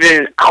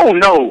I don't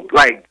know,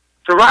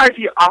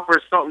 Taraji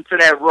offers something to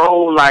that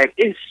role,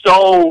 it's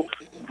so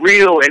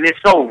real and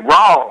it's so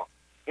raw.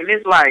 And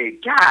it's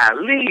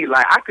golly,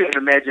 I couldn't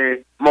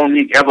imagine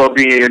Monique ever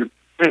being,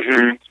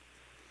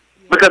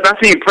 Because I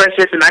seen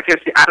Precious and I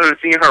done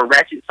seen her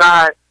ratchet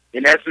side,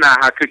 and that's not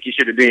how Cookie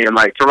should have been.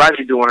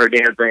 Taraji doing her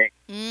damn thing.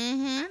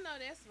 I know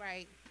that's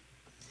right.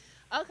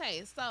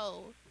 Okay,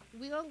 so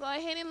we're going to go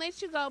ahead and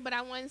let you go, but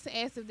I wanted to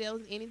ask if there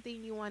was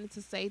anything you wanted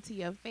to say to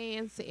your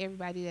fans, to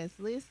everybody that's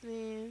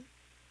listening.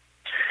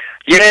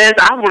 Yes,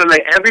 I want to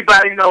let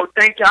everybody know.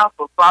 Thank y'all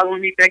for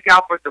following me. Thank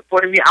y'all for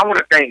supporting me. I want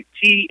to thank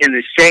T in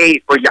the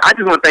Shade for y'all. I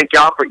just want to thank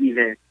y'all for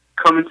even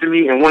coming to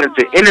me and wanting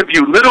to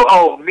interview little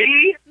old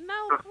me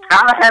from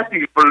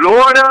Tallahassee,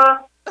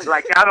 Florida.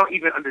 Y'all don't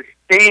even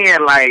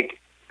understand,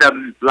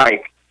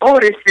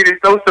 this shit is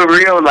so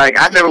surreal.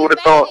 I never would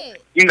have thought,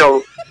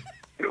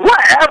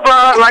 whatever.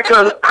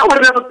 I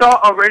would have never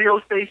thought a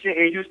radio station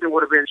in Houston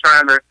would have been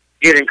trying to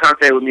get in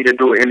contact with me to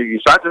do an interview.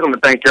 So I just want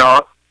to thank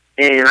y'all.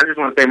 And I just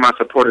want to thank my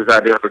supporters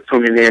out there for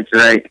tuning in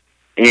tonight.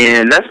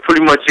 And that's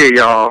pretty much it,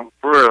 y'all.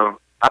 For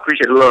real. I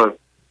appreciate the love.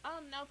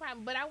 Oh, no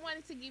problem. But I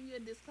wanted to give you a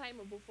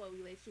disclaimer before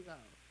we let you go.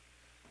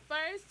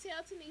 First,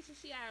 tell Tanisha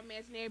she our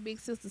imaginary big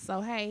sister,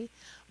 so hey.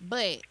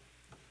 But,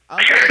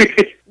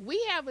 okay, we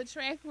have a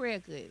track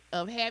record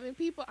of having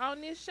people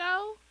on this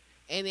show,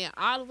 and then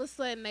all of a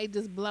sudden they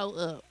just blow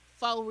up.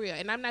 For real.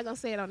 And I'm not going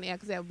to say it on the air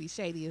because that would be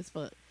shady as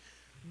fuck.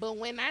 But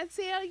when I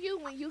tell you,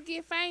 when you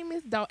get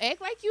famous, don't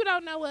act like you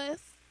don't know us.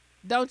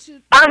 Don't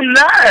you? I'm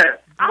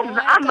not. I'm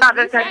not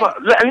that type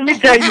of. Let me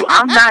tell you,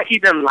 I'm not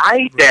even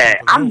like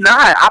that. I'm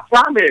not. I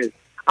promise.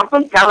 I'm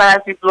from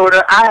Tallahassee,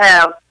 Florida. I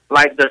have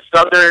the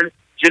Southern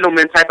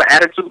gentleman type of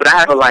attitude, but I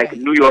have a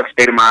New York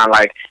state of mind.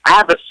 I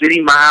have a city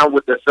mind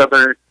with the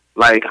Southern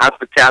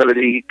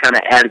hospitality kind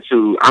of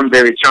attitude. I'm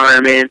very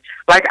charming.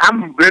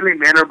 I'm really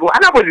mannerable,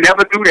 and I would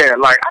never do that.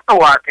 I know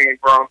where I came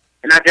from,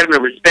 and I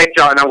definitely respect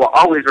y'all, and I will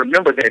always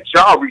remember that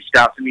y'all reached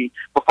out to me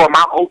before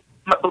my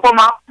before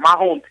my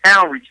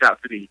hometown reached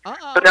out to me.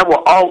 Uh-oh. So that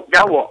were all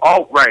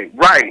right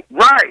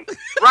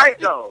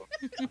though.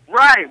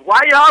 Right.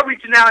 Why y'all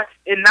reaching out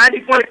in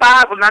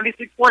 90.5 or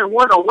 96.1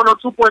 or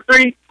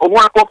 102.3 or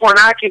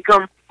 104.9 can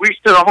come reach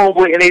to the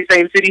homeboy in the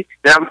same city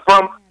that I'm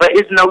from, but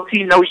it's no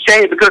tea, no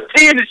shade because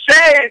Tea in the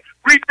Shade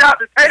reached out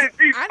to Tae Da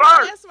Tea I know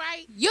first. that's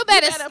right. You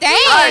better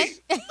stand.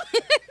 stand.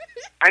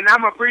 And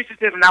I'm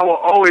appreciative, and I will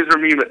always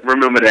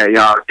remember that,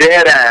 y'all.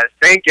 Dead ass.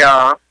 Thank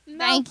y'all.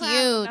 Thank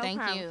you. Thank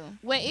problem. you.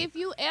 Well, if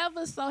you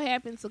ever so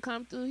happen to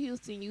come through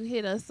Houston, you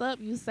hit us up.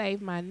 You save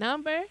my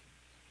number,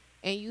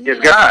 and you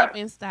hit us up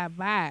and stop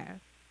by.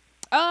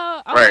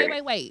 Oh, okay.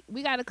 Right. Wait.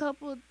 We got a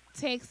couple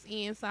texts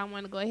in, so I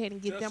want to go ahead and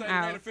get them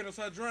out. Finish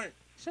her drink.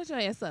 Shut your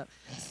ass up.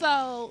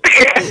 So,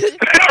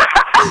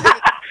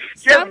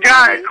 Just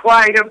God,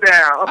 quiet him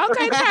down.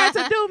 Okay, trying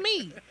to do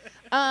me.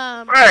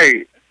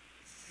 Right.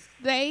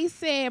 They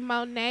said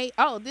Monet.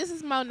 Oh, this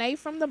is Monet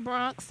from the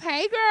Bronx.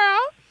 Hey, girl.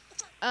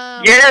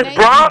 Yes, Monet,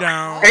 Bronx.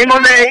 Hey,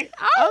 Monet.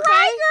 All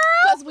right,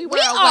 girl. Because we We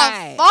are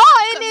worldwide. far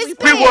in this we We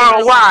bitch.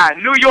 worldwide.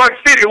 New York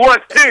City,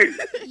 what too?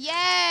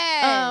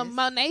 Yes.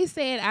 Monet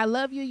said, I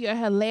love you. You're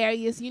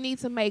hilarious. You need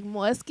to make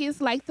more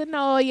skits like the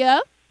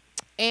NOLA.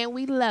 And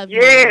we love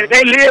you. Yeah,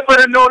 they live for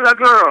the NOLA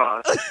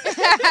girls.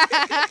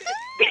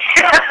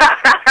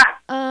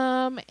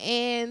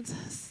 And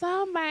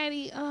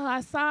somebody,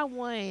 I saw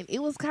one. It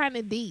was kind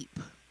of deep.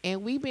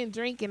 And we've been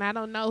drinking. I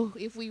don't know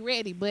if we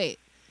ready, but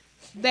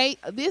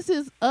this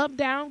is Up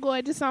Down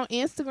Gorgeous on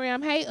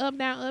Instagram. Hey, Up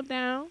Down, Up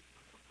Down.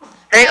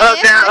 Hey, up,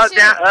 down, up,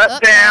 down,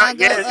 up, down.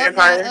 Go Yes, up,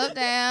 down, up,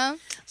 down.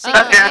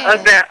 Up, down,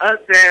 up, down,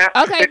 up, down.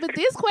 Okay, but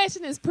this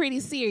question is pretty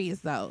serious,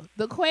 though.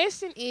 The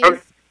question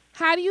is,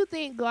 how do you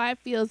think God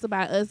feels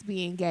about us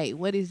being gay?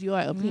 What is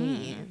your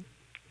opinion?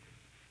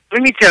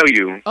 Let me tell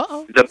you.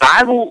 Uh-oh. The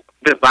Bible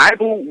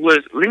was.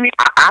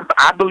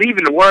 I believe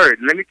in the word.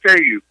 Let me tell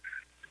you.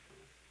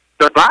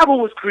 The Bible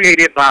was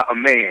created by a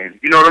man.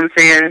 You know what I'm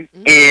saying?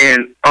 Mm-hmm.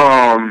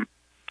 And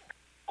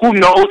who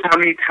knows how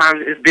many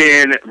times it's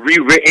been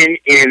rewritten?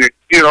 And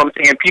you know what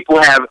I'm saying?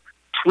 People have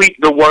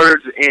tweaked the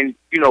words and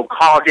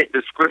called it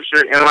the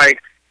scripture. And I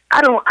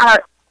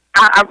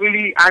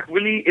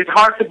really, it's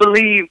hard to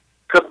believe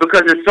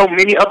because there's so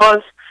many of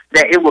us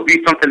that it would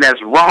be something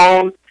that's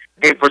wrong.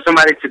 And for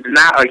somebody to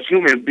deny a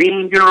human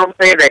being, you know what I'm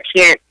saying, that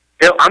can't,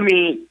 there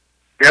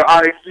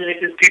are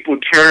experiences people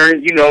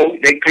turn,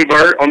 they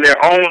convert on their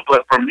own.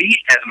 But for me,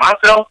 as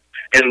myself,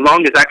 as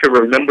long as I can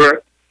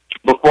remember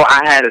before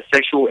I had a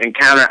sexual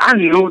encounter, I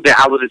knew that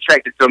I was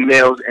attracted to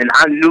males, and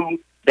I knew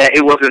that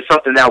it wasn't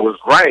something that was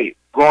right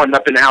growing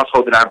up in the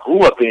household that I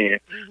grew up in.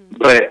 Mm-hmm.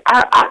 But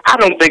I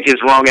don't think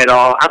it's wrong at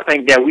all. I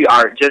think that we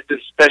are just as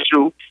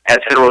special as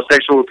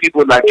heterosexual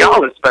people, like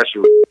y'all are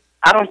special.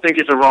 I don't think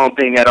it's a wrong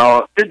thing at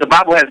all. The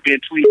Bible has been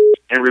tweaked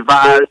and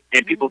revised,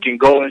 and people can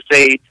go and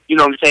say, you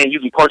know what I'm saying, you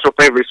can quote your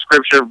favorite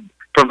scripture,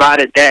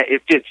 provided that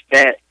it fits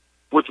that,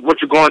 what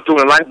you're going through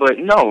in life. But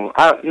no,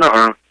 I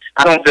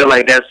don't feel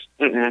like that's,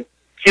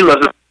 He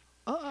loves it.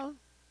 Uh-oh.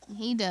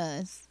 He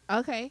does.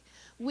 Okay.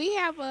 We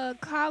have a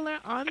caller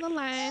on the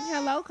line.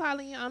 Hello,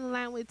 calling you on the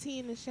line with Tea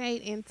in the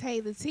Shade and Tae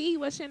Da Tea.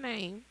 What's your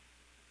name?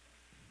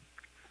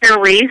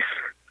 Elise.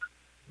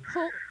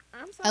 Who?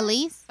 I'm sorry.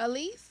 Elise?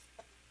 Elise?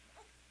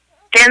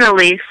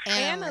 Annalise.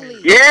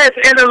 Annalise. Yes,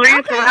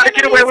 Annalise from How to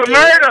Get Away with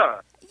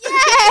Murder.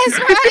 Yes,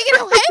 How to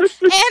Get Away.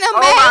 Anna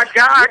Oh, my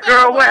God,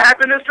 girl, what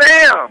happened to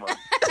Sam?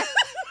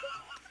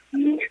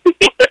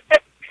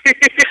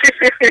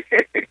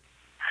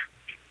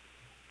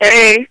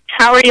 Hey,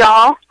 how are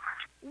y'all?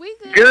 We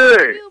good. Good.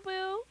 How are you,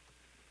 boo?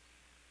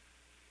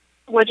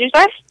 What'd you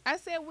say? I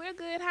said we're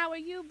good. How are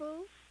you,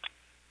 boo?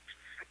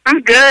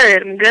 I'm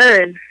good.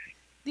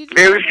 Did you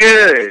Very have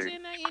good. a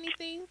question or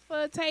anything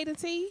for Tae Da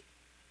Tea?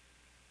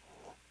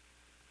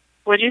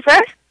 What'd you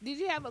say? Did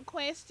you have a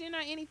question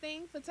or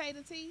anything for Tae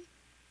Da Tea?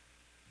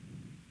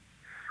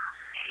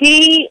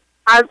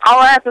 All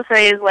I have to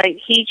say is,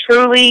 he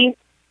truly,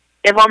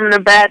 if I'm in a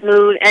bad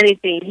mood,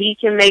 anything, he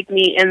can make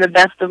me in the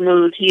best of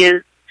moods. He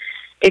is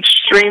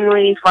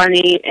extremely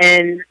funny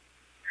and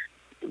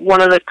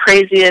one of the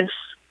craziest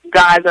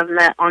guys I've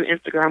met on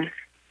Instagram.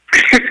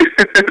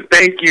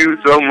 Thank you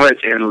so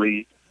much,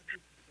 Annalise.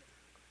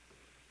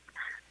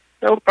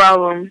 No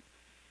problem.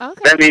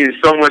 Okay. That means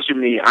so much to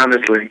me,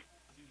 honestly.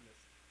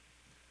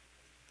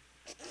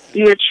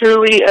 You're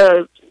truly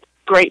a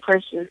great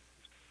person.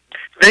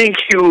 Thank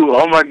you.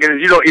 Oh, my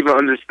goodness. You don't even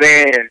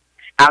understand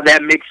how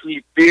that makes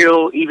me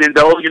feel, even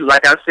though,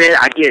 like I said,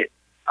 I get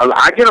a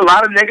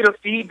lot of negative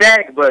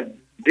feedback, but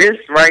this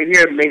right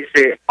here makes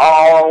it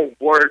all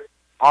worth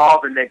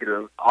all the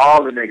negative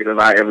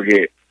I ever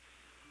get.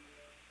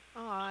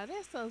 Oh,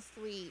 that's so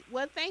sweet.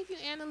 Well, thank you,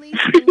 Annalise,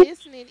 for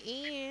listening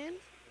in.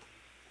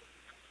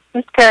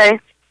 Okay.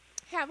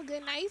 Have a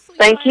good night, sweetheart.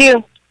 Thank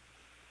you.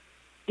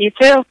 You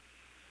too.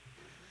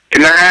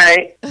 Good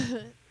night.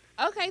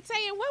 Okay,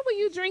 Tae, what were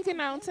you drinking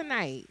on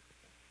tonight?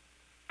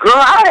 Girl,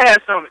 I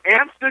had some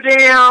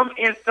Amsterdam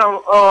and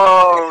some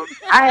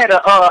I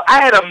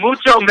had a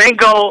mucho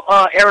mango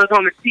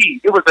Arizona tea.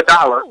 It was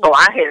 $1, so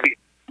I had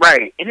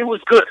Right, and it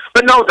was good.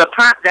 But no, the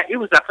pint that it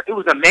was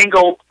a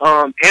mango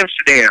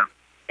Amsterdam,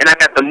 and I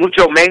got the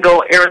mucho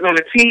mango Arizona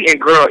tea,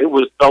 and girl, it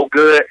was so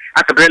good.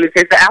 I could barely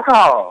taste the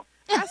alcohol.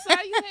 I saw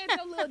you had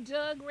your little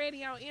jug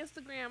ready on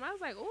Instagram. I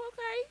was like, oh,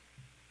 okay.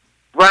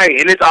 Right,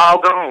 and it's all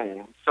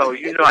gone. So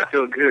you know I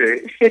feel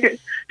good.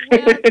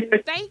 Well,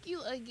 thank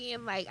you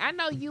again. Like, I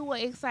know you were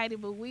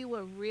excited, but we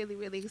were really,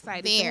 really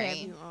excited to have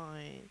you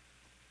on.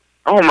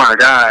 Oh my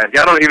God,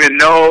 y'all don't even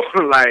know.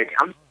 Like,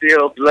 I'm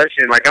still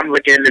blushing. Like, I'm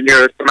looking in the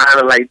mirror,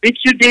 smiling. Like, bitch,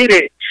 you did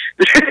it.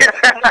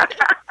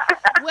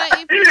 Well,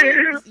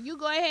 if you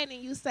go ahead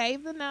and you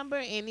save the number,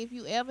 and if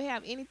you ever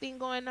have anything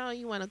going on,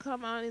 you want to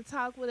come on and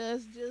talk with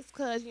us, just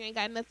cause you ain't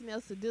got nothing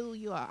else to do,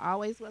 you are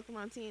always welcome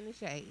on Tea in the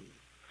Shade.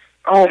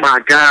 Oh my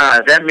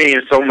God, that means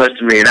so much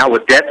to me, and I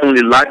would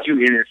definitely lock you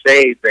in and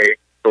save, babe,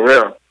 for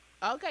real.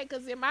 Okay,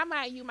 because in my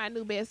mind, you my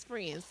new best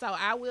friend, so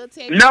I will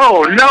take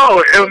No, in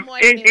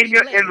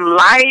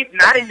life,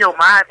 not in your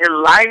mind,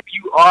 in life,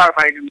 you are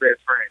my new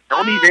best friend.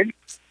 Don't even.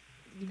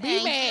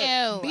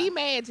 Be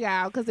mad,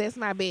 y'all, because that's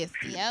my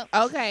bestie. Yep.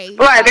 Okay.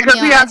 Right,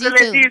 because we have to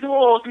let these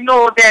hoes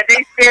know that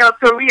they fail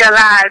to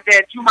realize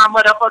that you my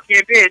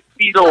motherfucking bitch,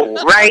 these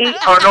hoes, right?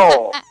 Or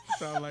no?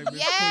 Sound like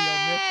Miss Cleo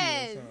nephew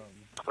or something.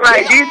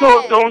 Right, these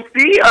hoes don't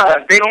see us.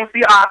 They don't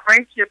see our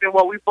friendship and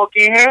what we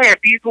fucking have.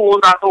 These hoes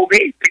are so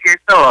basic and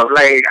stuff.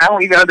 Like, I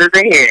don't even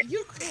understand.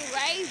 You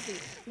crazy.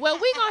 Well,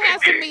 we going to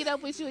have to meet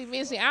up with you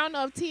eventually. I don't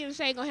know if T and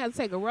Shay going to have to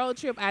take a road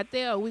trip out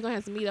there, or we going to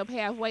have to meet up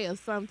halfway or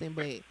something,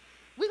 but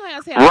we going to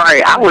have to have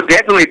Right, I would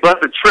definitely bust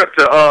a trip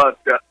to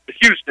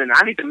Houston.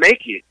 I need to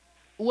make it.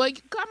 Well,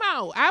 come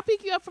on. I'll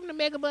pick you up from the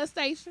Mega Bus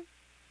station.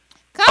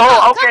 Okay,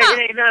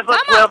 it ain't nothing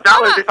but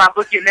 $12 if I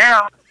book it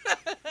now.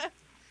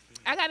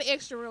 I got an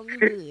extra room. You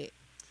good.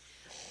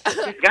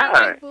 God.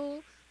 Right,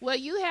 boo. Well,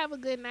 you have a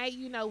good night.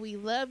 You know, we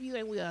love you,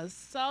 and we are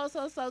so,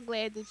 so, so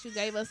glad that you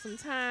gave us some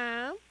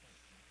time.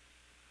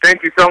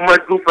 Thank you so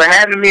much, Boo, for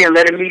having me and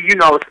letting me,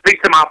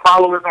 speak to my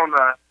followers on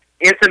the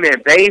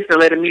intimate base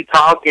and letting me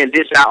talk and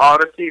dish out all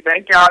the tea.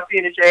 Thank y'all, Tea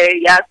in the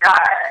Shade. Yes, God.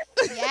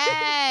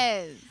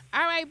 Yes.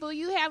 All right, Boo.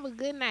 You have a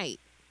good night.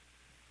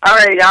 All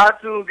right, y'all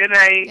too. Good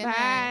night.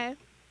 Bye.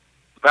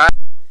 Bye.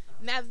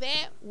 Now,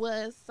 that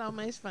was so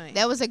much fun.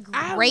 That was a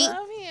great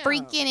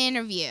freaking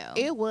interview.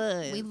 It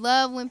was. We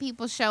love when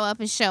people show up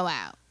and show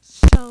out.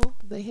 Show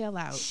the hell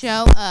out.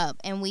 Show up,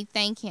 and we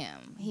thank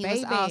him. He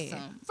was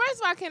awesome.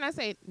 First of all, can I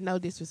say no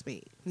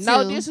disrespect?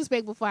 No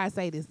disrespect before I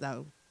say this,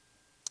 though.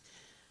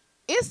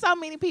 It's so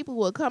many people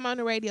will come on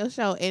the radio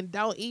show and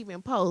don't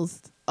even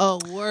post a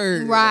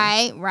word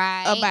right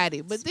about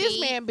it. But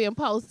this man been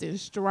posting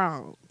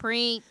strong.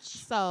 Preach.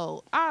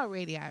 So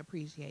already I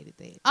appreciated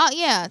that. Oh,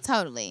 yeah,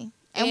 totally.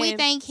 And we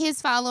thank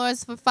his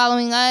followers for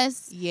following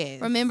us. Yes.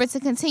 Remember to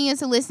continue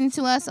to listen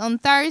to us on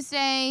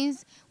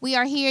Thursdays. We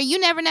are here. You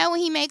never know when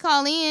he may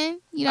call in.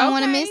 You don't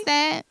want to miss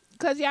that.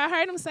 Because y'all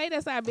heard him say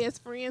that's our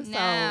best friend. So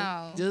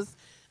No. just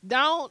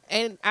don't.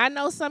 And I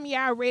know some of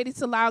y'all ready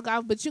to log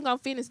off, but you're going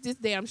to finish this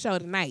damn show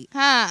tonight.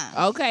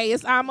 Huh. Okay,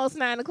 it's almost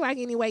 9 o'clock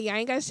anyway. Y'all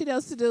ain't got shit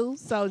else to do.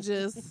 So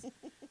just,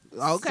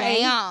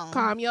 Stay on.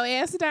 Calm your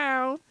ass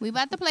down. We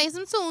about to play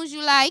some tunes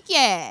you like,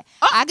 yeah.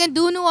 I can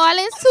do New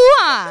Orleans too,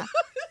 huh?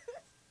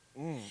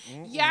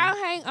 Y'all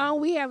hang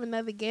on. We have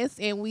another guest,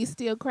 and we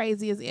still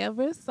crazy as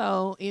ever.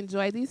 So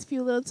enjoy these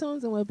few little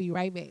tunes, and we'll be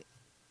right back.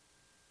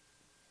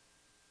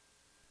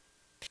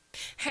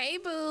 Hey,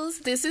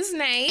 boos. This is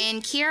Nate.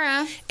 And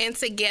Kira. And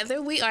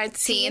together we are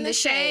Tea in the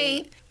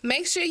Shade.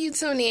 Make sure you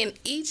tune in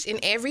each and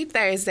every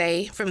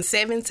Thursday from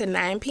 7 to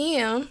 9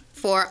 p.m.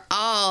 for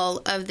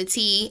all of the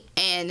tea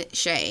and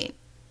shade.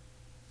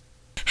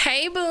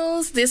 Hey,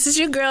 boos. This is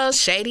your girl,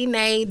 Shadee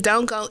Nate.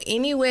 Don't go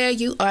anywhere.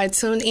 You are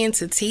tuned in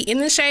to Tea in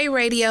the Shade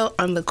Radio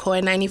on the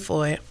Core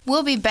 94.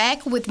 We'll be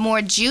back with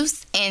more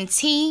juice and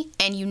tea,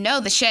 and you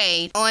know the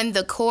shade, on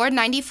the Core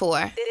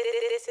 94.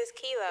 This is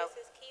Kilo.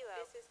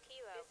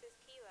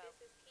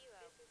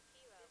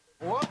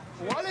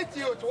 Wallet,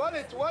 youth,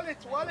 wallet.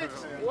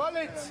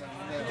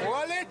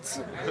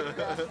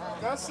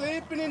 Not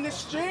sleeping in the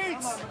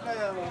streets.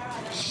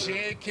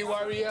 Shaky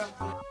warrior.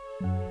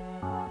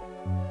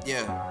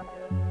 Yeah.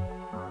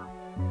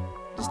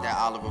 This that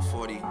Oliver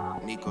 40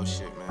 Nico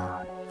shit,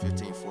 man.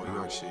 15-4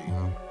 York shit, you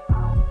know.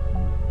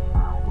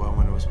 Boy,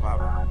 when it was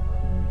poppin'.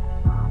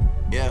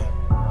 Yeah.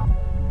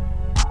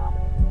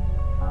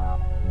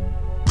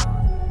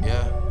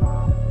 Yeah.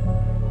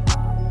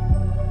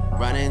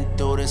 Running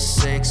through the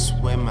 6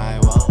 with my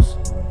woes.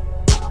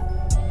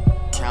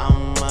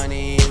 Count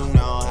money, you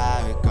know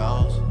how it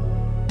goes.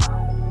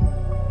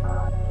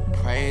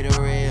 Pray the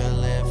real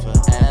live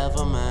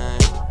forever, man.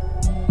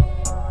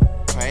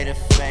 Pray the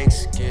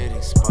fakes get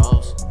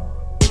exposed.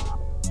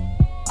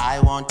 I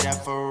want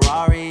that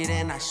Ferrari,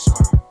 then I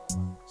swerve.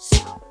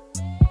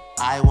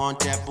 I want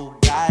that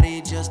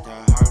Bugatti just to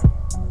hurt.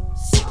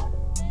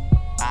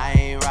 I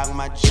ain't rock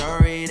my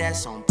jewelry,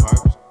 that's on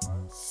purpose.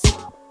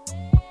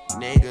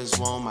 Niggas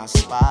want my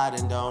spot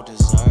and don't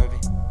deserve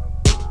it.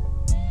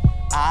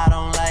 I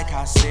don't like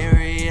how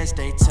serious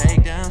they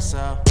take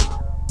themselves.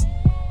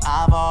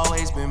 I've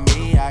always been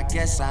me, I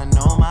guess I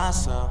know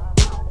myself.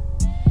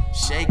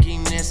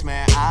 Shakiness,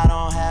 man, I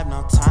don't have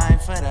no time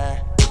for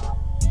that.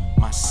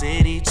 My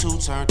city too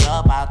turned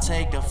up, I'll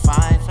take a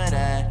fine for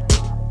that.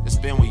 That's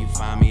been where you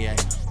find me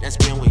at. That's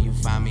been where you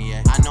find me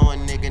at. I know a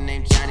nigga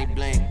named Johnny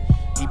Bling.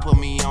 He put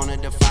me on to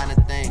the finer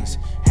things.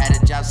 Had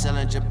a job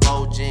selling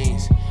Jabot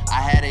jeans.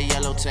 I had a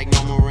yellow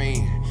Techno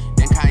Marine.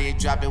 Then Kanye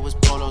dropped it was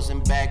polos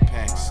and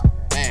backpacks.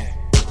 Man,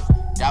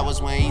 that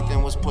was when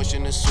Ethan was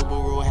pushing the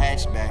Subaru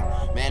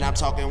hatchback. Man, I'm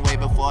talking way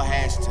before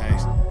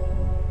hashtags.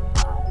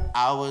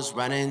 I was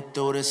running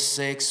through the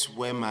 6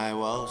 with my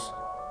woes.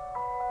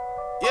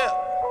 Yeah.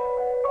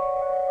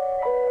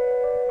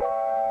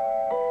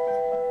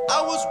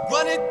 I was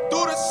running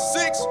through the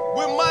 6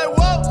 with my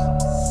woes.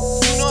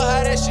 You know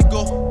how that shit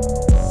go.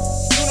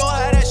 You know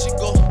how that shit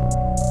go.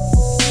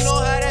 You know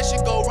how that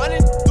shit go.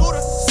 Running through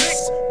the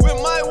 6 with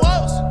my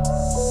woes.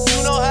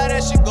 You know how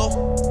that shit go.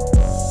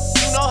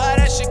 You know how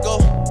that shit go.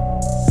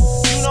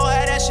 You know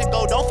how that shit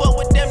go. Don't fuck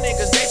with them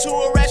niggas, they too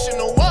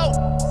irrational. Whoa,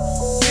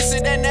 this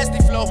is that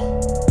nasty flow.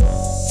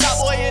 Top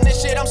boy in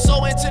this shit, I'm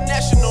so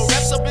international.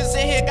 Reps up is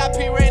in here, got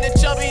P Rain and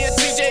Chubby and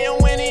TJ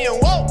and Winnie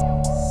and whoa.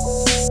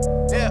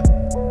 Yeah.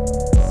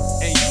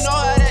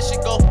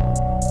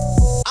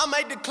 I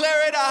might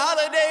declare it a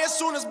holiday as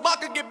soon as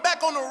Baka get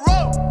back on the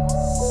road.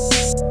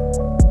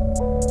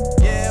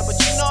 Yeah, but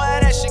you know how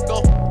that shit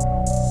go.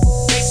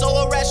 They so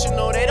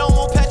irrational, they don't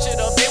want patch it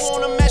up, they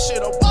wanna mesh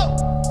it up. Whoa.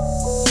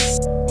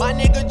 My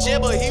nigga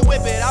Jibber, he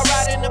whip it, I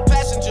ride in the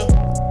passenger.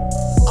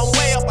 I'm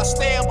way up, I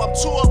stay up, I'm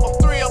 2 up, I'm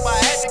 3 up, I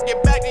had to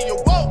get back to you.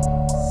 Whoa.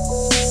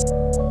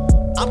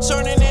 I'm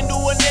turning into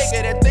a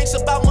nigga that thinks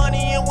about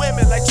money and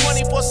women like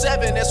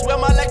 24/7. That's where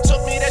my life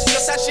took me, that's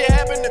just how shit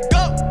happened to go.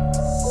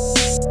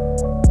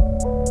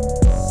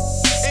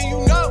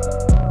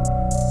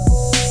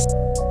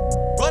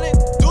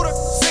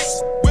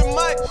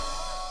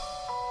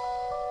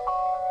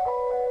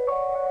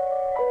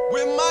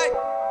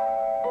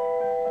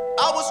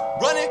 I was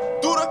running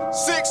through the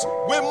 6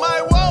 with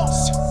my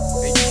woes.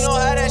 And you know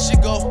how that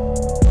shit go.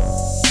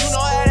 You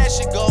know how that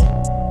shit go.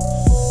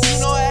 You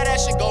know how that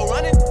shit go.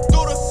 Running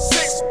through the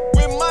 6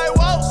 with my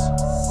woes.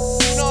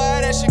 You know how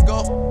that shit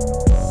go.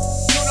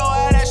 You know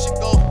how that shit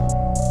go.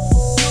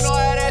 You know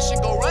how that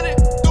shit go. Running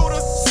through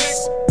the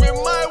 6 with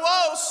my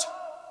woes.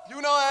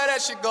 You know how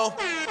that shit go.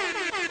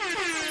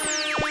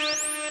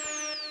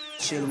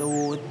 Chill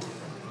out.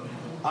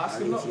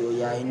 And if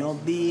you are no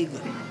big,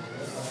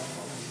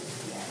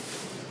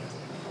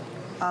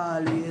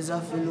 always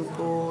have to look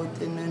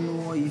out and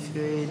know if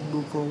your head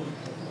book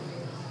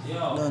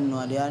out. Don't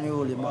know the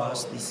unruly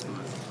boss this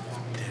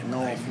man.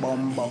 No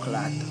bomb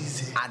buckler.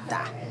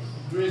 Ada.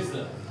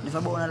 If I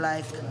born a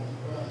life,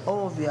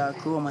 over your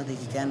chromatic,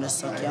 you can just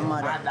suck your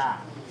mother.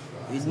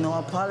 With no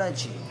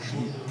apology. If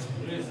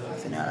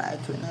you don't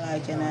like you, don't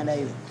like another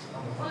you.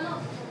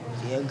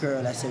 Your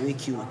girl, I say we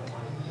cute.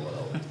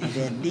 If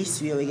you're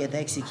this way, we get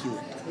execute.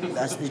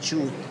 That's the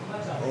truth.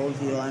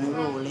 Over you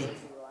unruly.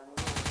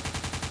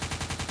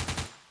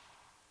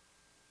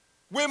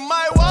 With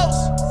my woes.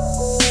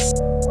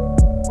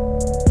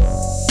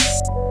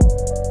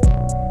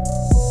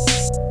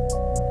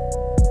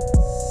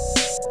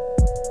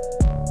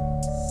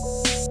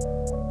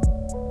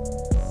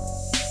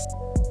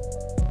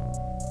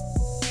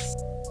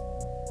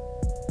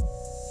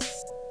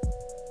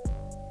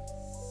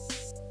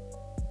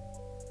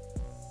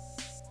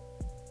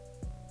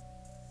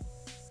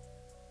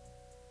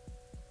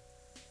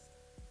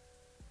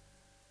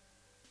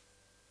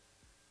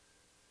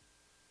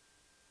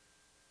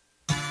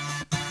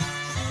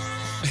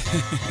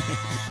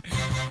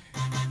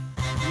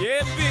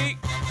 Yeah, big.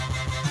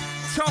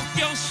 Talk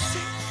your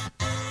shit.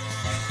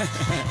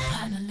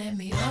 Partner, let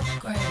me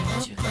upgrade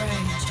you.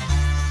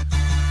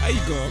 How you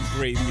gonna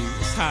upgrade me?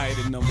 It's higher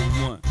than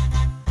 #1.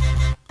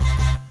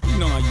 You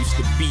know I used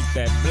to beat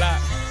that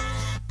block.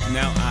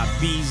 Now I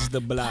bees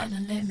the block.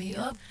 Partner, let me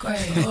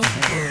upgrade.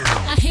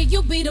 I hear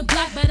you be the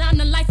block, but I'm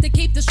the life to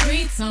keep the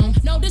streets on.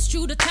 Notice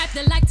you the type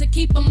that like to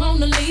keep them on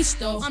the leash,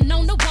 though. I'm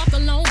known to walk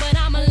alone, but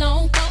I'm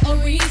alone for a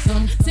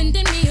reason.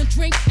 Sending me a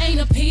drink ain't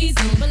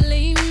appeasing.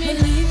 Believe me.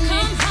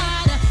 Come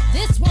harder,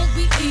 this won't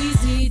be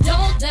easy.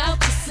 Don't doubt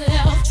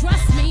yourself,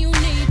 trust me, you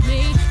need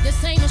me.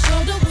 This ain't a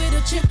shoulder with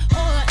a chip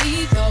or an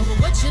ego. But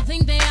what you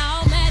think they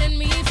all mad at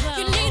me for?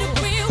 You need a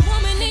real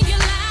woman in your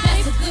life.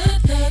 That's a good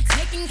look.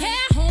 Taking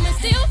care home and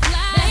still fly.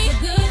 That's a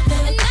good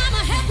look. And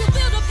I'ma help you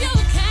build up your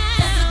account.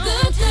 That's a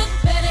good look.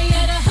 Better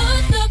yet a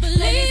hood look.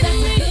 Believe me.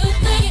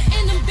 When you're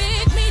in them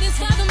big meetings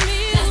for the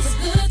meals. That's a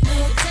good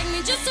look. Take me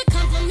just to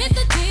compliment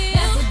the deal.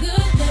 That's a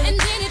good look. And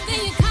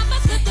anything you cop, I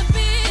split the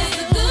bill. That's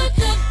a good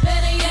look.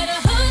 Better yet a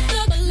hood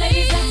look.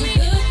 Believe me. That's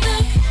a good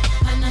look.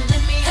 And now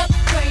let me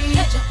upgrade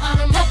your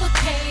arm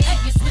uppercase.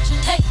 You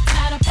switching leg,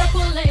 tied a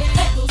purple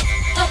labels.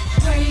 Up.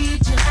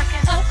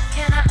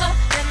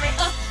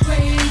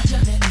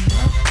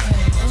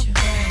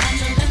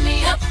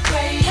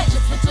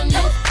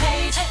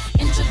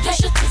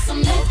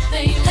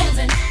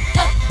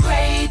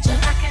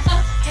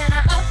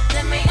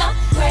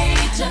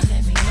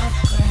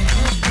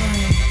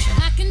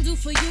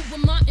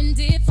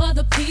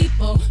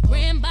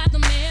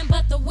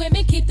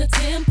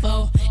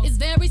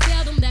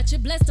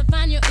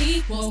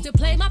 still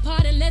play my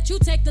part and let you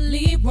take the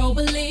lead role.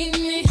 Believe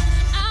me,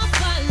 I'll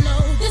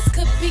follow. This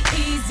could be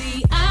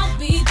easy. I'll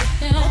be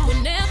the help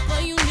whenever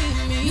you need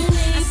me.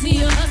 I see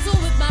you hustle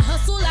with my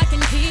hustle. I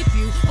can keep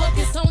you.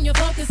 Focus on your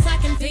focus. I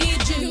can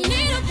feed you. You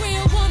need a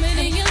real woman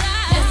in your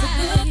life. That's a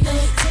good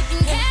thing.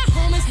 Taking care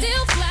home and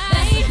still fly.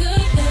 That's a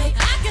good thing.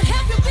 I can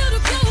help you build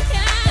a blue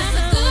sky. That's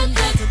a good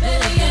thing.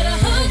 Better yet, a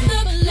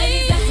husband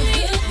believe. That's a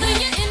good thing. When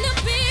you end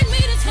up being me,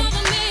 that's for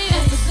the me.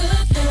 That's a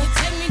good thing. You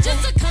take me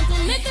just to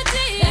compliment the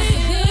deal. That's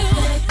a good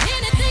thing.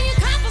 Anything you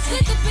accomplish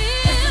with the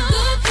bill. That's a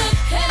good thing.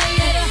 Better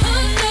yet, a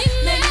husband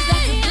believe.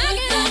 I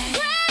can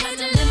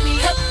upgrade you. Let me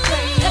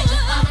upgrade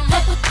you. I'm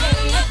up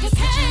again. You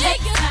switching neck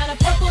out of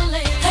purple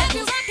lane. Have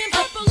you rocking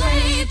purple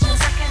lane?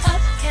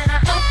 Can I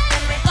up?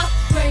 Let me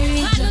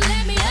upgrade you.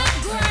 Let me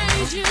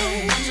upgrade you.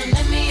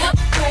 Let me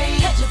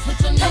upgrade you. Put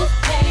your new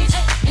page.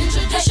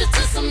 Introduce you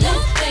to some new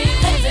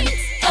things and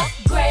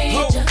upgrade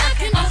you.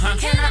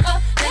 Can I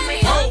up? Let me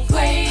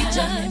upgrade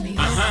you. Let me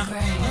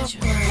upgrade you.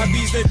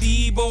 Hubby's the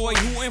D-boy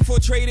who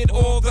infiltrated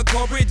all the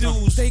corporate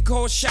dudes. They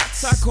call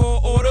shots, I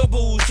call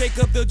audibles.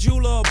 Jacob the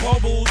jeweler,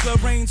 bubbles, the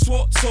rain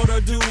sort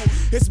of dude.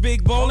 It's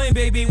big ballin',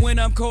 baby, when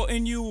I'm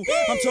courting you.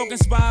 I'm talking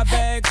spy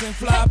bags and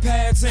fly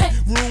pads and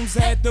rooms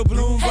at the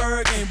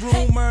Bloomberg and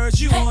rumors.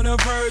 You on the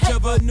verge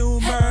of a new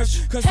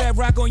merge, cause that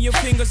rock on your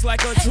fingers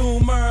like a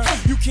tumor.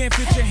 You can't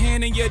fit your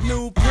hand in your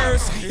new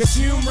purse. It's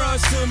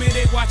humorous to me,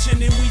 they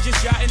watching and we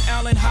just yachting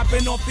Allen,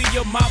 hopping off the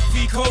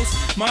Amalfi Coast.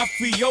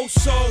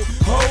 Mafioso,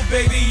 oh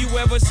baby, you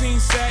ever seen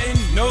satin?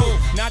 No,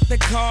 not the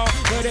car,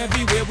 but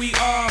everywhere we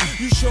are.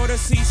 You sure to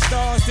see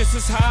stars, this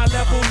is high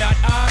level, not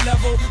eye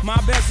level. My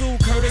bezel,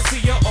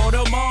 courtesy of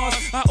Audemars.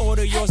 I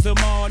order yours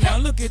tomorrow, now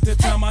look at the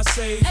time I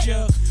saved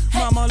ya.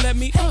 Mama, let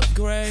me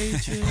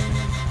upgrade you.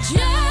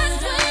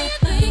 Just when you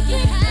think you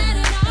had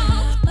it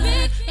all,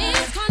 big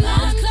is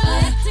condoms,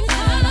 collecting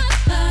cars.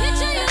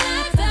 Picture your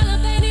life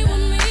elevated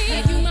with me.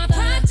 Make you my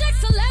project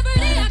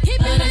celebrity. I keep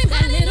your name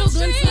my little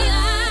green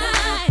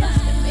slide.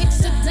 It makes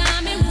a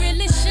diamond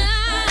really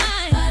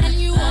shine, and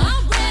you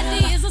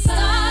already is a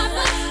star.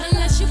 But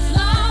unless you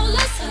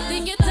flawless,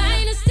 then your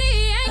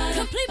dynasty ain't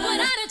complete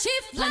without a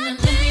chief. Let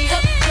me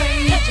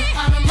upgrade you.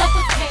 I'm up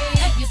a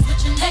cake. You're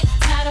switching neck,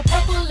 tied a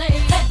purple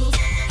labels.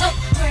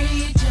 Upgrade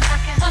you.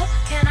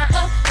 Can I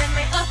up? Let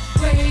me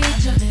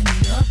upgrade you. Let me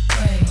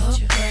upgrade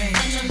you.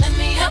 Let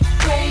me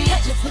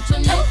upgrade you. Put your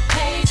new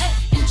page.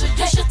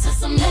 Introduce you to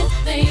some new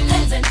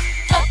things and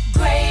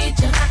upgrade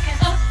you.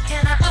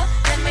 Can I up?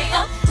 Let me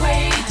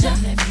upgrade you.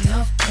 Let me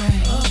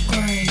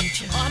upgrade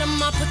you.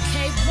 Autumn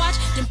uppercase watch,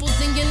 dimples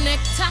in your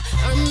necktie,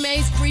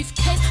 Hermes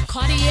briefcase,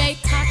 Cartier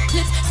top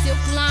clips, silk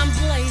line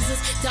blazers,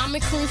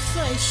 diamond cream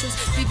facials,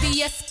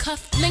 VVS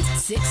cufflinks,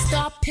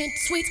 6-star pimp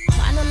suites.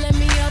 Partner, let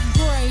me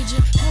upgrade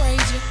you,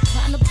 grade you.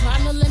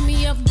 Partner, let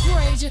me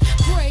upgrade you,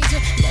 grade you.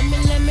 Let me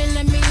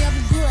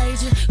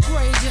upgrade you,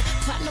 grade you.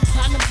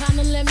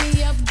 Partner, let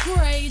me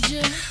upgrade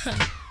you.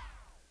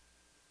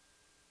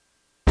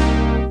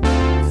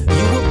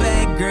 You a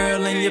bad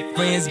girl and your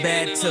friends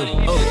bad too.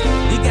 Oh,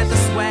 you got the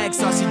swag,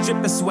 saucy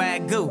drippin'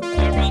 swag goo. You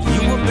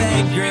a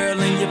bad girl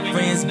and your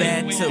friends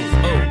bad too.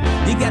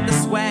 Oh, you got the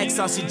swag,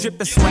 saucy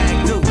drippin'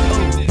 swag goo. Oh.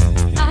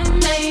 I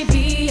may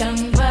be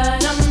young,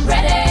 but I'm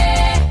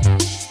ready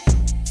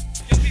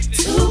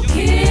to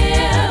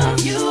give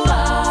you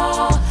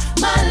all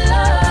my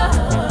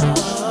love.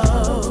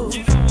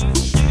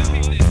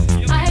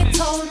 I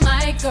told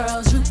my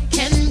girls you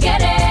can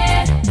get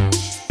it.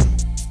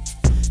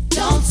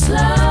 Don't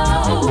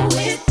slow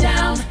it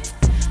down,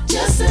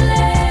 just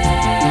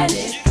let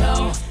it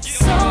go.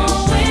 So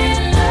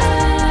in love,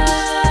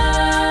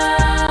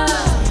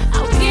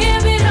 I'll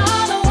give it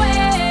all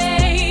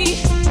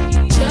away.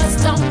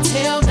 Just don't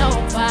tell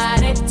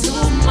nobody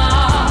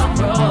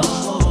tomorrow.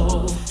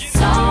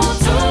 So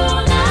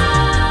tonight,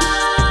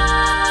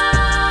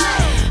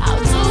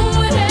 I'll do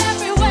it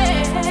every way,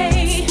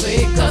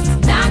 because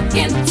I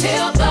can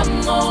till the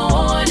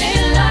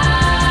morning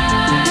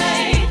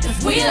light. 'Cause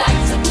we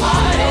like to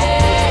party.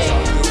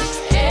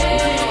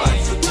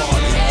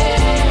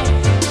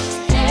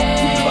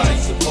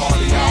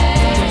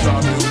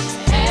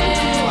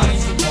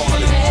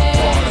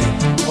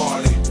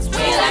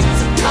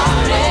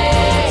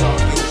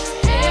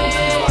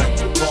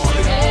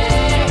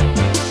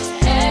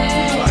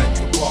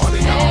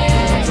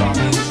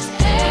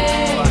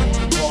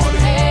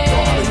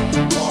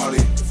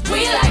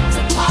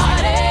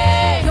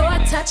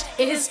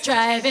 It's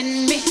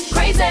driving me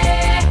crazy.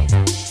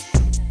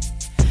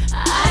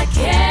 I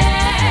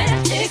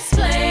can't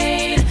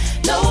explain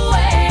the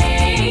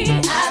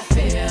way I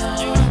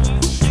feel.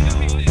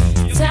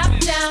 Top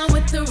down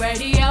with the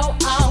radio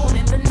on,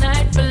 and the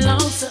night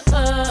belongs to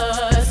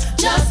us.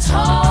 Just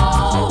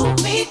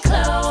hold me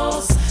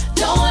close,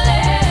 don't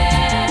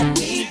let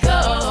me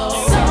go.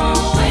 So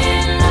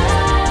in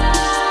love,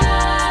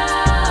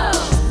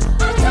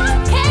 I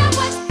don't care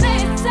what they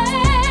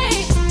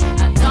say.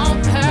 I don't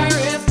care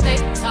if they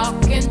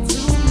talking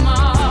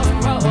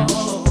tomorrow.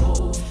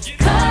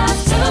 'Cause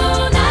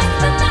tonight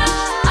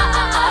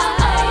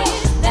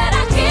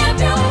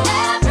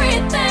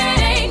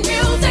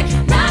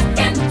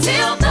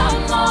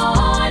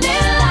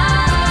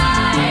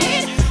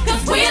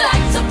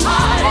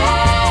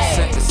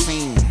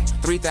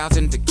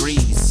 1,000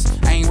 degrees.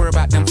 I ain't worried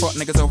about them fuck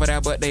niggas over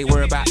there, but they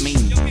worry about me.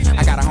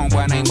 I got a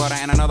homeboy named Butter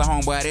and another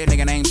homeboy, that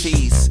nigga named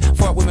Cheese.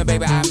 Fuck with me,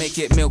 baby, I make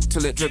it milk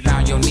till it drip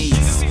down your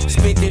knees.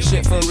 Spit this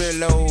shit for real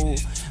low.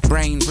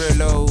 Brain real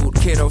load.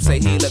 Kiddo say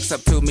he looks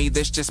up to me,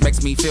 this just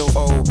makes me feel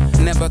old.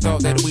 Never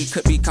thought that we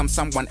could become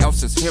someone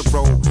else's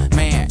hero.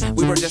 Man,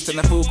 we were just in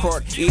the food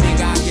court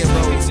eating our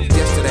heroes.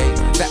 Yesterday,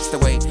 that's the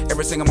way.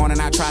 Every single morning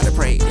I try to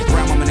pray.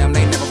 Grandmama and them,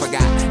 they never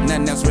forgot.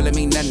 Nothing else really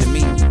mean nothing to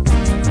me.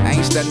 I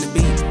ain't studying the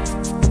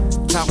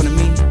beat. Talking to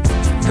me.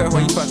 Girl,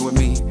 why you fucking with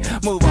me?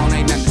 Move on,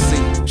 ain't nothing to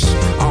see.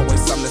 Shh,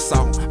 always something to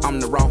saw. I'm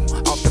the raw,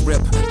 off the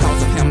rip.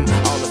 Cause of him,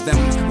 all of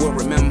them will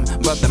remember.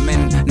 But the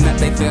men, none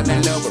they fell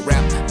in love with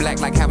rap. Black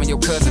like having your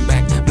cousin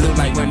back. Blue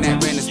like when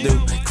that rent is due.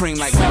 Cream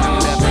like when I'm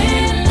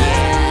loving.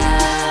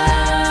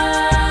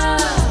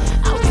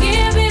 I'll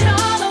give it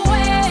all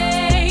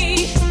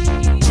away.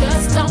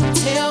 Just don't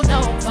tell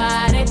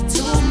nobody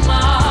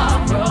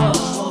tomorrow.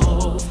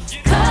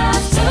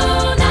 'Cause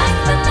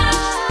tonight's the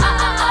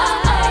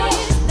night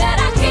that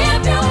I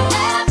give you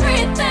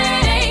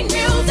everything.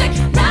 Music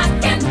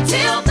rockin'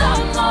 till the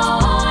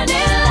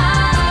morning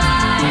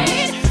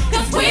light.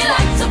 'Cause we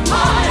like to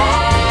party.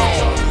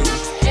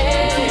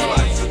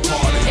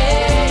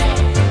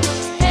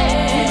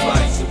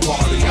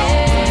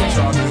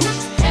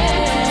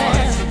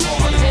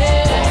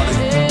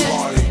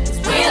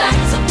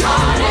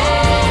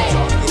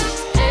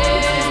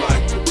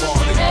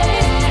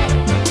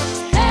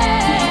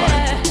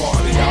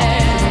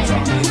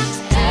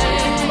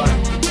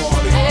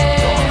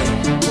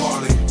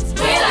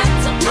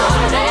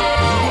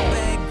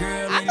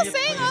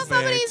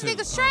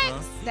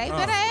 They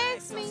better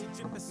ask me.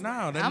 No,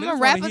 I'm a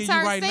rapper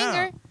turned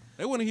singer.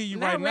 They want to hear you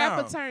Not right now.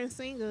 rapper turned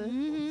singer.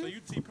 Mm-hmm. So you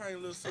T-Pain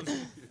little sister.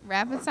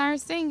 Rapper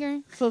turned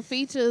singer. For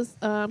features,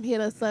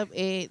 hit us up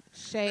at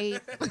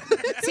Shade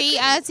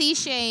TIT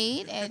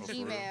Shade at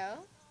Gmail.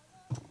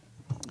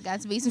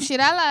 Got to be some shit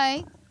I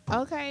like.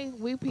 Okay,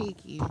 we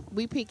picky.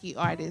 We picky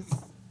artists.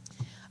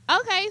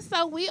 Okay,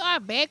 so we are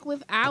back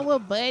with our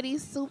buddy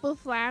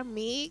Superfly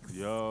Mixx.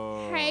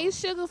 Yo. Hey,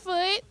 Sugarfoot.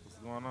 What's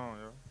going on,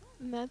 yo?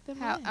 Nothing.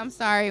 I'm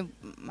sorry,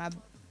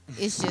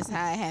 it's just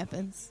how it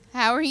happens.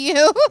 How are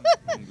you?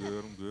 I'm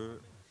good.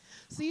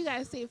 So you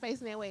gotta sit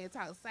facing that way and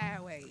talk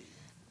sideways.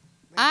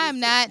 I'm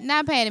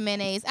not Patty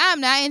Mayonnaise.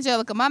 I'm not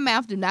Angelica. My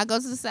mouth do not go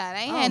to the side.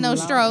 I ain't had no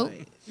stroke.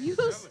 You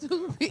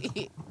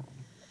stupid.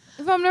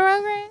 From the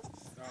Rugrats?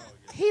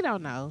 He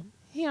don't know.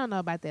 He don't know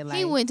about that life.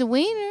 He went to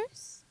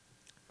Wieners.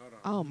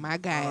 Oh my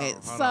God!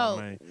 Hold on,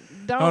 man.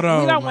 We Hold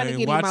don't on, want to man.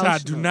 get Watch emotional.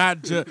 out. Do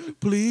not judge.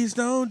 Please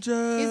don't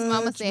judge. His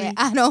mama said, me.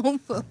 I don't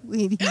fuck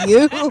with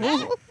you.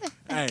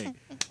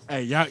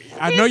 Hey, y'all.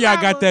 I know y'all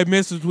got that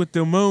message with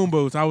the moon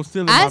boots. I was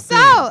still in my I feelings.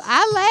 saw.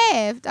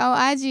 I laughed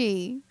on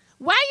IG.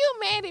 Why you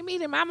mad at me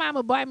that my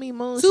mama bought me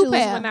moon Two shoes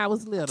pair. when I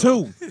was little?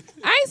 2.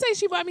 I ain't say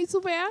she bought me 2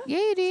 pair. Yeah,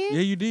 you did.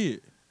 Yeah, you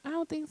did. I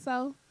don't think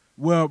so.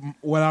 Well,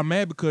 I'm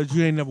mad because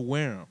you ain't never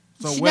wear them.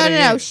 So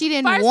No. She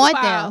didn't First want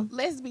of all, them.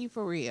 let's be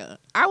for real.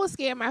 I was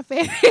scared my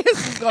fat ass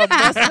was gonna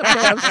bust them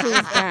damn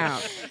shoes down.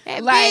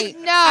 Like,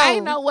 no. I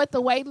didn't know what the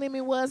weight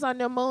limit was on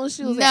them moon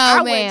shoes. and No,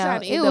 I wasn't trying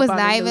ma'am. to It end up was on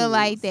the not even news.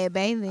 like that,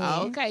 baby.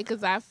 Okay,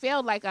 because I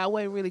felt like I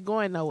wasn't really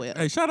going nowhere.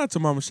 Hey, shout out to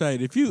Mama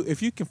Shade. If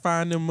you can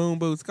find them moon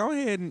boots, go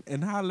ahead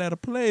and holler at a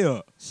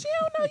player. She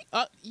don't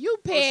know you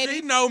petty.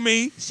 She know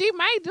me. She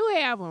might do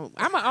have them.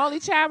 I'm an only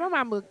child. My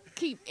mama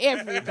keep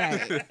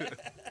everything.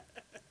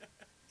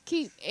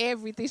 Keep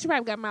everything. She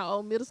probably got my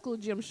old middle school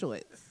gym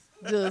shorts.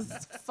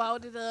 Just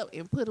folded up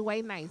and put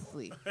away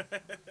nicely.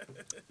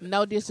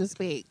 No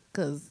disrespect,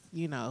 because,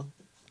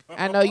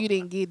 I know you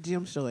didn't get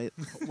gym shorts.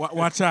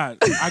 Watch out.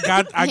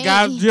 I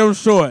got gym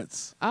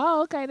shorts.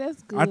 Oh, okay.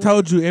 That's good. I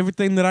told you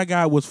everything that I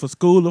got was for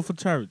school or for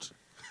church.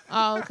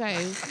 Oh,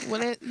 okay.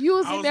 Well, you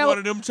was I in was there. one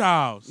of them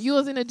childs. You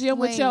was in the gym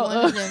with Wait, your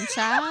one of them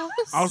childs?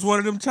 I was one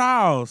of them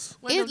childs.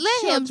 one of them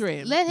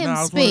children. Let him No, I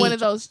was speak. One of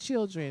those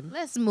children.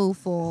 Let's move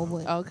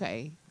forward.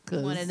 Okay.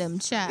 'Cause One of them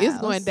childs. It's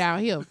going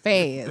downhill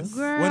fast.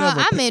 Girl,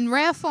 Whatever, I'm in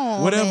rare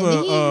form. Whatever, and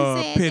he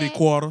said petty that.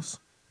 quarters.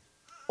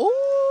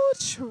 Ooh,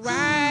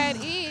 tried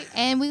it.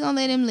 And we gonna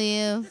let him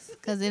live,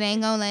 because it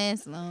ain't gonna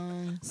last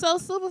long. So,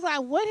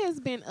 Superfly, what has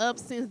been up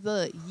since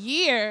the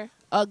year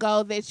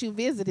ago that you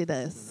visited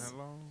us? That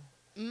long?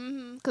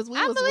 Mm-hmm. Because we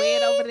I was way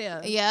believe- over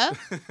there. Yeah.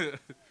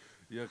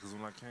 Yeah, because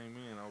when I came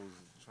in, I was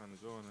trying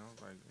to go, and I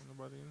was like, ain't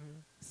nobody in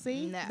here?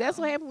 See? No. That's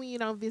what happens when you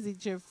don't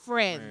visit your Man,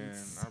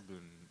 friends. I've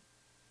been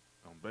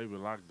on baby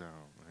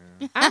lockdown,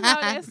 man. I know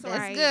that's That's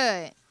right.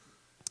 good.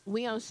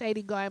 We on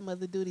Shady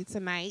Godmother duty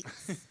tonight.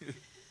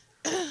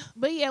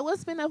 But yeah,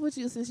 what's been up with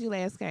you since you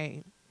last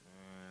came?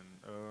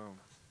 And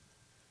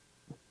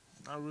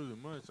not really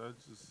much. I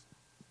just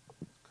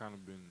kind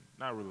of been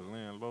not really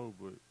laying low,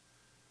 but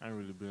I ain't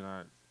really been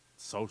out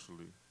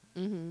socially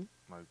Mm-hmm.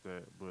 like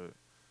that. But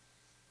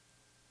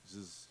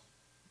just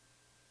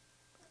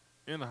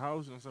in the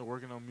house, you know what I'm saying,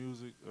 working on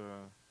music.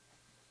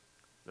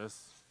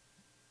 That's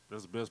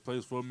the best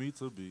place for me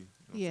to be. You know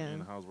what I'm Yeah. saying, in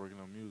the house working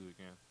on music,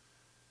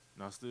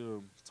 and I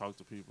still talk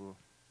to people,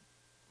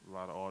 a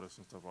lot of artists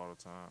and stuff all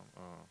the time.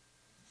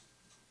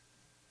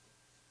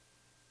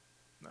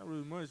 Not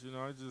really much,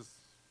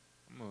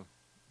 I'm a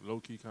low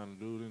key kind of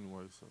dude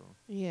anyway. So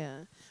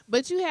Yeah,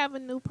 but you have a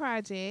new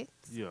project.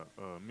 yeah,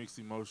 Mixed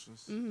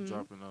Emotions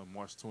dropping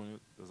March 20th.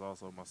 That's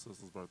also my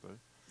sister's birthday.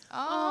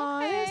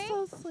 Oh, okay. That's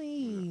so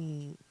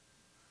sweet.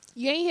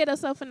 You ain't hit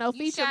us up for no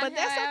feature, but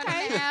that's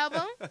okay. The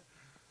album.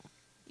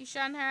 You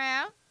shouting her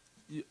out?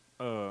 Yeah.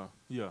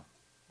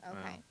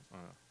 Okay.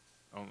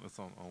 It's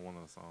on one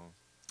of the songs.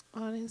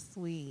 Oh, that's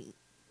sweet.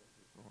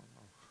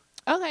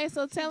 Okay,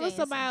 so tell us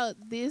about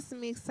this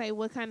mixtape.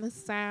 What kind of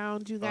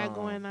sound you got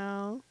going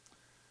on?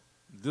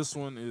 This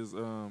one is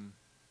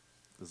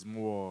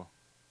more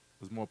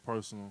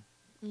personal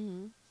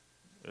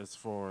as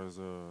far as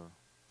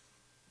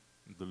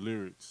the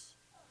lyrics,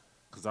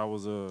 cause I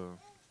was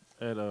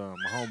at my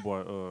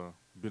homeboy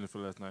benefit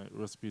last night.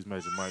 Rest in peace,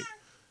 Major Mike.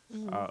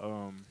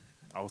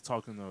 I was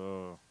talking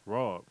to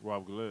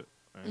Rob Gillette,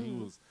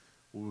 and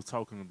we was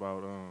talking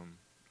about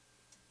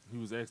he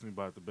was asking me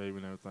about the baby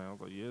and everything. I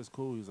was like, yeah, it's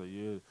cool. He's like,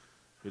 yeah,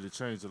 it'll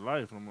change your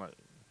life. And I'm like,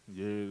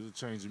 yeah, it'll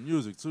change your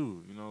music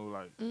too.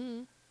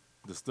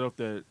 The stuff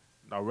that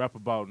I rap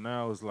about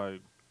now is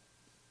like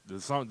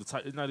the song. It's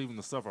not even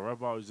the stuff I rap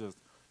about. It's just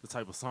the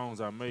type of songs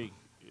I make.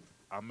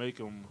 I make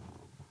them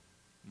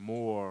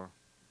more,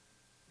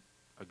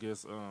 I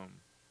guess,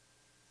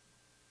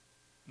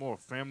 more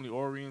family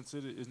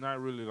oriented. It's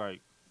not really like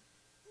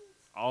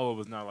all of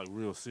it's not like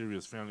real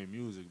serious family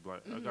music.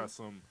 But I got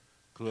some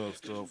club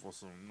stuff or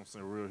some,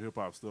 real hip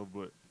hop stuff.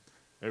 But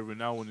every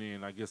now and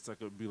then, I guess that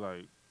could be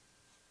like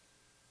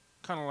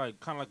kind of like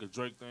a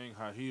Drake thing.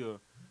 How he'll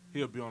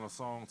be on a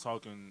song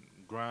talking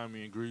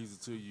grimy and greasy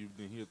to you,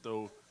 then he'll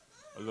throw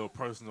a little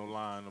personal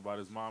line about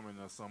his mom and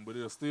or something, but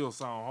it'll still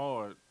sound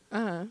hard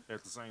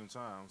at the same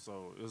time.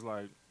 So it's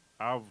like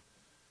on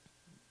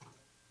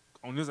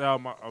this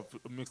album,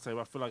 mixtape,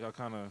 I feel like I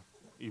kind of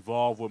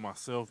evolved with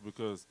myself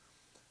because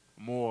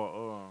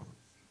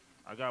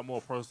I got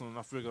more personal, and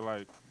I figure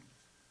like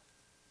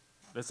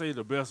they say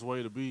the best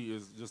way to be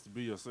is just to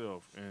be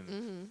yourself,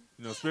 and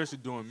especially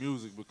doing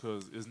music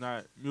because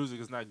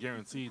music is not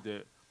guaranteed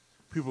that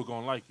people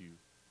gonna like you.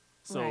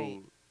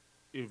 So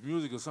if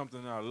music is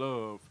something that I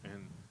love,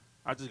 and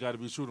I just got to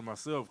be true to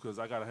myself because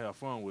I got to have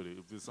fun with it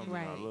if it's something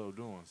that I love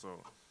doing.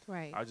 So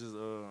I'm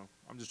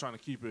just trying to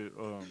keep it.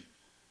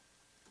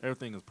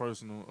 Everything is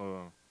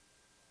personal.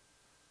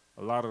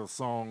 A lot of the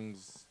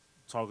songs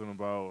talking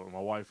about my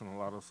wife in a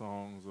lot of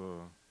songs.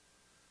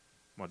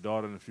 My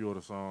daughter in a few of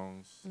the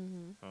songs.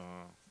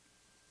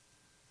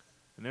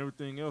 And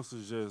everything else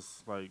is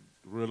just like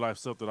real life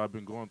stuff that I've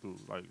been going through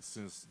like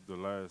since the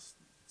last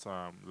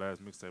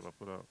mixtape I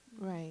put out.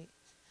 Right.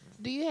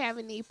 Do you have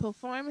any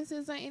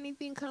performances or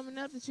anything coming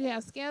up that you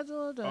have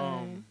scheduled?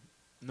 Or?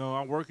 No,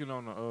 I'm working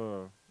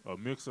on a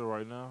mixer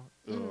right now.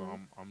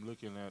 I'm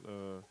looking at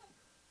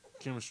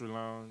Chemistry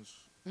Lounge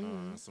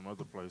and some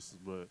other places,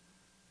 but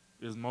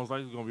it's most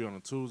likely gonna be on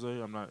a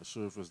Tuesday. I'm not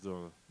sure if it's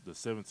the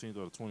 17th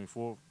or the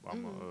 24th.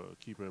 I'm gonna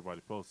keep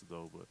everybody posted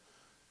though, but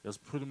that's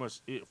pretty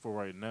much it for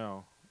right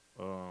now.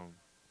 Y'all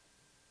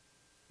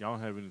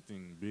don't have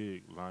anything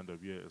big lined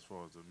up yet as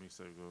far as the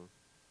mixtape goes.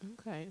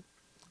 Okay.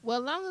 Well,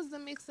 as long as the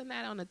mixer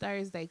not on a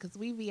Thursday, because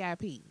we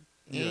VIP.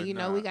 And,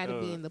 we got to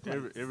be in the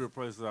place. Every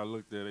place that I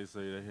looked at, they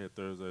say they had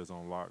Thursdays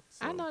on lock.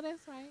 So. I know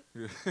that's right.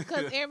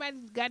 Because everybody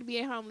got to be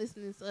at home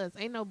listening to us.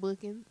 Ain't no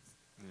bookings.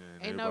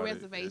 Yeah, ain't no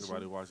reservations.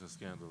 Everybody watching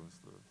Scandal and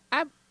stuff.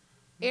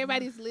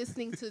 Everybody's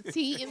listening to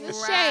Tea in the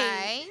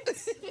Shade.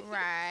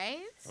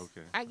 Right.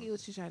 Okay. I get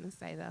what you're trying to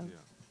say, though.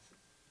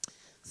 Yeah.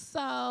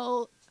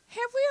 So,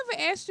 have we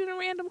ever asked you the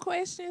random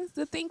questions,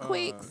 the think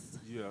quicks?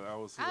 Yeah, I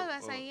was about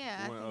to say,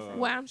 yeah.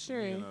 Well, I'm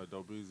sure. And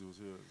Dobeezy was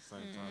here at the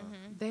same time.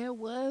 There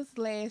was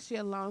last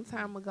year, a long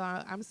time ago.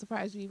 I'm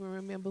surprised you even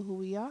remember who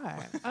we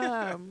are.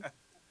 Yeah,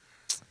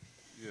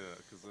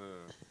 because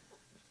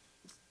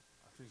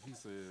I think he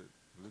said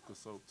liquor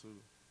soap, too.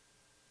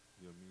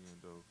 Yeah, me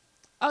and Doe.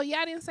 Oh,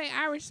 y'all didn't say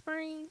Irish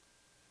Spring?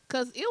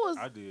 Because it was...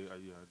 I did. I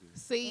did.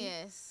 See?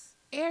 Yes.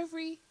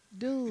 Every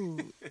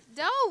dude.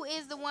 Doe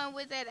is the one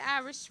with that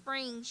Irish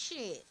Spring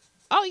shit.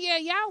 Oh, yeah,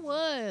 y'all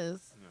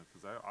was. Yeah,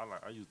 because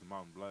I use the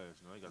Mountain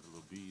Blast. They got the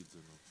little beads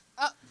in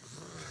them.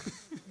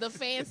 The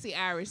fancy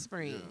Irish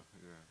Spring.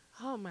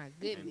 Yeah. Oh, my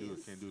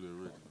goodness. Can't do the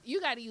original.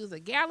 You got to use a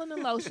gallon of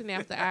lotion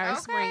after Irish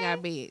Spring, I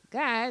bet.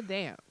 God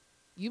damn.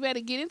 You better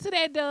get into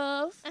that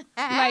Dove,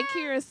 like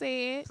Kira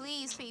said.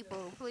 Please,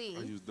 people, please.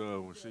 I use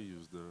Dove when she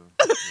used Dove.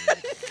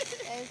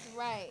 That's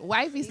right.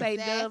 Wifey say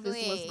Dove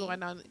is what's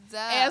going on. Dove.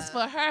 As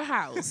for her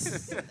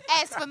house.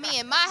 As for me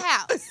and my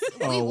house,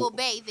 we will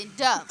bathe in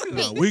Dove.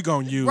 No, we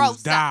going to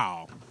use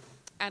Dow.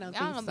 I don't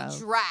Y'all think gonna so.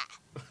 be dry.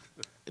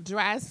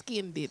 Dry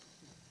skinned it.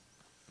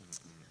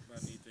 I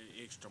need the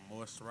extra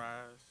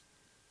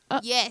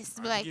moisturized. Yes,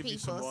 black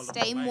people,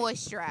 stay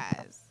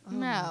moisturized. Oh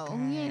no,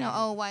 you ain't no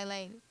old white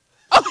lady.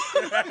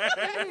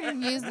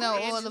 Use no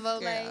olive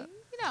oil.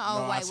 You know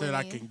old No, white I said women.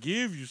 I can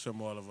give you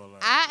some olive oil.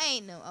 I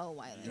ain't no old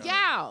white lady.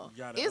 Y'all,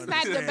 it's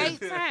not debate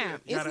time.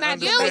 It's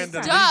not use debate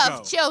time.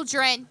 Dove,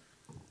 children.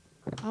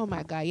 Oh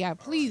my God, y'all,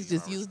 please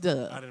just use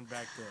Dove. I didn't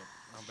back up.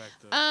 I'm back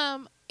to.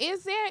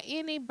 Is there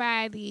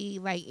anybody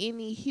like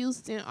any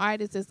Houston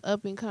artist that's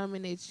up and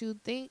coming that you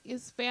think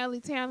is fairly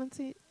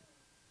talented?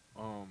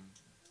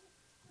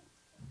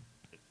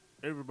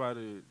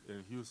 Everybody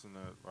in Houston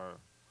that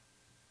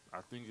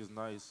I think is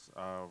nice.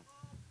 I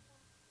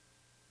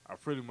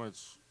pretty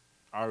much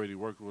already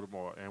worked with them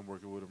or am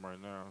working with them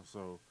right now.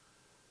 So,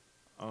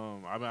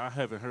 I mean, I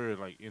haven't heard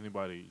like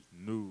anybody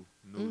new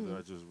that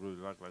I just really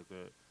like that.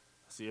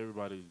 I see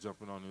everybody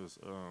jumping on this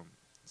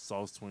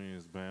Sauce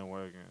Twins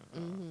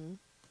bandwagon.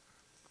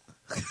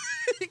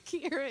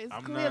 Kira is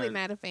clearly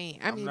not a fan.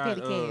 I mean,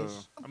 Petty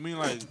Cash. I mean,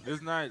 like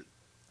it's not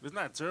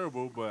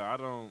terrible, but I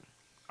don't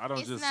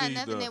It's just not see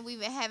nothing that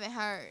we haven't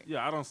heard.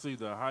 Yeah, I don't see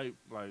the hype.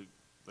 Like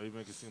they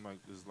make it seem like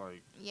it's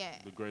like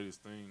the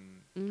greatest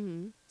thing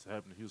to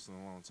happen to Houston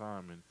in a long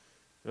time. And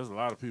there's a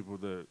lot of people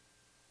that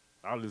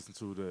I listen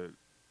to that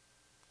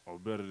are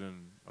better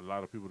than a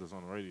lot of people that's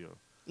on the radio.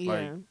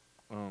 Yeah.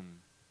 Like,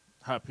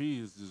 Hot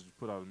Peas just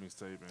put out a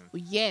mixtape, and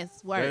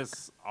yes, work.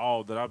 That's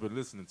all that I've been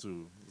listening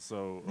to.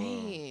 So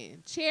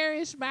man,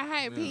 Cherished by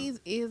Hot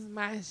Peas is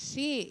my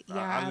shit. Y'all,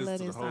 I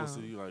love listen this to the whole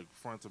song. CD like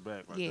front to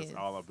back. Like that's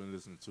all I've been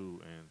listening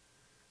to,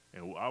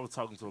 and I was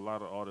talking to a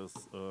lot of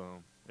artists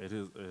at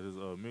his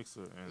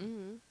mixer,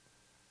 and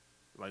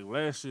like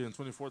last year in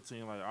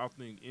 2014, like I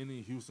think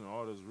any Houston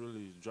artist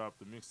really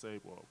dropped a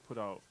mixtape or put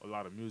out a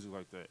lot of music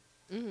like that.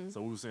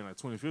 So we were saying like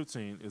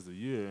 2015 is the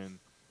year, and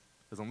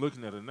as I'm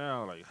looking at it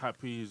now, like Hot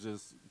Peas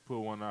just put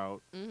one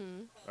out.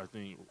 I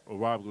think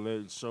Rob Gillette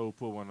and Show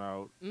put one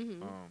out.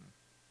 And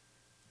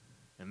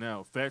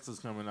now Facts is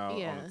coming out on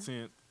the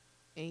 10th.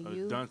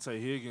 And Dante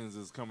Higgins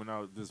is coming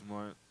out this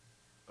month.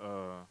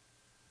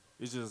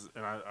 It's just,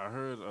 and I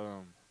heard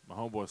my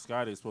homeboy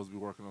Scotty is supposed to be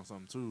working on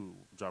something too,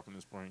 dropping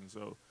this spring.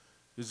 So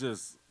it's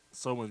just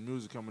so much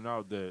music coming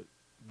out that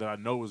I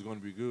know is going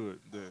to be good,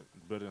 that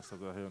better than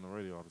stuff that I hear on the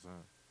radio all the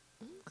time.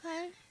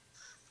 Okay.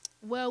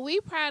 Well, we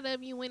proud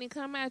of you when it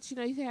come out. You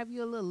know, you can have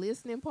your little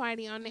listening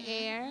party on the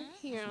air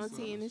here on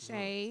Tea in the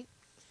Shade.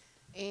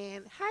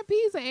 And Hot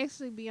Peas will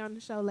actually be on the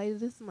show later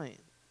this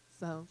month.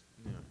 So,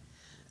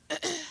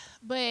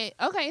 but,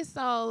 okay,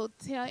 so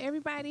tell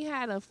everybody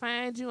how to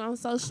find you on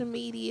social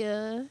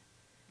media.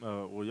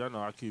 Well, y'all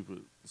know I keep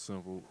it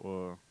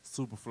simple.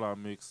 Superfly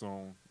Mixx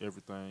on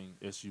everything.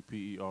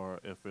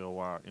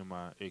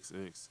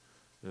 SUPERFLYMIXX.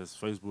 That's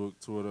Facebook,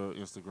 Twitter,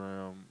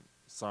 Instagram,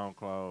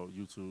 SoundCloud,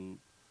 YouTube.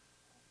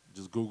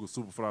 Just Google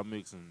Superfly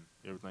Mixx and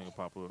everything will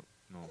pop up.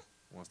 You know,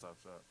 one-stop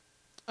shop.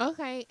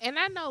 Okay, and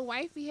I know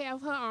Wifey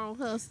have her own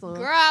hustle.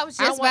 Girl, I was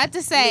just about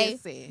to say,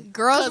 listen,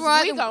 girls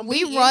run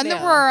we run the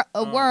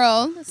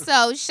world.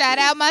 So shout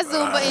out my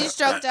Zumba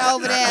instructor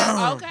over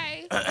there.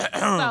 Okay,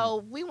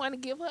 so we want to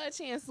give her a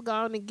chance to go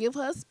on and give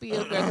her a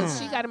spiel, girl, because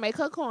she got to make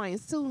her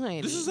coins too,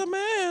 honey. This is a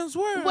man's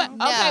world. What?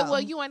 Okay,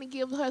 well, you want to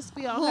give her a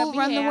spiel on her Who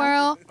run the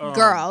behalf? world?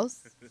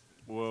 Girls.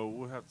 Well,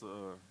 we'll have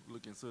to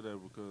look into that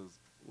because,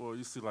 well,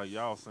 you see, like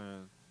y'all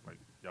saying, like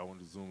y'all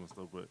want to Zoom and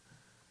stuff, but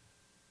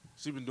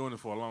she been doing it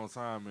for a long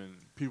time, and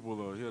people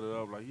will hit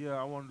her up like, yeah,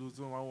 I want to do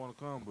Zoom, I want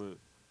to come, but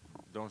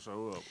don't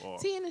show up. Or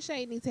Tea in the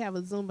Shade needs to have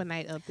a Zumba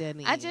night up there.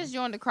 I just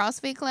joined the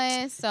CrossFit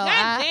class, so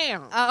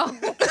damn. Oh,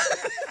 so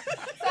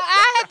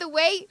I had to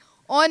wait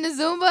on the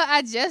Zumba.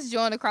 I just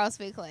joined the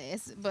CrossFit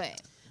class, but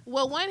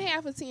well, one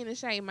half of Tea in the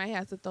Shade might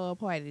have to throw a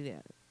party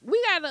there. We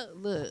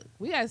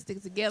gotta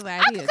stick together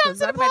out I here. can come to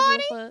the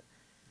party.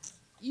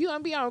 You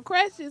gonna be on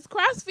crutches?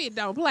 CrossFit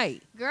don't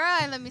play.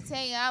 Girl, let me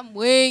tell you, I'm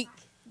weak,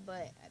 but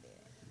I did.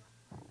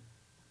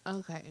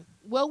 Okay.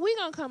 Well, we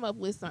gonna come up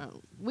with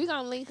something. We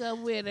gonna link up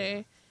with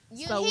her.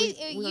 You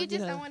we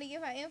just don't want to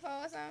give her info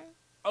or something?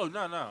 Oh,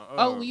 no.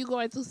 Oh, you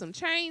going through some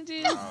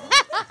changes?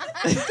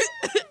 I mean,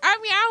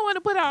 I don't want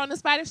to put her on the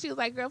spot if she was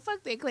like, girl,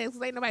 fuck that class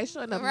because ain't nobody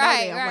showing up.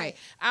 Right.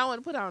 I don't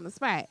want to put her on the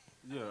spot.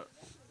 Yeah.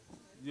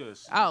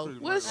 Oh,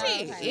 well,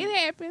 shit. It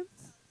happens.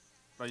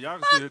 Like, y'all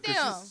can see her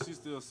because she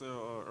still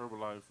sell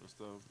Herbalife and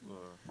stuff.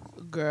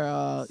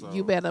 Girl,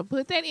 you better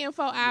put that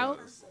info out.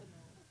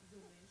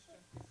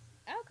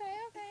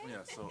 Okay.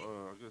 Yeah, so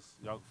I guess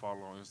y'all can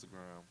follow on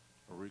Instagram,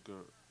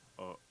 Arika,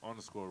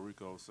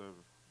 _Rico7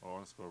 or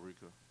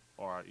 _Rika,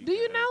 RIEKA. Do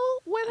you know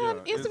what her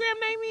Instagram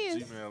name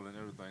is? Gmail and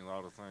everything,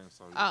 all the same,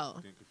 so you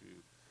get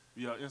confused.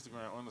 Yeah,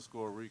 Instagram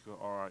 _Rika,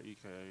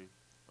 RIEKA,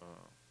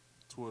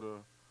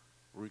 Twitter,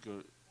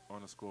 Rika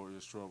 _is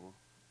trouble.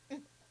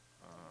 You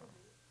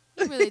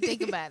really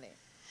think about it.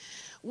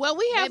 Well,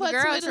 we have Baby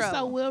her girl Twitter, trouble.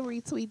 so we'll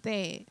retweet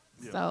that.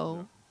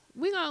 Yeah,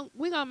 we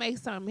gonna make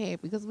something happen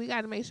because we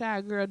got to make sure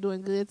our girl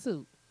doing good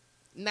too.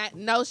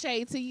 No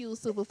shade to you,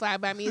 Superfly,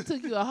 but I mean it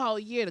took you a whole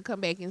year to come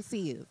back and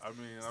see us.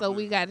 So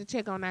we got to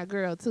check on our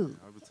girl too.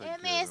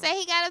 That man say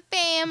he got a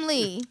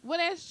family. Well,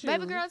 that's true.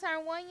 Baby girl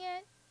turned 1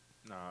 yet?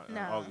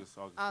 No. August.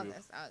 Okay.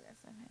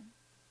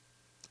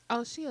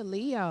 Oh, she a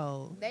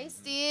Leo. They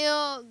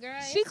still,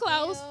 girl. She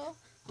close.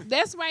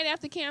 That's right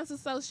after Cancer,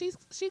 so she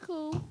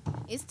cool.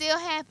 It's still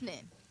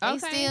happening. They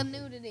still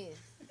new to this.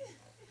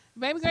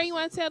 Baby girl, you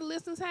want to tell the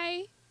listeners,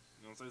 hey?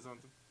 You want to say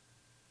something?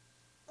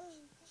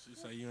 She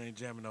say you ain't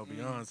jamming no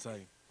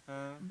Beyonce.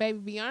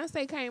 Baby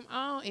Beyonce came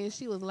on and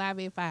she was live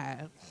at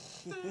 5.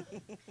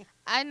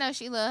 I know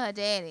she love her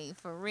daddy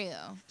for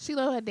real. She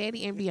love her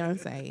daddy and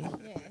Beyonce.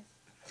 Yes.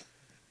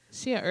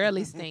 She an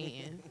early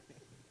stand.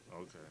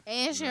 Okay.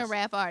 And she a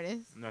rap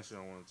artist. Now she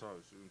don't want to talk.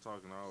 She been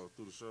talking all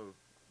through the show.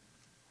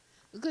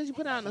 Because you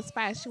put her on the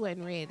spot, she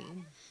wasn't ready.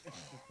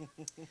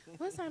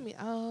 What's on me?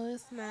 Oh,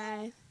 it's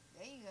nice.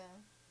 There you go.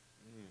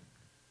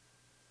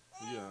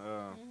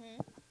 Yeah.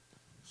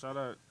 Shout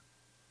out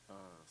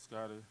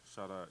Scotty.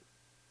 Shout out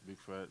Big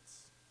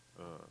Fats.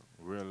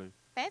 Really.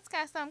 Fats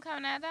got something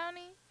coming out, don't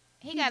he?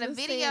 He got a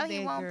video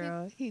he want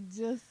people. He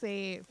just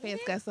said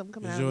Fats got something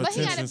coming out. But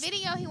he got a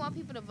video he want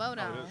people to vote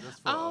on. That's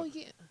for,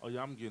 yeah. Oh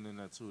yeah, I'm getting in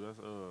that too. That's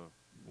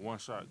one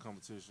shot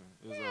competition.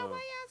 It's, Yeah, why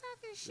y'all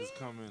talking shit? It's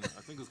coming.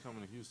 I think it's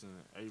coming to Houston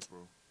in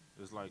April.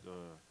 It's like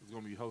it's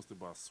gonna be hosted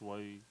by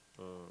Sway,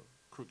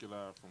 Crooked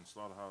Eye from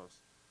Slaughterhouse,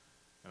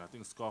 and I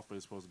think Scarface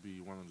is supposed to be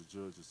one of the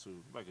judges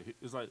too.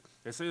 It's like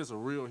they say it's a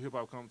real hip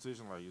hop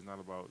competition. Like it's not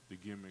about the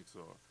gimmicks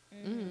or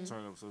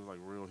turn up. So it's like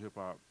real hip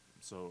hop.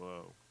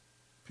 So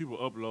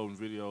people uploading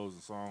videos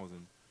and songs,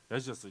 and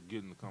that's just to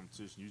get in the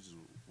competition. You just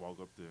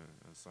walk up there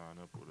and sign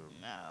up or whatever.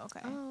 Oh,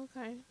 okay. Oh,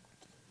 okay.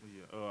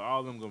 Yeah,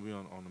 all of them gonna be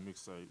on the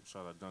mixtape.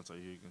 Shout out Dante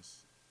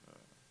Higgins.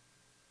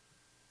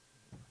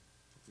 I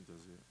think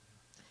that's it.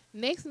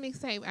 Next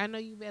mixtape, I know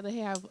you better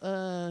have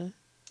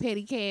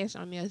Petty Cash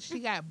on there. She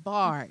got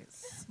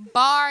bars.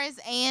 Bars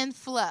and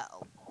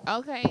flow.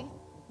 Okay.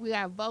 We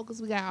got vocals.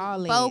 We got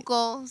all that.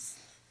 Vocals,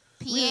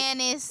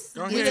 pianists,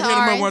 Go guitars. ahead,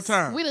 hit him up one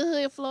time. We the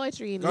hood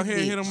Floetry in Go this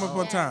ahead, hit bitch. him up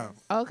one time.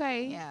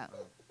 Okay. Yeah.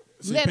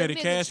 See, Let a Petty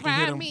nigga Cash can try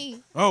hit him.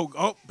 me.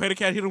 Oh, Petty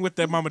Cash hit him with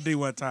that Mama D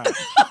one time.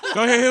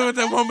 Go ahead, hit him with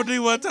that Mama D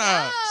one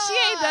time. She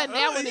ain't done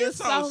that one you in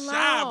so so long.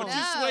 shy, but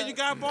you swear you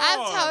got bars.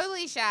 I'm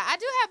totally shy. I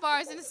do have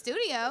bars in the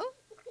studio.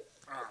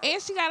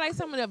 And she got like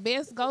some of the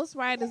best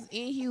ghostwriters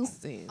in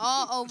Houston.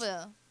 All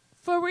over.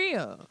 For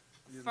real.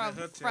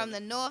 From the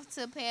north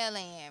to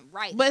Pearland.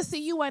 Right. But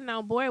see, you wasn't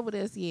on board with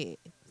us yet.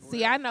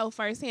 See, I know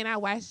firsthand. I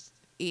watched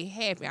it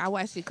happen. I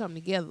watched it come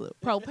together.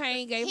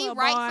 Propane gave he her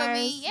right bars. for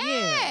me.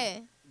 Yeah.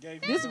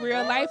 This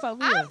real life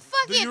over here. I'm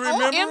fucking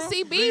on.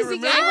 MC Beezy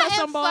gave her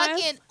some bars. I'm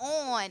fucking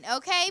on.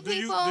 Okay,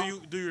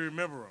 people. Do you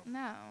remember them?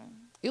 No.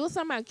 It was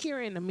something about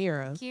Kira in the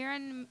mirror.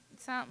 Kira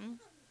something.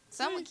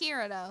 Something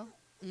Kira though.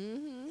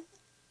 Mm-hmm.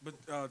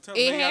 But tell them It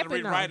they got to happened,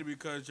 rewrite though. it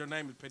because your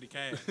name is Petty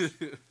Cash.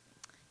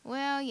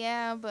 Well,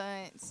 yeah,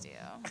 but still.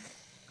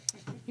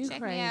 You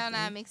Check crazy. me out on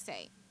our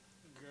mixtape.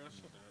 Girl,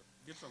 shut up.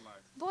 Get your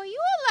life. Boy, you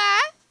a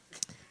lie.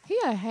 He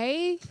a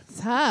hater.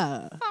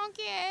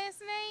 Funky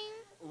ass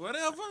name.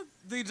 Whatever.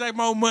 DJ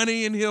Mo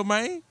Money in here,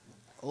 man.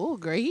 Oh,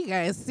 girl, he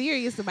got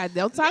serious about that.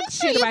 Don't talk Make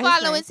sure shit you about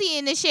following his Tea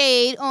in the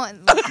Shade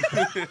on. Go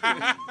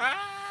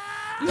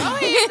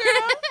ahead,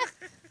 girl.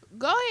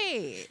 Go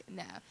ahead.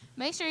 No.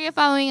 Make sure you're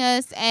following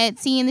us at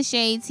Tea in the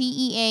Shade,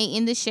 TEA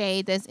in the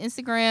Shade. That's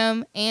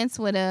Instagram and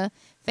Twitter,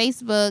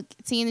 Facebook,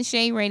 Tea in the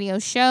Shade Radio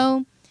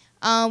Show.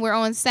 We're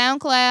on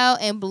SoundCloud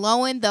and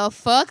blowing the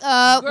fuck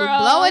up. Girl, we're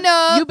blowing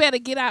up. You better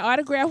get our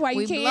autograph while you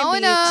We're can,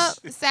 blowing bitch. up.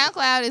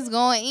 SoundCloud is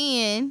going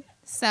in.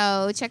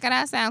 So check out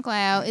our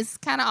SoundCloud. It's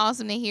kind of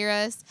awesome to hear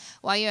us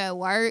while you're at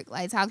work,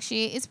 like talk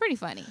shit. It's pretty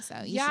funny. So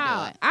you should do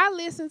Y'all, it. I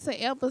listen to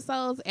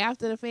episodes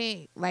after the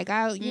fact. Like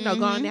I,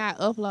 go on there, I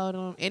upload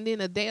them, and then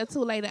a day or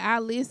two later, I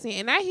listen,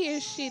 and I hear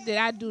shit that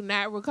I do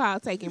not recall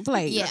taking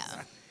place. Yeah.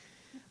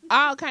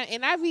 All kind,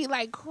 and I be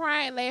like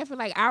crying, laughing,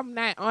 like I'm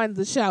not on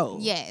the show.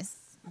 Yes.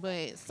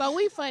 But so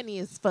we funny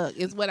as fuck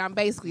is what I'm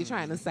basically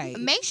trying to say.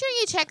 Make sure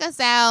you check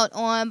us out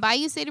on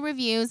Bayou City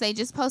Reviews. They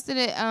just posted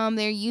their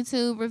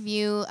YouTube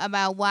review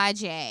about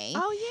YJ.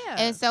 Oh yeah.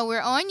 And so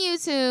we're on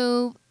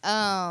YouTube.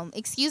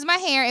 Excuse my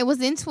hair. It was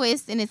in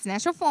twist in its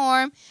natural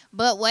form,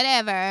 but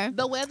whatever.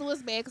 The weather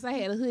was bad because I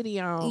had a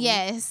hoodie on.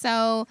 Yes.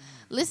 So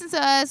listen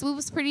to us. We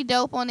was pretty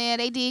dope on there.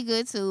 They did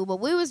good too, but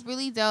we was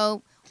really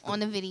dope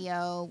on the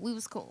video. We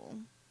was cool.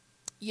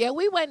 Yeah,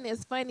 we wasn't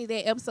as funny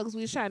that episode because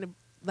we was trying to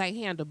like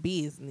handle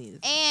business.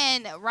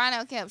 And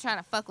Rhino kept trying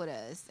to fuck with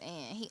us,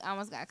 and he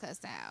almost got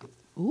cussed out.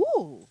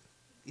 Ooh.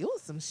 It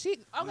was some shit.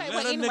 Okay, Let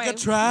but a anyway.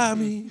 nigga try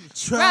me.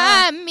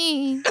 Try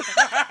me.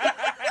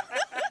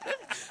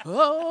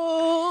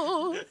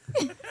 Oh.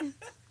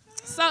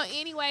 So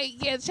anyway,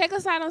 yeah, check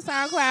us out on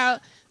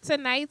SoundCloud.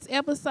 Tonight's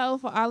episode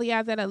for all of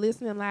y'all that are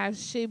listening live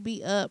should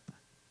be up.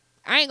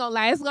 I ain't gonna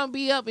lie, it's gonna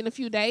be up in a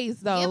few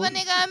days though. Give a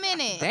nigga a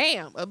minute.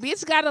 Damn, a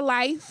bitch got a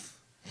life.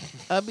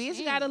 A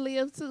bitch gotta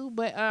live too.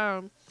 But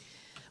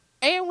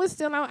and we're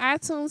still on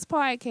iTunes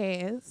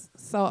podcast.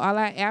 So all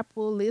our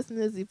Apple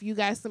listeners, if you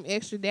got some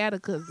extra data,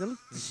 cause them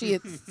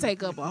shits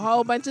take up a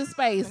whole bunch of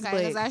space. Okay,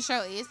 because our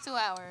show is 2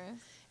 hours.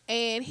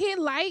 And hit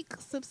like,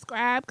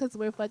 subscribe, because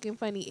we're fucking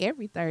funny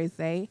every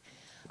Thursday.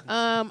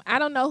 I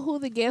don't know who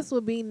the guest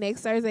will be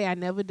next Thursday. I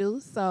never do.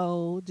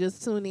 So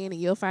just tune in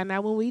and you'll find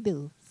out when we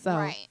do. So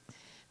Right.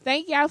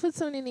 Thank y'all for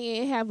tuning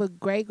in. Have a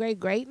great, great,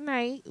 great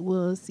night.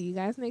 We'll see you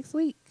guys next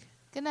week.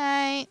 Good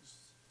night.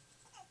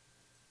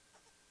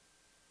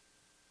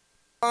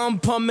 I'm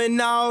pumping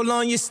all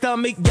on your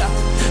stomach, yeah.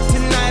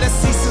 Tonight I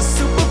see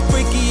some super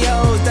freaky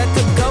hoes that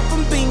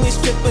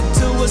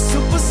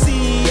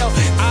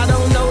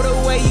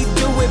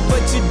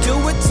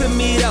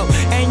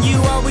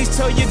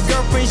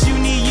friends, you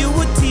need you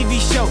a TV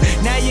show.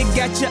 Now you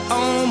got your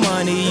own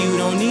money, you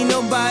don't need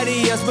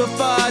nobody else. But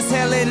for us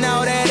selling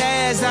all that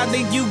ass, I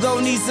think you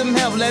gon' need some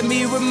help. Let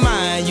me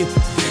remind you,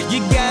 you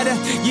got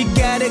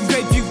a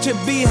great future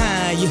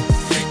behind you.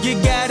 You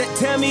gotta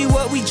tell me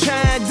what we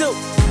tryin' to do.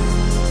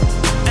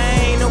 I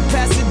ain't no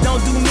pastor,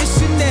 don't do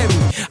missionary.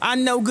 I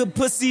know good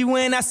pussy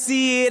when I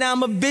see it,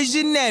 I'm a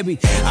visionary.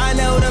 I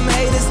know them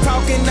haters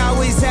talking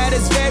always had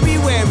us very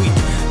wary.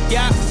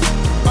 Yeah,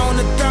 on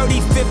the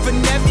 35th of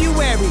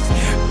February.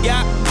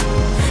 Yeah,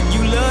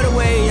 you love the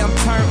way I'm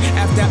turned.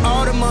 After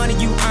all the money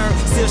you earn,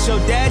 still show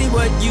daddy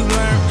what you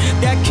learned.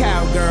 That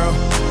cowgirl,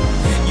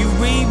 you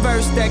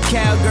reverse that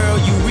cowgirl.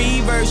 You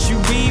reverse,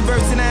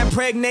 and I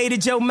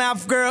impregnated your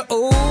mouth, girl.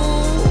 Ooh,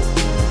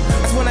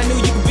 that's when I knew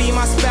you could be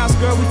my spouse,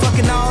 girl. We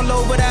fucking all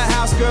over the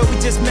house, girl. We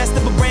just messed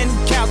up a brand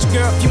new couch,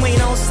 girl. If you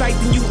ain't on site,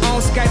 then you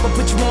on Skype. I'll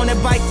put you on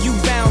that bike, you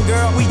bound,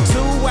 girl. We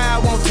too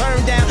wild, won't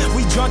turn down.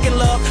 We drunk in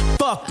love,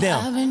 fuck them.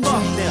 I've been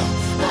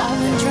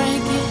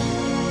drinking.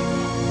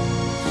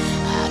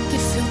 I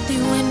get filthy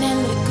when that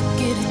liquor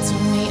get it to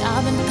me.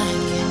 I've been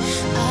thinking.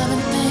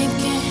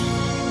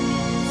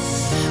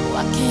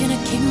 Why can't I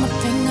keep my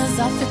fingers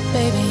off it,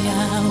 baby? I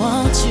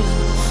want you,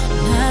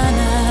 nah,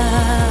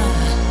 nah.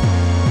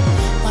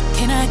 Why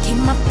can't I keep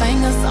my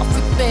fingers off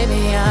it,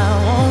 baby? I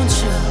want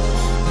you,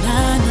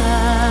 nah,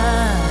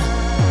 nah.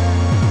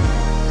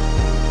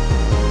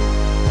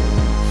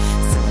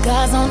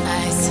 Cigars on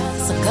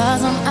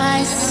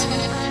ice.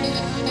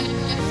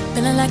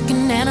 Feeling like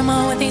an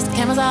animal with these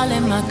cameras all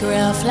in my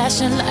grill.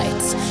 Flashing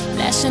lights.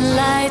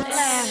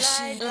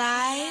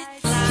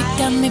 You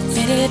got me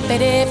pity,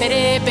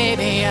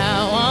 baby, I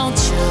want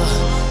you,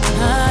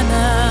 nah,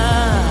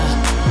 nah.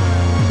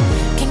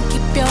 Can't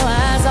keep your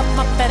eyes off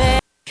my pity.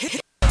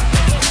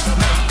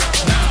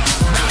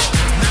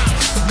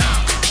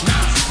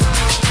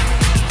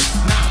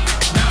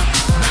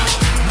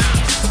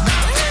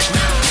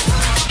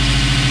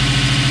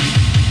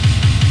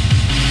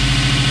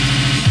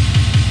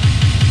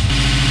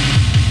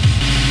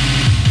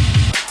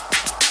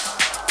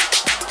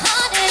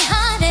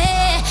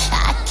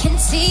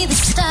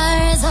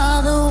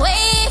 All the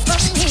way from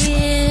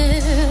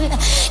here,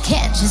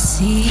 can't you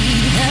see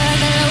the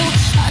glow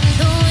on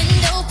the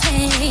window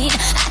pane?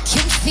 I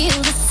can feel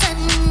the sun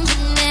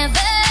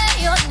whenever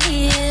you're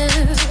near.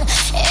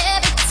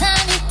 Every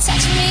time you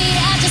touch me,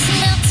 I just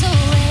melt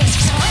away.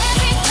 So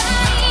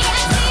everybody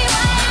ask me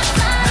why I'm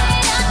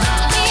smiling. I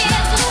know we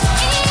have to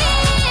hear.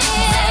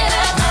 But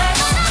I know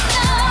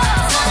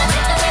it's gonna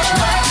be the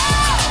way.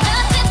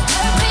 Nothing's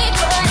perfect,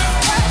 but it's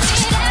perfect.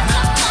 That's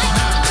a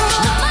fight through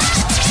my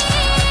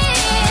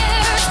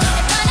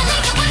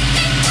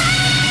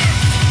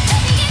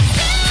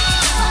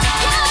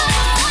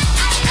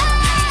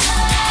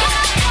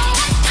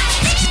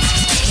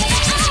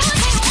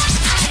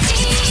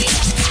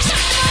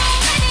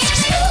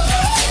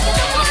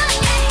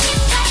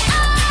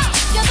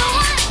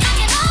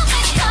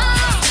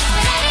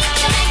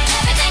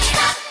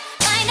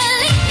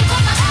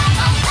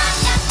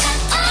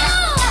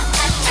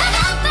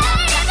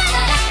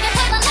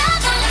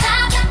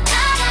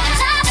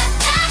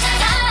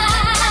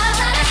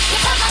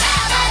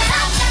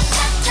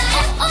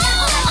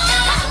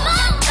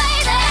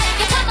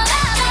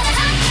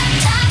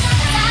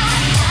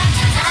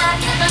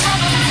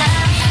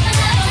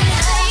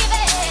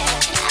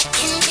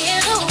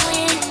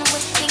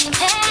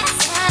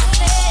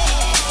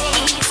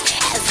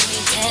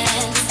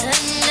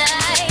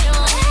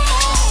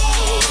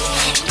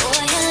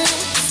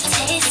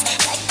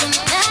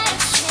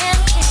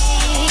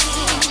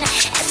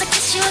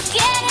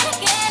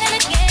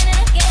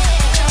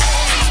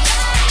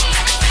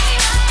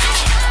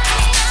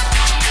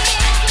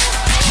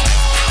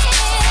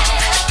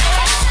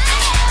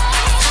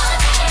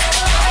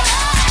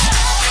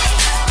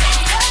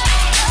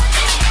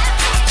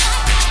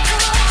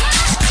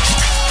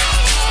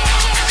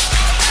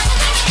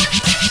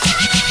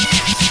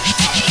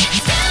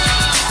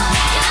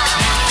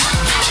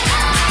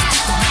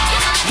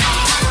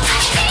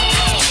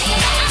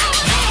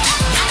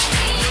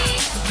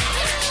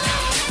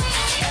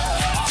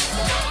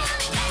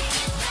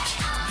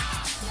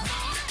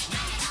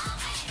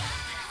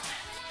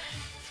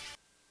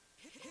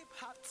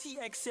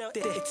TXL,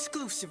 the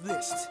exclusive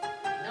list.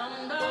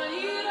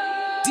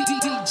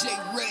 DJ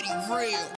Ready Real.